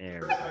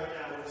 There we go.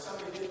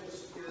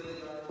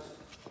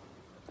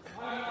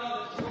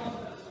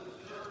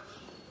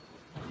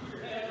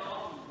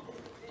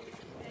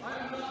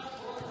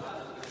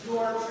 You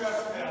are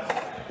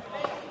trespassing.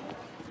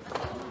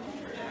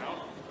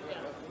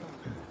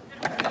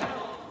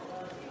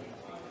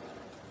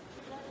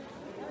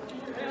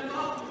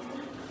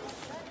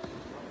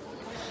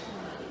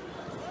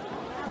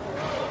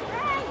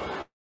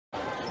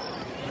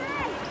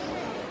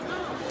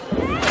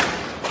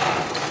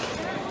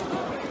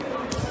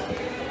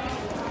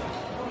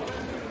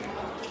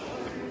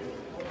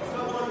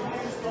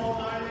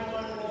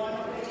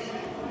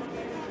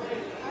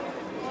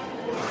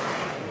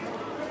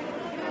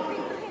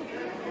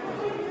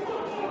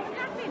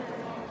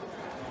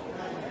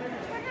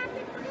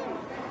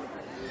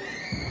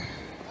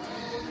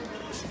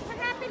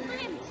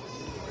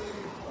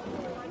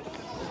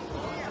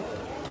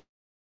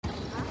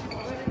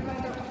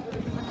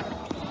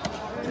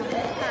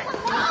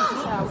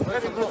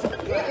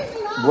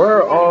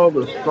 Where are all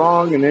the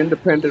strong and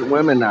independent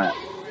women at?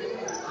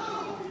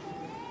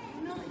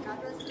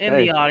 In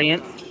the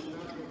audience.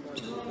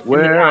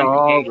 Where are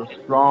all the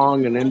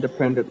strong and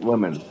independent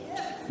women?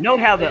 Note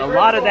how that a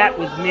lot of that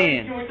was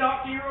men.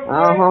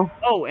 Uh-huh.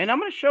 Oh, and I'm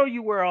going to show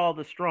you where all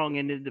the strong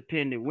and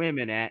independent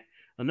women at.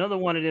 Another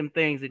one of them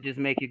things that just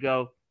make you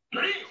go.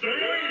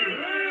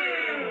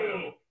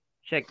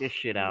 Check this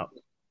shit out.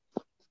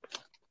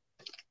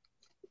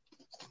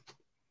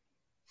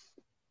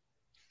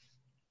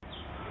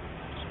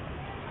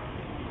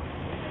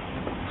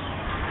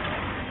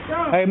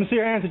 Hey, let me see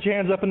your hands. Get your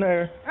hands up in the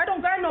air. I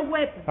don't got no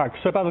weapon. All right,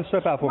 step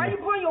out for Why me. you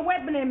pointing your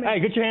weapon at me? Hey,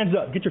 get your hands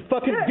up. Get your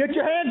hands up.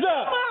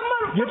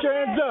 Get your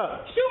hands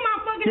up. Shoot my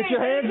fucking Get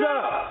your hands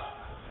up.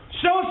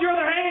 Show us your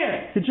other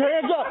hand. Get your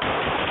hands up.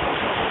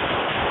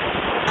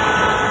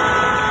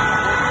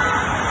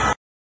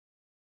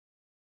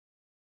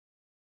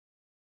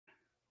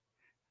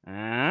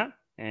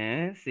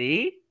 And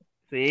see,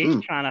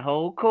 trying to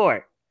hold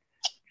court.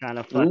 Trying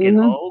to fucking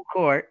hold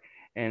court.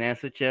 And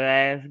that's what your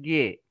ass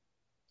get.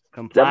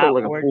 Comply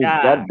or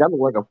die. That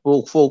looked like a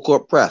full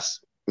court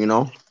press, you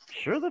know?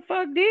 Sure the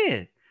fuck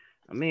did.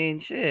 I mean,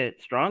 shit,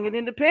 strong and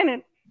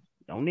independent.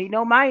 Don't need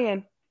no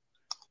man.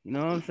 You know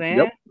what I'm saying?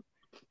 Yep.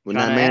 When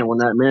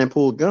that man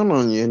pulled a gun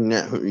on you,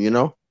 you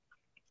know?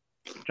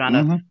 Trying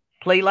to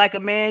play like a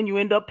man, you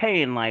end up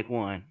paying like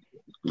one.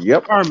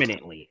 Yep.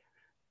 Permanently.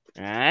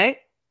 All right.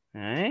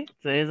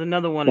 So here's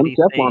another one of these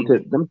things.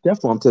 Them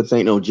Teflon tips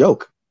ain't no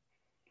joke.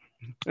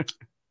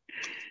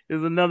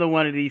 There's another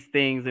one of these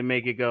things that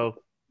make it go.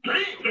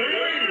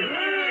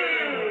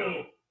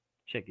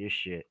 Check this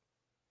shit.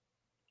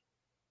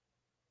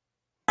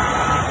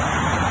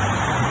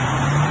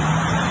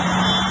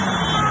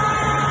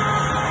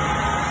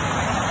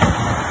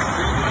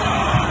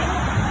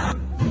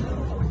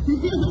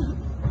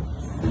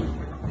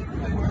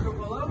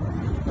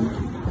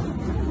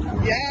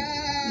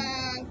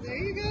 Yeah, there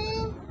you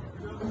go.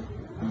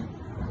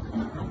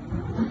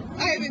 I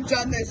haven't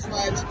done this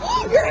much.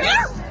 Oh, you're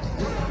here!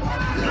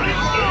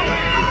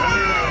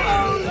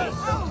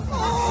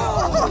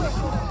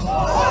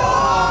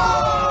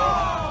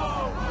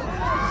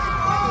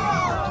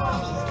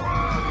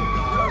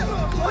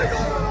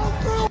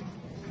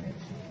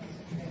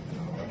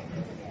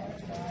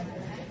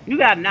 You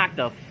got knocked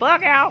the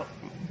fuck out.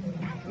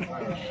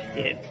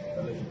 Shit.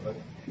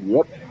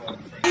 Yep.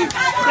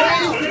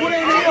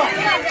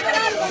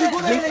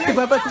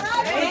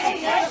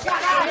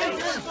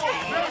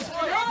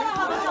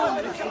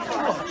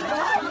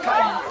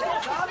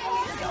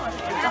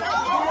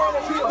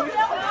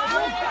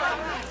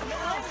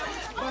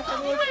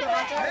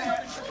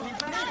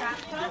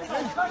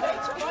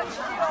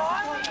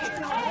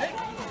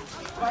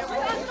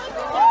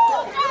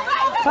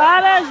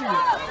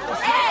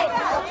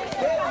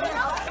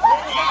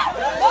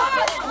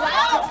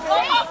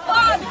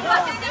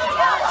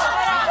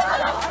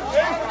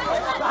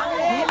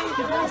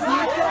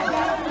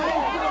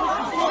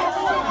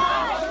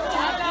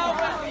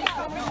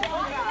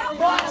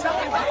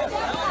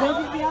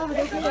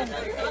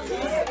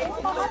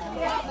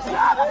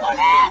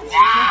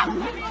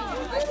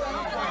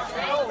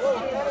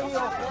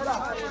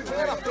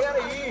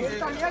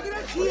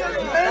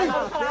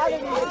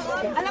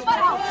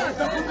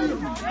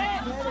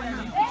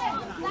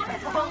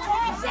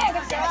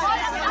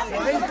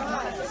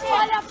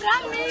 Olha pra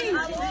mim!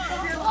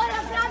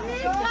 Olha pra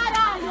mim,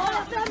 caralho!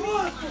 Olha pra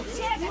mim!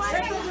 Chega!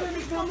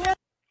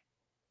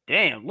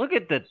 Damn, look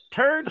at the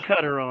turd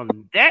cutter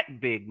on that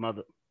big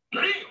mother.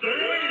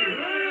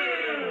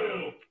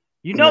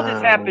 You know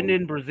this happened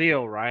in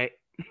Brazil, right?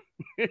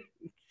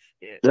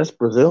 That's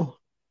Brazil.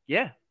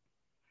 Yeah.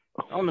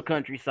 On the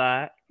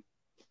countryside.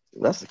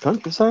 That's the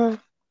countryside.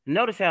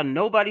 Notice how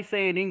nobody's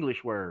saying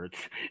English words.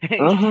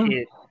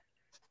 Shit.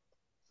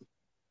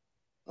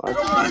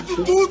 Para de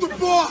tudo,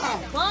 porra!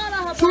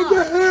 Sou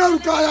guerreiro,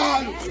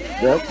 caralho!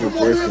 That's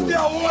ridiculous.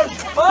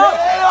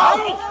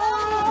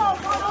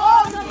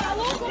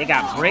 They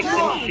got bricks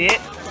and shit.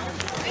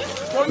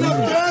 Tô na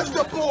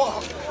festa,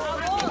 porra!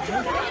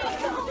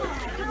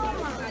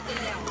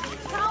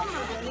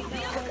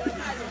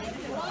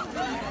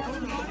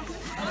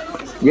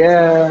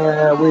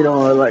 Yeah, we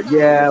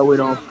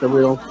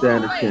don't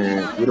stand a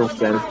chance. We don't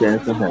stand a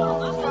chance in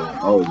hell.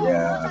 Oh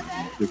yeah.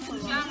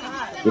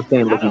 This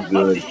ain't How looking the fuck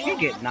good. did she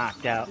get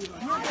knocked out?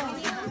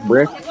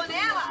 Brick.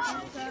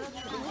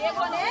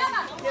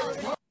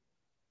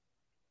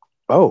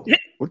 Oh,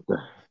 what the?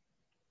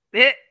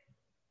 It.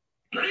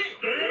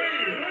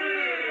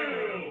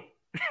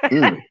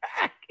 Mm.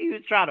 He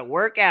was trying to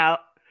work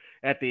out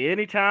at the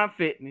Anytime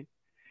Fitness,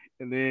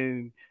 and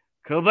then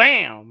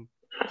kabam!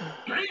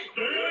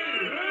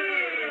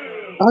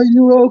 Are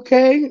you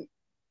okay?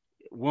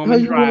 Woman Are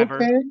you driver.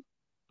 okay?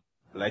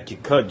 Like you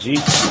cut, G.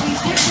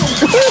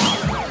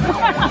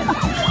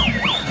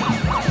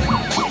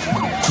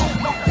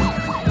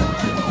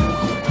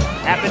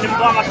 Happened in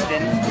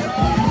Boston.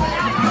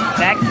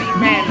 Vaccine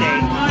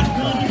mandate.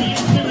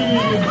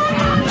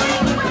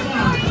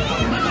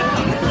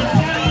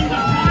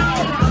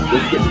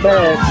 It's getting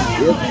bad.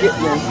 It's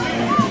getting there.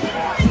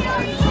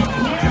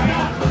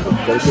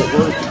 It's gonna get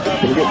worse.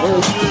 It's gonna get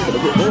worse. It's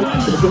gonna get worse.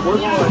 It's gonna get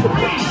worse. It's gonna get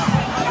worse.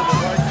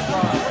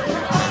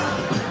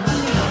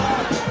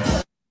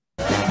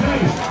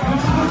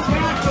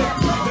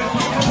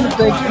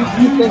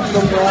 You think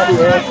somebody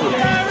else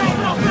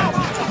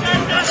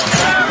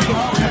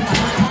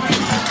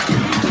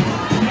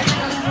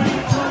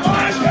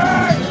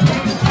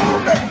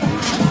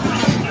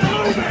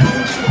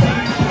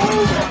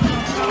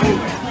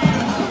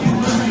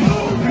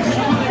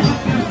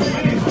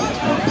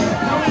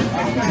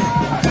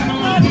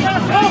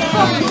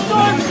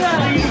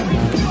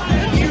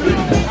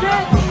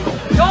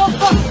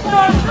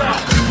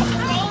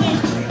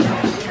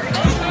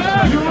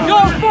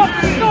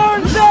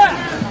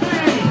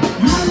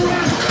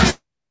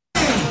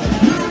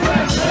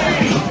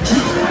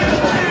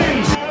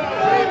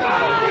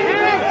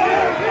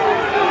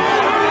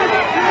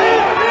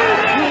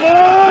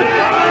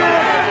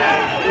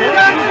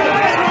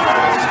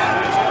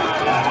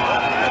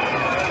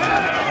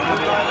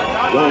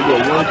gonna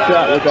get one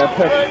shot with that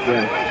pepper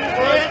spray.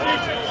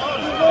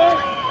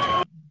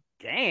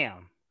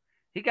 Damn.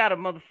 He got a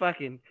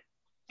motherfucking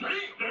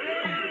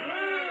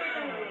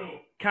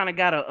kind of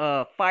got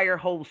a fire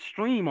hose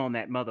stream on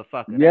that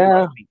motherfucker. Yeah.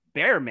 That must be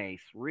bear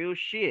mace, real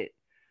shit.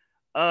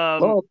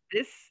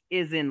 This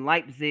is in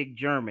Leipzig,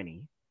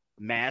 Germany.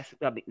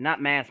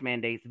 Not mask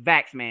mandates,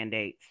 vax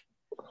mandates.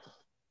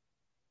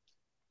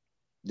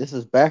 This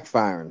is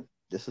backfiring.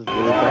 This is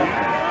really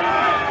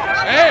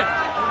backfiring. Hey!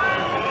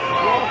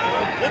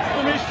 Jetzt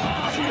für mich!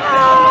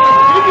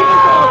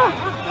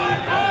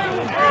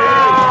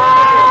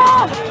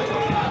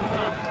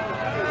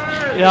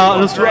 Ja,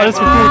 alles wird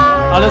gut.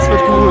 Alles wird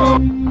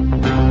gut.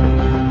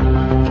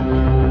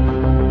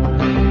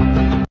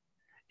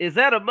 Is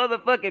that a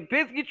motherfucking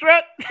Penske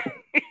truck?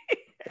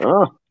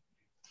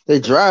 They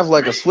drive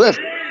like a Swift.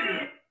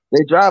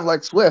 They drive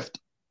like Swift.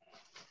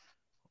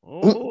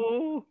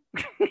 Oh.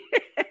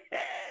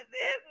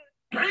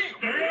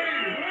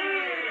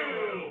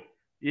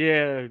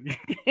 Yeah.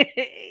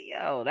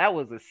 Yo, that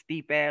was a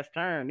steep ass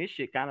turn. This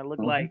shit kind of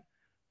looked like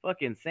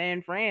fucking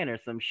San Fran or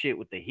some shit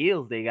with the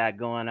hills they got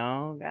going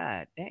on.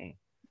 God dang.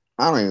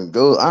 I don't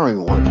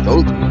even want to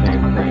go to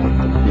San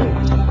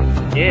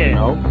Fran. Yeah. You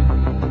know?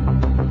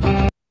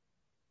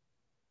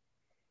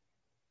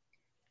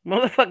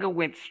 Motherfucker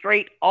went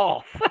straight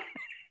off.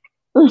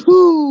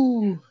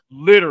 Woohoo!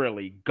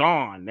 Literally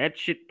gone. That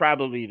shit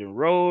probably the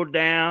road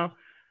down.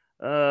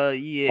 Yeah,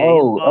 his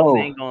boss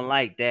ain't gonna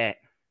like that.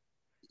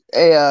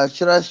 Hey,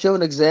 should I show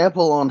an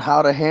example on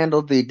how to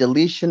handle the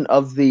deletion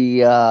of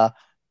the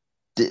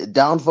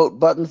downvote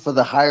button for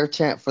the higher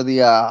for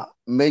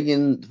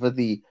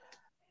the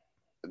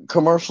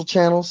commercial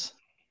channels?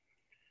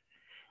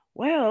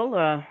 Well,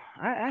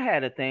 I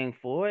had a thing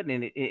for it,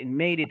 and it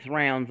made its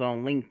rounds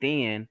on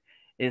LinkedIn.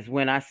 Is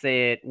when I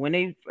said, when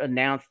they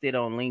announced it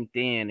on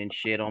LinkedIn and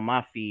shit on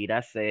my feed,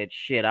 I said,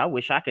 shit, I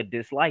wish I could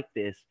dislike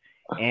this.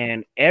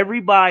 And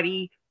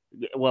everybody,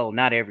 well,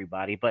 not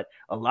everybody, but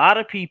a lot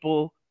of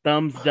people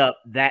thumbs up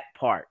that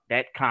part,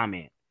 that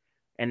comment.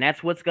 And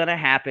that's what's going to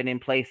happen in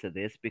place of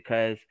this,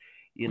 because,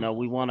 you know,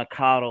 we want to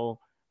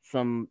coddle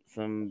some,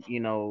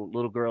 you know,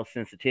 little girl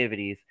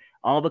sensitivities,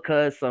 all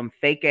because some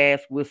fake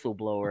ass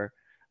whistleblower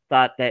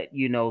thought that,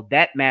 you know,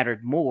 that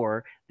mattered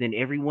more than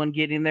everyone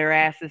getting their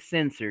asses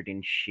censored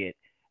and shit,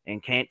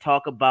 and can't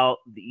talk about,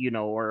 you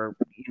know, or,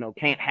 you know,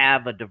 can't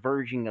have a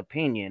diverging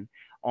opinion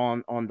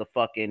on the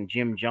fucking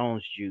Jim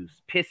Jones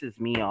juice. Pisses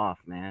me off,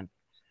 man.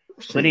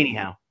 But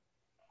anyhow,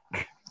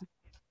 let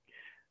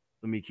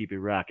me keep it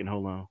rocking.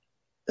 Hold on.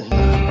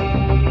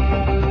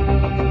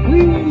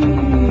 Whee!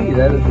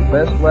 That is the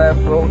best laugh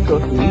roller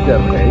coaster he's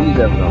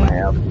ever gonna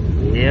have.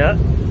 Yeah.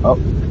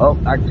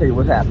 Oh, I can tell you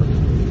what happened.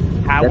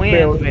 I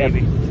win,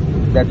 baby.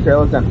 That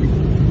trailer's empty.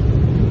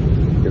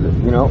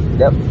 You know,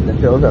 yep, the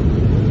trailer's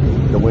empty.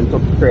 The wind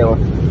took the trailer.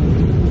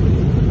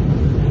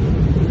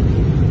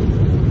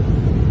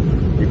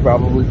 He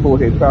probably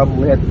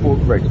had to pull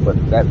the brakes, but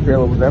that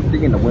trailer was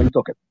empty and the wind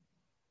took it.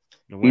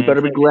 You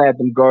better be glad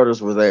them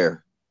garters were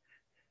there.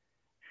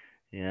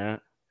 Yeah.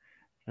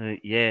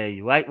 Yeah.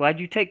 Why'd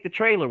you take the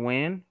trailer,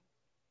 Win?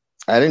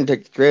 I didn't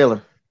take the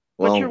trailer.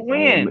 But you're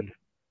Win.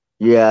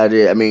 Yeah, I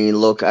did. I mean,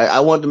 look,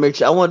 I wanted to make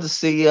sure. I wanted to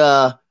see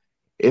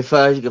if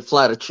you could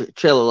fly the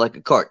trailer like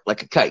a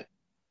kite.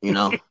 You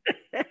know.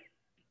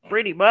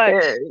 Pretty much.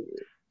 Yeah,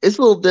 it's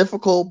a little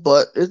difficult,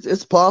 but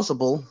it's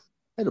possible.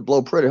 I had to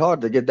blow pretty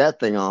hard to get that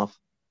thing off.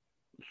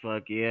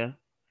 Fuck yeah.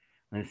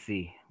 Let's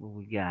see what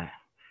we got.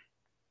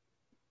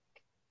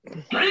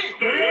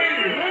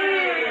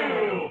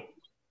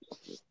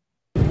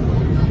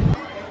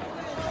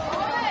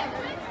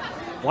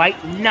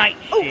 White Knight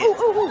shit.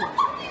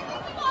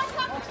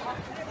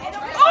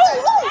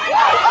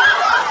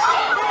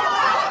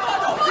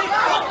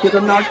 Should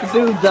have knocked the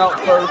dudes out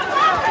first.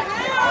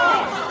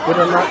 Should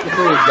have knocked the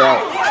dudes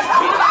out.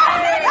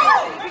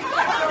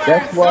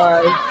 That's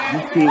why you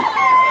keep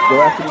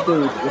go after the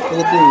dudes. Look for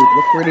the dudes.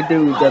 Look for the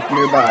dudes that's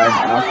nearby.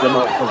 Knock them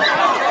out first.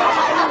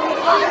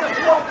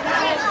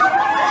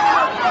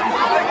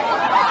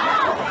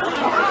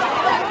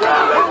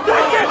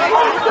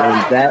 And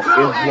that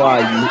is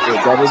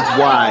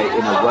why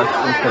in the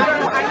Western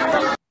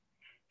country.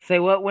 Say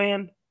what,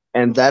 Win?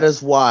 And that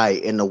is why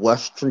in the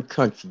Western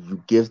country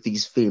you give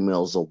these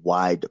females a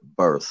wide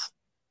berth.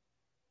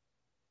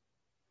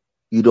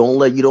 You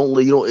don't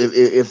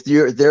if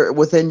they're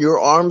within your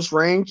arm's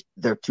range,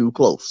 they're too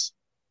close.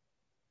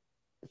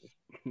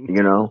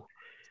 You know?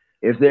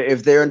 If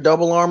they're in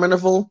double arm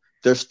interval,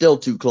 they're still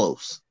too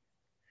close.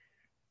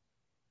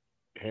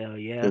 Hell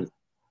yeah.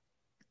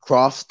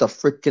 Cross the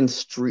freaking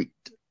street.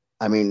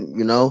 I mean,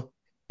 you know,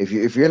 if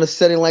you're in a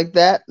setting like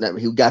that,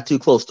 he got too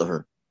close to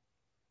her.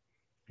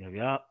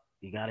 Yep.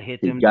 You gotta hit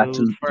them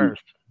dudes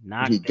first.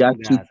 Knock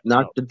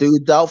the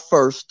dudes out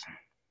first.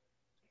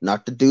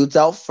 Knock the dudes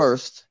out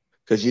first.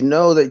 Because you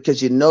know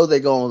they're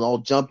going all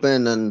jump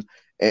in and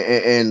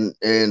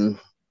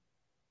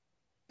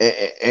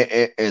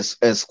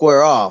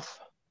square off.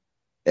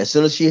 As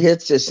soon as she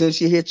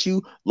hits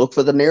you, look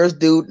for the nearest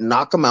dude,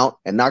 knock him out,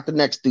 and knock the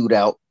next dude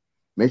out.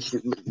 Make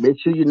sure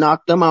you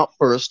knock them out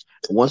first.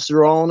 Once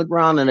they're all on the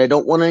ground and they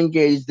don't want to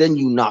engage, then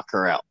you knock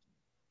her out.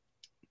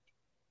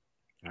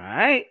 All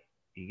right.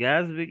 You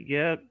guys,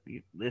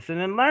 you listen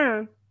and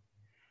learn.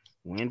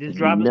 When just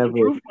dropping some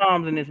truth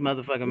bombs in this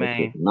motherfucker,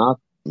 man.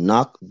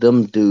 Knock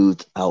them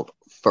dudes out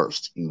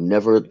first.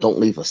 Don't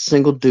leave a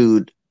single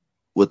dude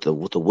with the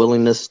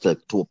willingness to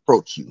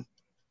approach you.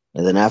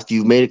 And then after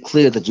you've made it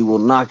clear that you will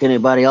knock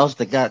anybody else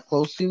that got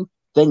close to you,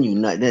 then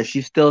if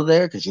she's still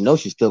there, because you know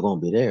she's still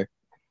gonna be there,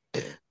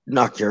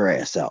 knock your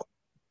ass out.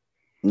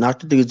 Knock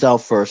the dudes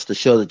out first to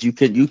show that you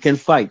can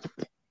fight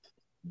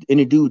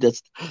any dude that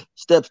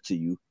steps to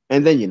you.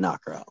 and then you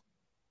knock her out.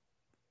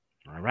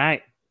 All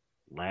right.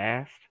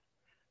 Last.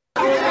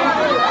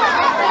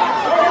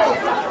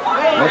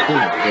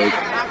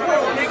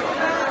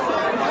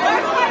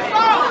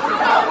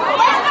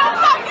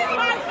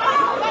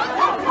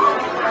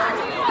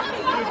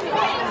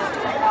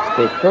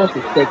 The first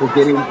mistake was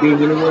being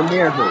anywhere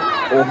near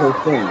her or her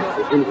friends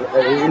or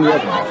any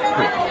other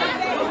person.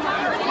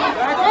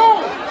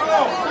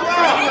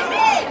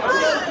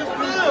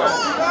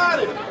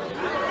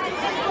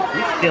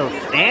 You still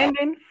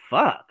standing?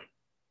 Fuck.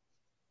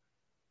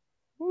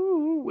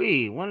 Ooh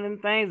wee. One of them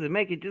things that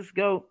make it just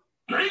go.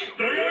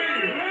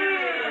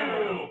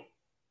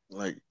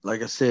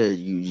 Like I said,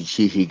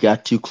 he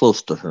got too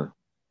close to her.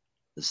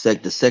 The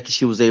second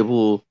she was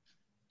able to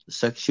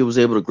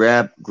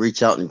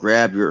reach out and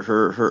grab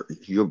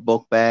your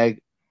book bag,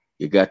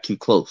 you got too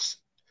close.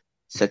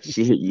 Second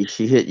she hit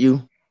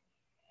you.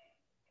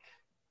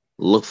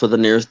 Look for the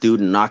nearest dude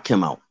and knock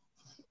him out.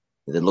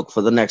 And then look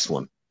for the next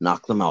one,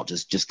 knock them out.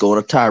 Just go on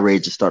a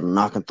tirade, just start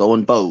knocking,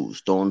 throwing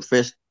bows, throwing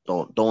fists,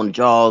 throwing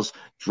jaws,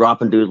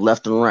 dropping dudes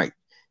left and right.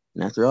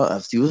 And after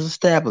you was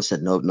established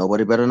that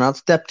nobody better not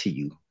step to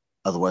you,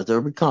 otherwise there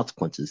will be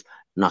consequences.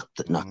 Knock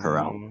her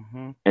out,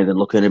 and then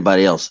look at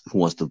anybody else who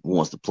wants to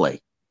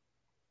play.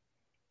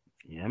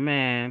 Yeah,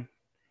 man.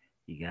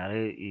 You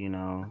gotta,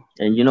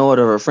 And you know what?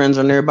 If her friends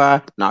are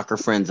nearby, knock her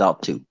friends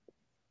out too.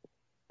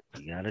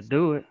 You gotta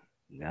do it.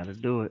 You gotta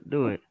do it.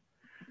 Do it.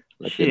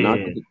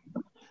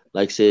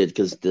 Like I said,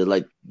 because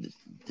I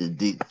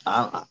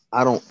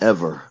don't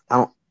ever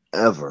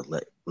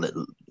let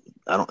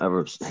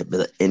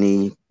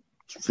any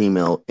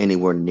female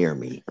anywhere near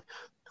me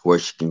where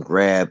she can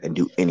grab and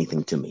do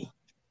anything to me.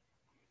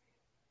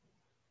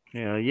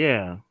 Hell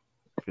yeah.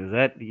 Because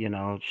that,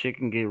 shit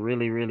can get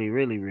really, really,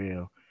 really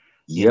real.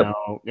 Yep.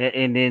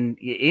 And then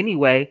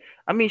anyway,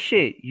 I mean,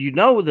 shit,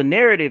 the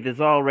narrative is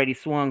already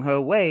swung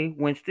her way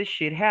once this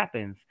shit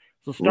happens.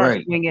 So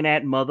start swinging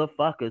at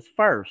motherfuckers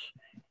first.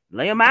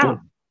 Lay them out.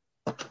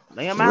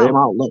 Lay them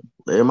out.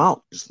 Lay them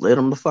out. Just lay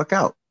them the fuck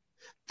out.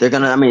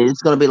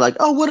 It's gonna be like,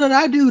 oh, what did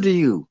I do to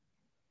you?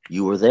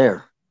 You were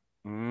there.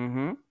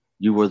 Mm-hmm.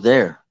 You were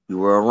there. You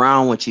were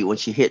around when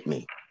she hit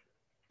me.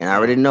 And I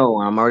already know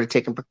I'm already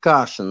taking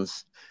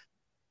precautions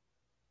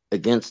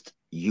against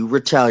you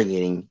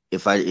retaliating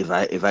if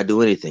I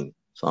do anything.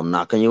 So I'm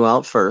knocking you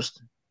out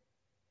first,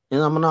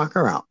 and I'm gonna knock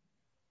her out.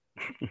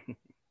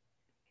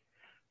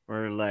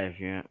 Word life,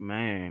 yeah,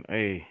 man.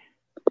 Hey,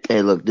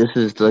 look, this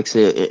is like I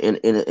said,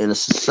 in a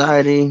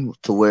society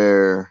to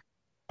where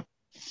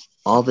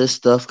all this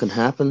stuff can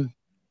happen.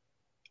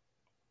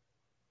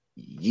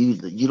 You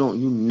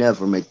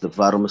never make the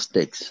vital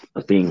mistakes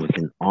of being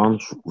within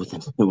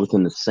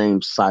the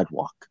same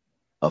sidewalk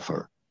of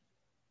her.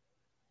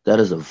 That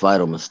is a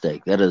vital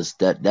mistake. That is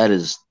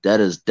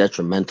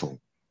detrimental.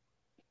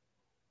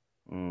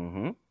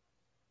 Mm-hmm.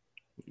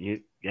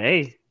 You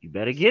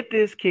better get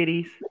this,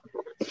 kiddies.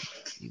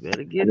 You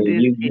better get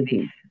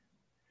kiddies.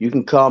 You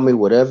can call me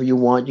whatever you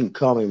want. You can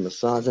call me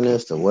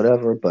misogynist or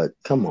whatever, but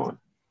come on.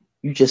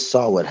 You just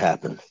saw what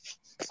happened.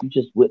 You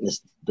just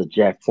witnessed the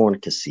Jack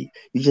fornicacy.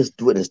 You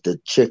just witnessed the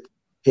chick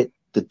hit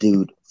the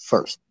dude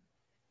first.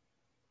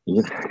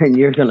 And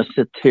you're going to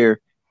sit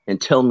there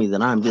and tell me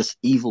that I'm this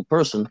evil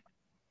person.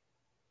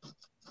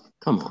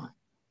 Come on.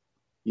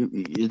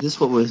 Is this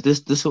what we're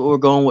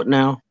going with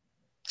now?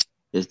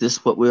 Is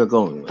this what we're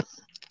going with?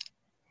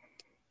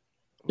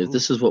 If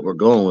this is what we're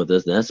going with,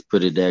 that's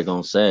pretty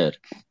daggone sad.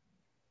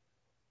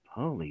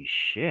 Holy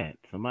shit.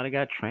 Somebody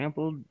got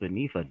trampled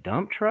beneath a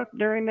dump truck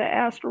during the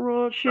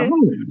asteroid shit?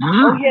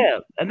 Oh yeah.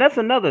 And that's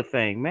another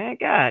thing, man.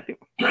 God.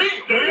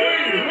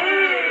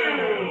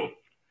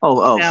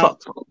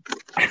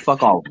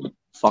 Fuck all of them.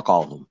 Fuck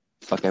all of them.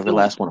 Fuck every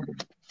last one of them.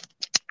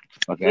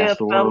 Fuck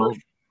Astroworld.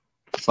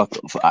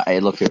 Hey,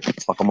 look here.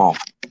 Fuck them all.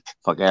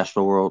 Fuck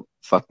Astroworld.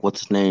 Fuck what's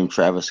his name?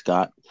 Travis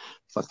Scott.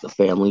 Fuck the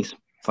families.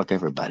 Fuck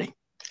everybody.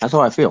 That's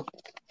how I feel.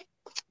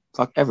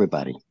 Fuck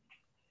everybody.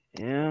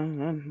 Yeah,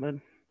 but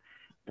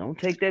don't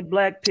take that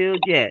black pill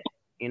yet.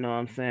 You know what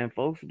I'm saying?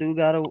 Folks do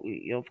gotta,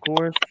 of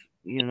course,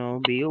 be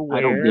aware.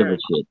 I don't give a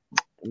shit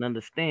and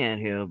understand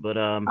here, but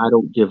I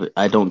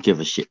don't give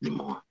a shit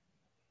anymore.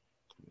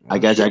 I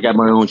got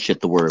my own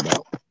shit to worry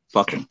about.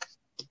 Fuck them.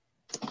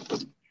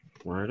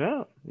 Word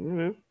up.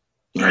 Mm-hmm.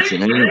 That's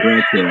it. Ain't a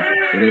black pill.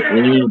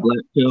 Ain't a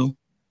black pill.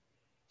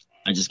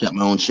 I just got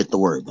my own shit to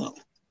worry about.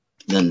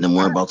 Then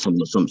worry about some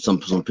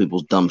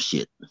people's dumb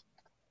shit.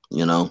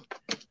 Hell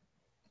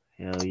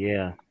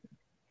yeah.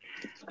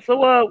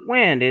 So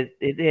Wen,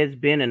 it has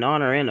been an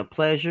honor and a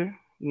pleasure,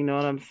 you know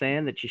what I'm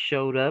saying, that you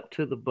showed up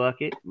to the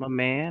bucket, my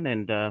man,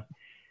 and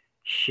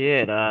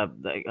shit, I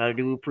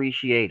do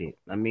appreciate it.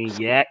 I mean,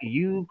 yeah,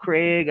 you,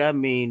 Craig, I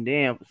mean,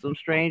 damn, for some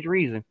strange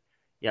reason,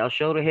 y'all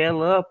show the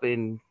hell up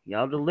and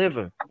y'all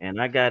deliver,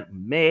 and I got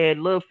mad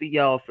love for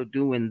y'all for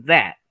doing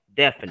that,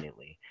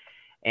 definitely.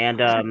 And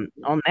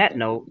on that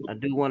note, I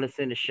do want to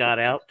send a shout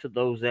out to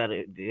those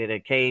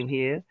that came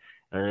here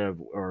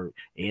or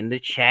in the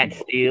chat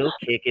still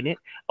kicking it.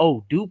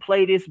 Oh, do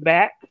play this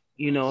back.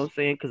 You know what I'm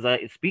saying?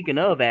 Because speaking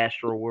of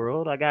Astro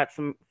World, I got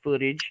some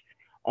footage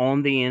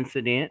on the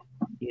incident.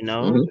 You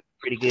know,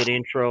 pretty good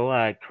intro.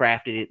 I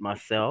crafted it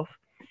myself.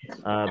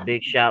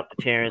 Big shout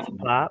to Terrence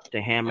Pop,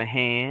 to Hammer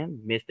Hand,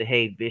 Mr.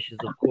 Hey Vicious,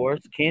 of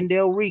course,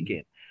 Kendall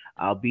Regan.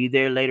 I'll be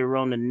there later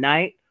on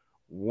tonight.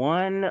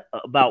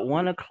 About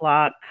 1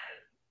 o'clock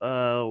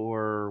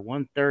or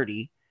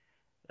 1:30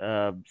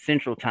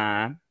 Central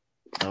Time.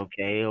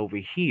 Okay, over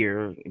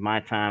here, my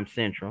time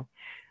Central.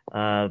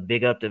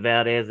 Big up to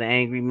Valdez the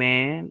Angry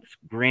Man,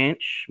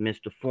 Grinch,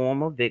 Mr.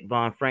 Former, Vic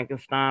Von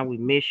Frankenstein. We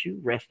miss you.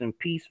 Rest in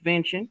peace,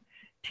 Vincent.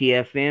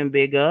 TFM,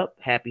 big up.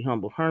 Happy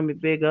Humble Hermit,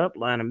 big up.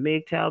 Lionel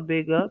MGTOW,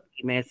 big up.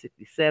 E-Man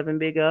 67,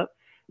 big up.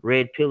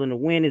 Red Pill in the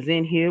Wind is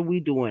in here. We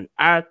doing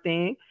our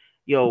thing.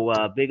 Yo,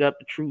 big up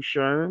to True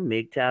Sherm,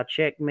 MGTOW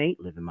checkmate,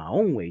 living my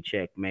own way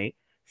checkmate.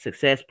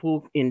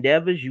 Successful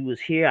endeavors, you was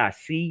here. I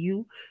see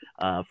you.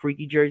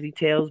 Freaky Jersey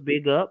Tales,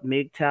 big up.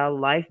 MGTOW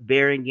Life,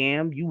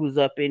 Barringam, you was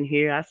up in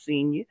here. I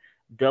seen you.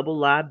 Double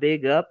Lie,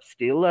 big up.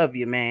 Still love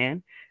you,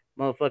 man.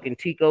 Motherfucking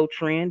Tico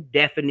Trend,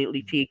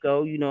 definitely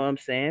Tico. You know what I'm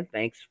saying?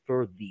 Thanks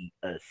for the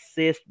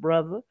assist,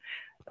 brother.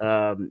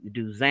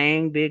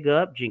 Duzang, big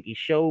up. Jinky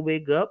Show,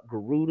 big up.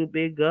 Garuda,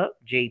 big up.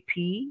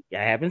 JP, I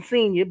haven't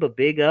seen you, but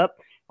big up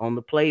on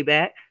the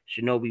playback.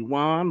 Shinobi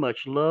Wan,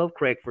 much love.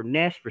 Craig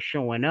Furness for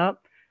showing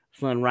up.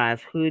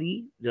 Sunrise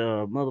Hoodie,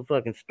 the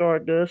motherfucking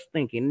Stardust,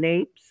 Thinking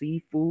Nape,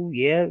 Seafood,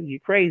 yeah,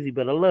 you're crazy,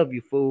 but I love you,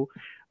 fool.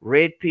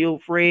 Red Pill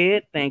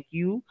Fred, thank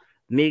you.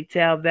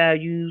 MGTOW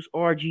Values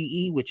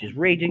RGE, which is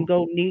Raging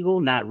Goat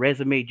Eagle, not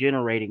resume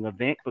generating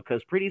event,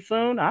 because pretty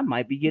soon I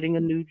might be getting a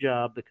new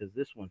job because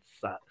this one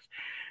sucks.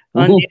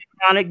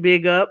 Undemonic,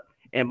 big up,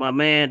 and my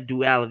man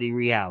Duality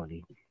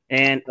Reality.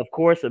 And of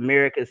course,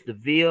 America's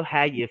DeVille,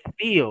 how you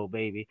feel,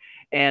 baby.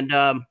 And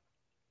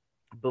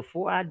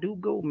before I do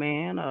go,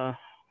 man, let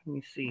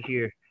me see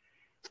here.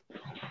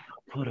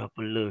 Put up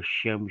a little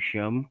shum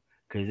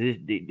because I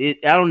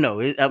don't know.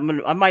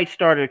 I might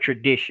start a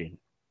tradition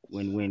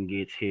when Win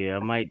gets here. I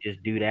might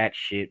just do that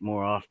shit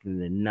more often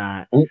than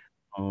not.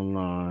 Hold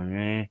on,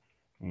 man.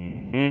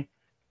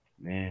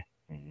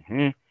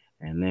 And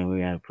then we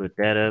gotta put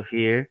that up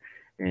here,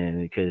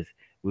 and because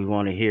we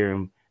want to hear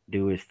him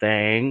do his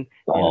thing.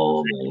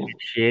 Oh,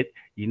 shit,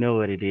 you know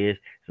what it is.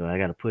 So I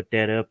gotta put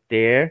that up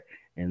there,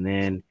 and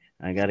then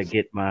I gotta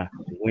get my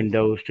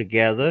windows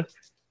together.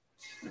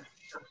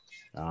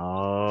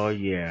 Oh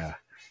yeah,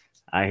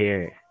 I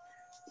hear it.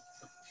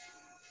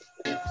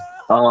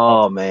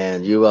 Oh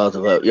man, you up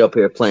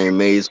here playing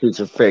Maze Streets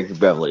of Frankie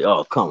Beverly.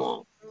 Oh, come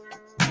on.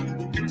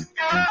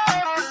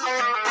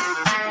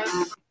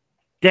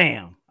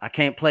 Damn, I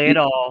can't play it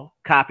all.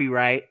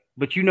 Copyright,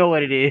 but you know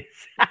what it is.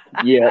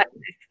 Yeah.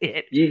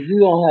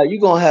 You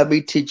gonna have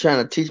me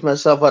trying to teach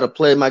myself how to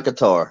play my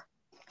guitar.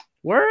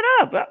 Word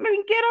up. I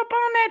mean, get up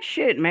on that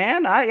shit,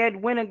 man. I had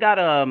went and got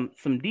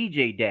some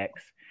DJ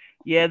decks.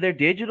 Yeah, they're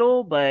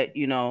digital, but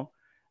you know,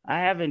 I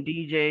haven't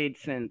DJ'd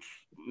since,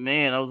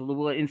 man, I was a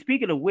little. And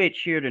speaking of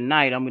which, here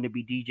tonight I'm gonna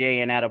be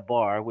DJing at a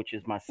bar, which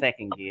is my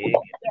second gig.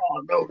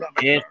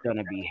 It's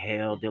gonna be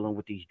hell dealing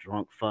with these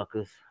drunk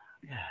fuckers.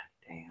 God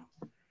damn.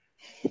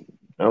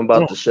 I'm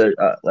about to show you,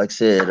 like I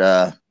said,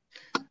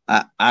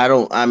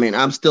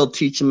 I'm still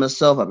teaching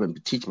myself. I've been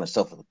teaching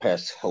myself for the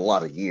past a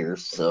lot of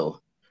years. So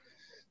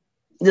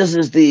this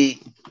is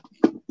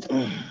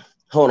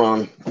hold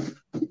on.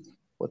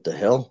 What the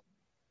hell?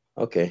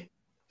 Okay.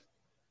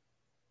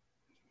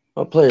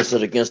 I'll play this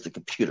against the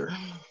computer.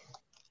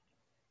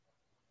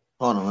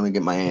 Hold on, let me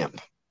get my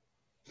amp.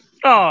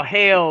 Oh,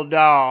 hell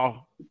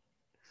no.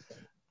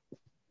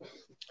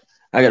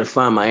 I gotta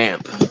find my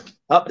amp.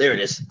 Oh, there it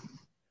is.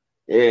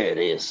 There it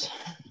is.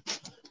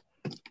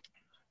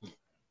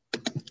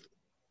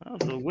 Oh,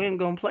 so Win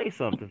gonna play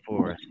something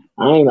for us.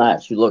 I ain't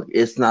actually look.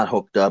 It's not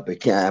hooked up.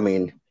 It can't. I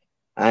mean,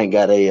 I ain't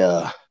got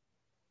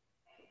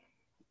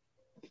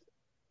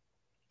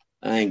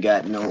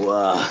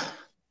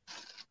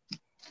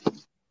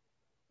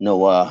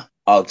no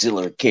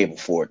auxiliary cable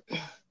for it.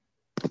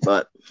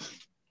 But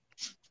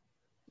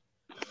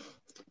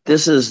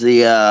this is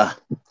the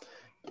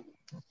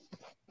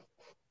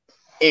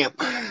amp.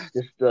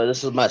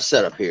 This is my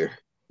setup here.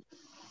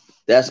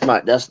 That's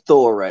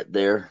Thor right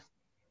there.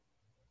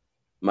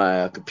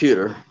 My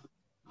computer.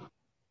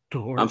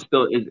 Thor. I'm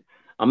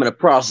in the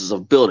process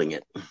of building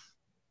it.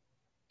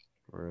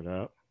 Word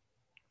up.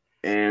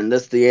 And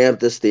that's the amp.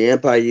 That's the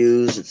amp I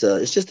use.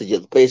 It's just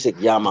a basic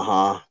Yamaha.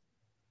 All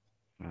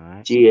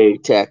right. GA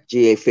Tech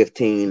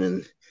GA15,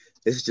 and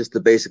it's just the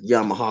basic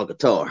Yamaha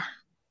guitar.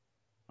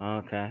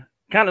 Okay.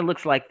 Kind of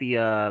looks like the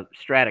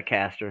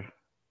Stratocaster.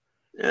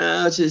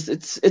 Yeah, it's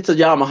a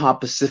Yamaha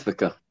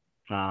Pacifica.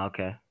 Oh,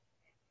 okay.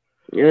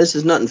 Yeah, this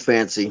is nothing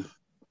fancy.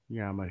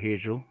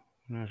 Yamaha.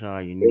 That's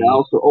all you need. Yeah,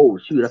 also,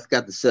 I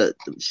forgot to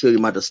show you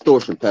my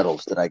distortion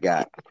pedals that I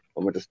got.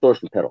 Or my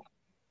distortion pedal.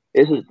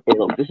 This is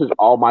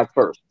all my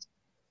first.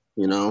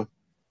 You know,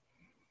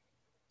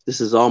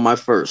 this is all my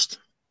first.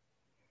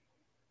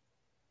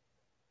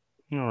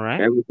 All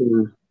right.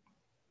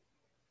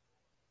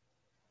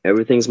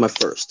 Everything's my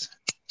first.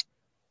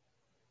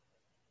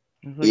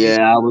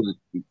 Yeah, I was.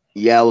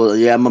 Yeah, well,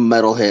 yeah, I'm a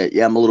metalhead.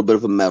 Yeah, I'm a little bit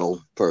of a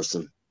metal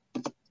person.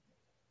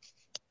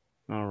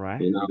 All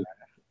right. You know,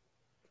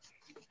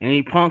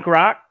 Any punk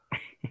rock?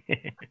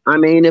 I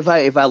mean, if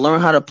I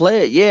learn how to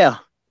play it, yeah.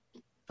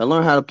 If I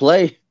learn how to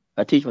play,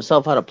 I teach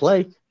myself how to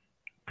play.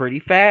 Pretty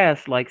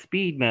fast, like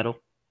speed metal.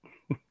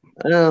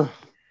 I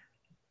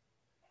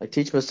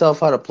teach myself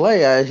how to play.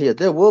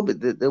 There will be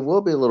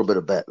a little bit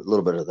of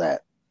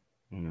that.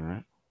 All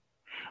right.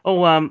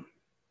 Oh,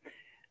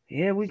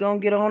 yeah, we're gonna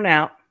get on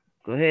out.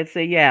 Go ahead,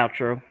 say your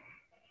outro.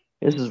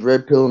 This is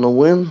Red Pill in the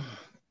Wind.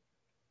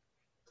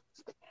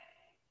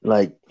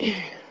 Like,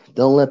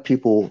 don't let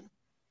people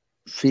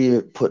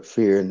put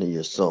fear into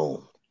your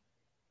soul.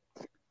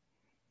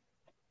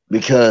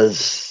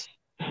 Because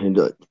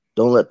don't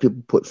let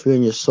people put fear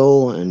in your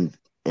soul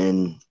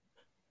and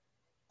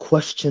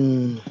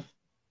question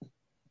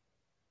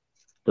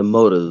the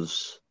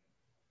motives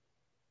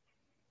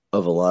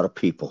of a lot of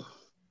people.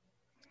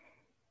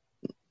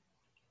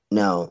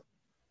 Now,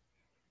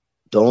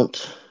 don't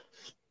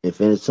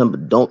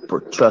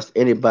trust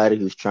anybody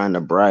who's trying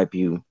to bribe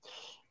you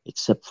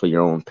except for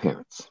your own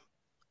parents.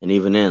 And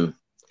even then,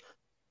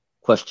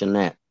 question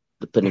that,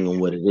 depending on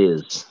what it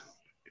is.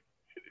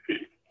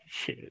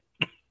 Shit.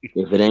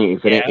 If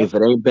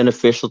it ain't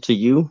beneficial to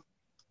you,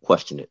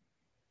 question it.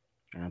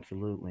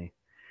 Absolutely.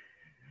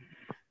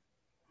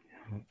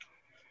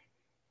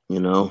 You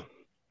know,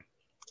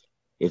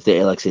 if they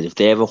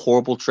have a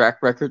horrible track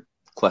record,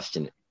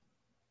 question it.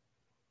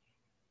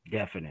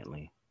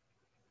 Definitely.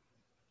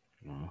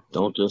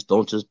 Don't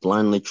just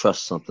blindly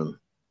trust something.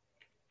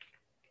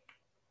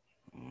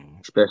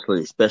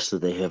 Especially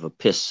if they have a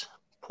piss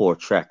poor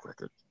track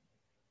record.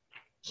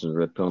 This is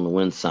Rip on the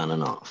Wind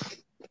signing off.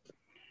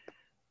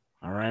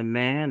 All right,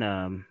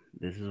 man.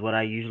 This is what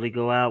I usually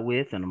go out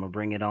with, and I'm gonna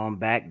bring it on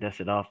back,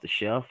 dust it off the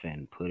shelf,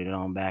 and put it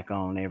on back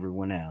on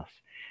everyone else.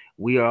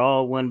 We are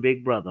all one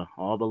big brother,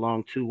 all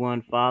belong to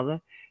one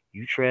father.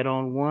 You tread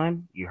on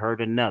one, you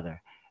hurt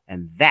another,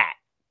 and that,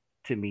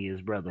 to me,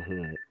 is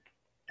brotherhood.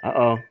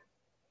 Uh-oh.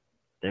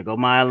 There go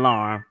my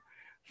alarm.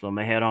 So I'm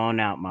gonna head on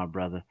out, my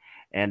brother.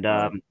 And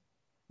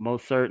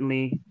most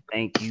certainly,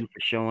 thank you for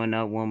showing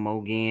up one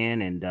more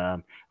again. And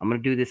I'm gonna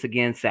do this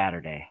again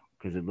Saturday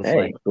because it looks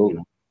like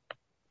cool.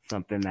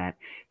 Something that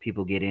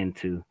people get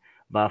into.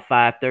 About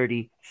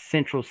 5:30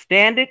 Central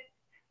Standard.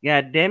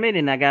 God damn it!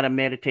 And I got a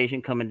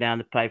meditation coming down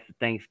the pipe for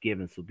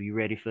Thanksgiving, so be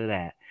ready for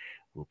that.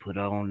 We'll put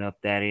on up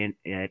that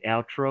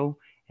outro,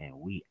 and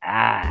we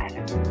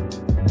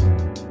out.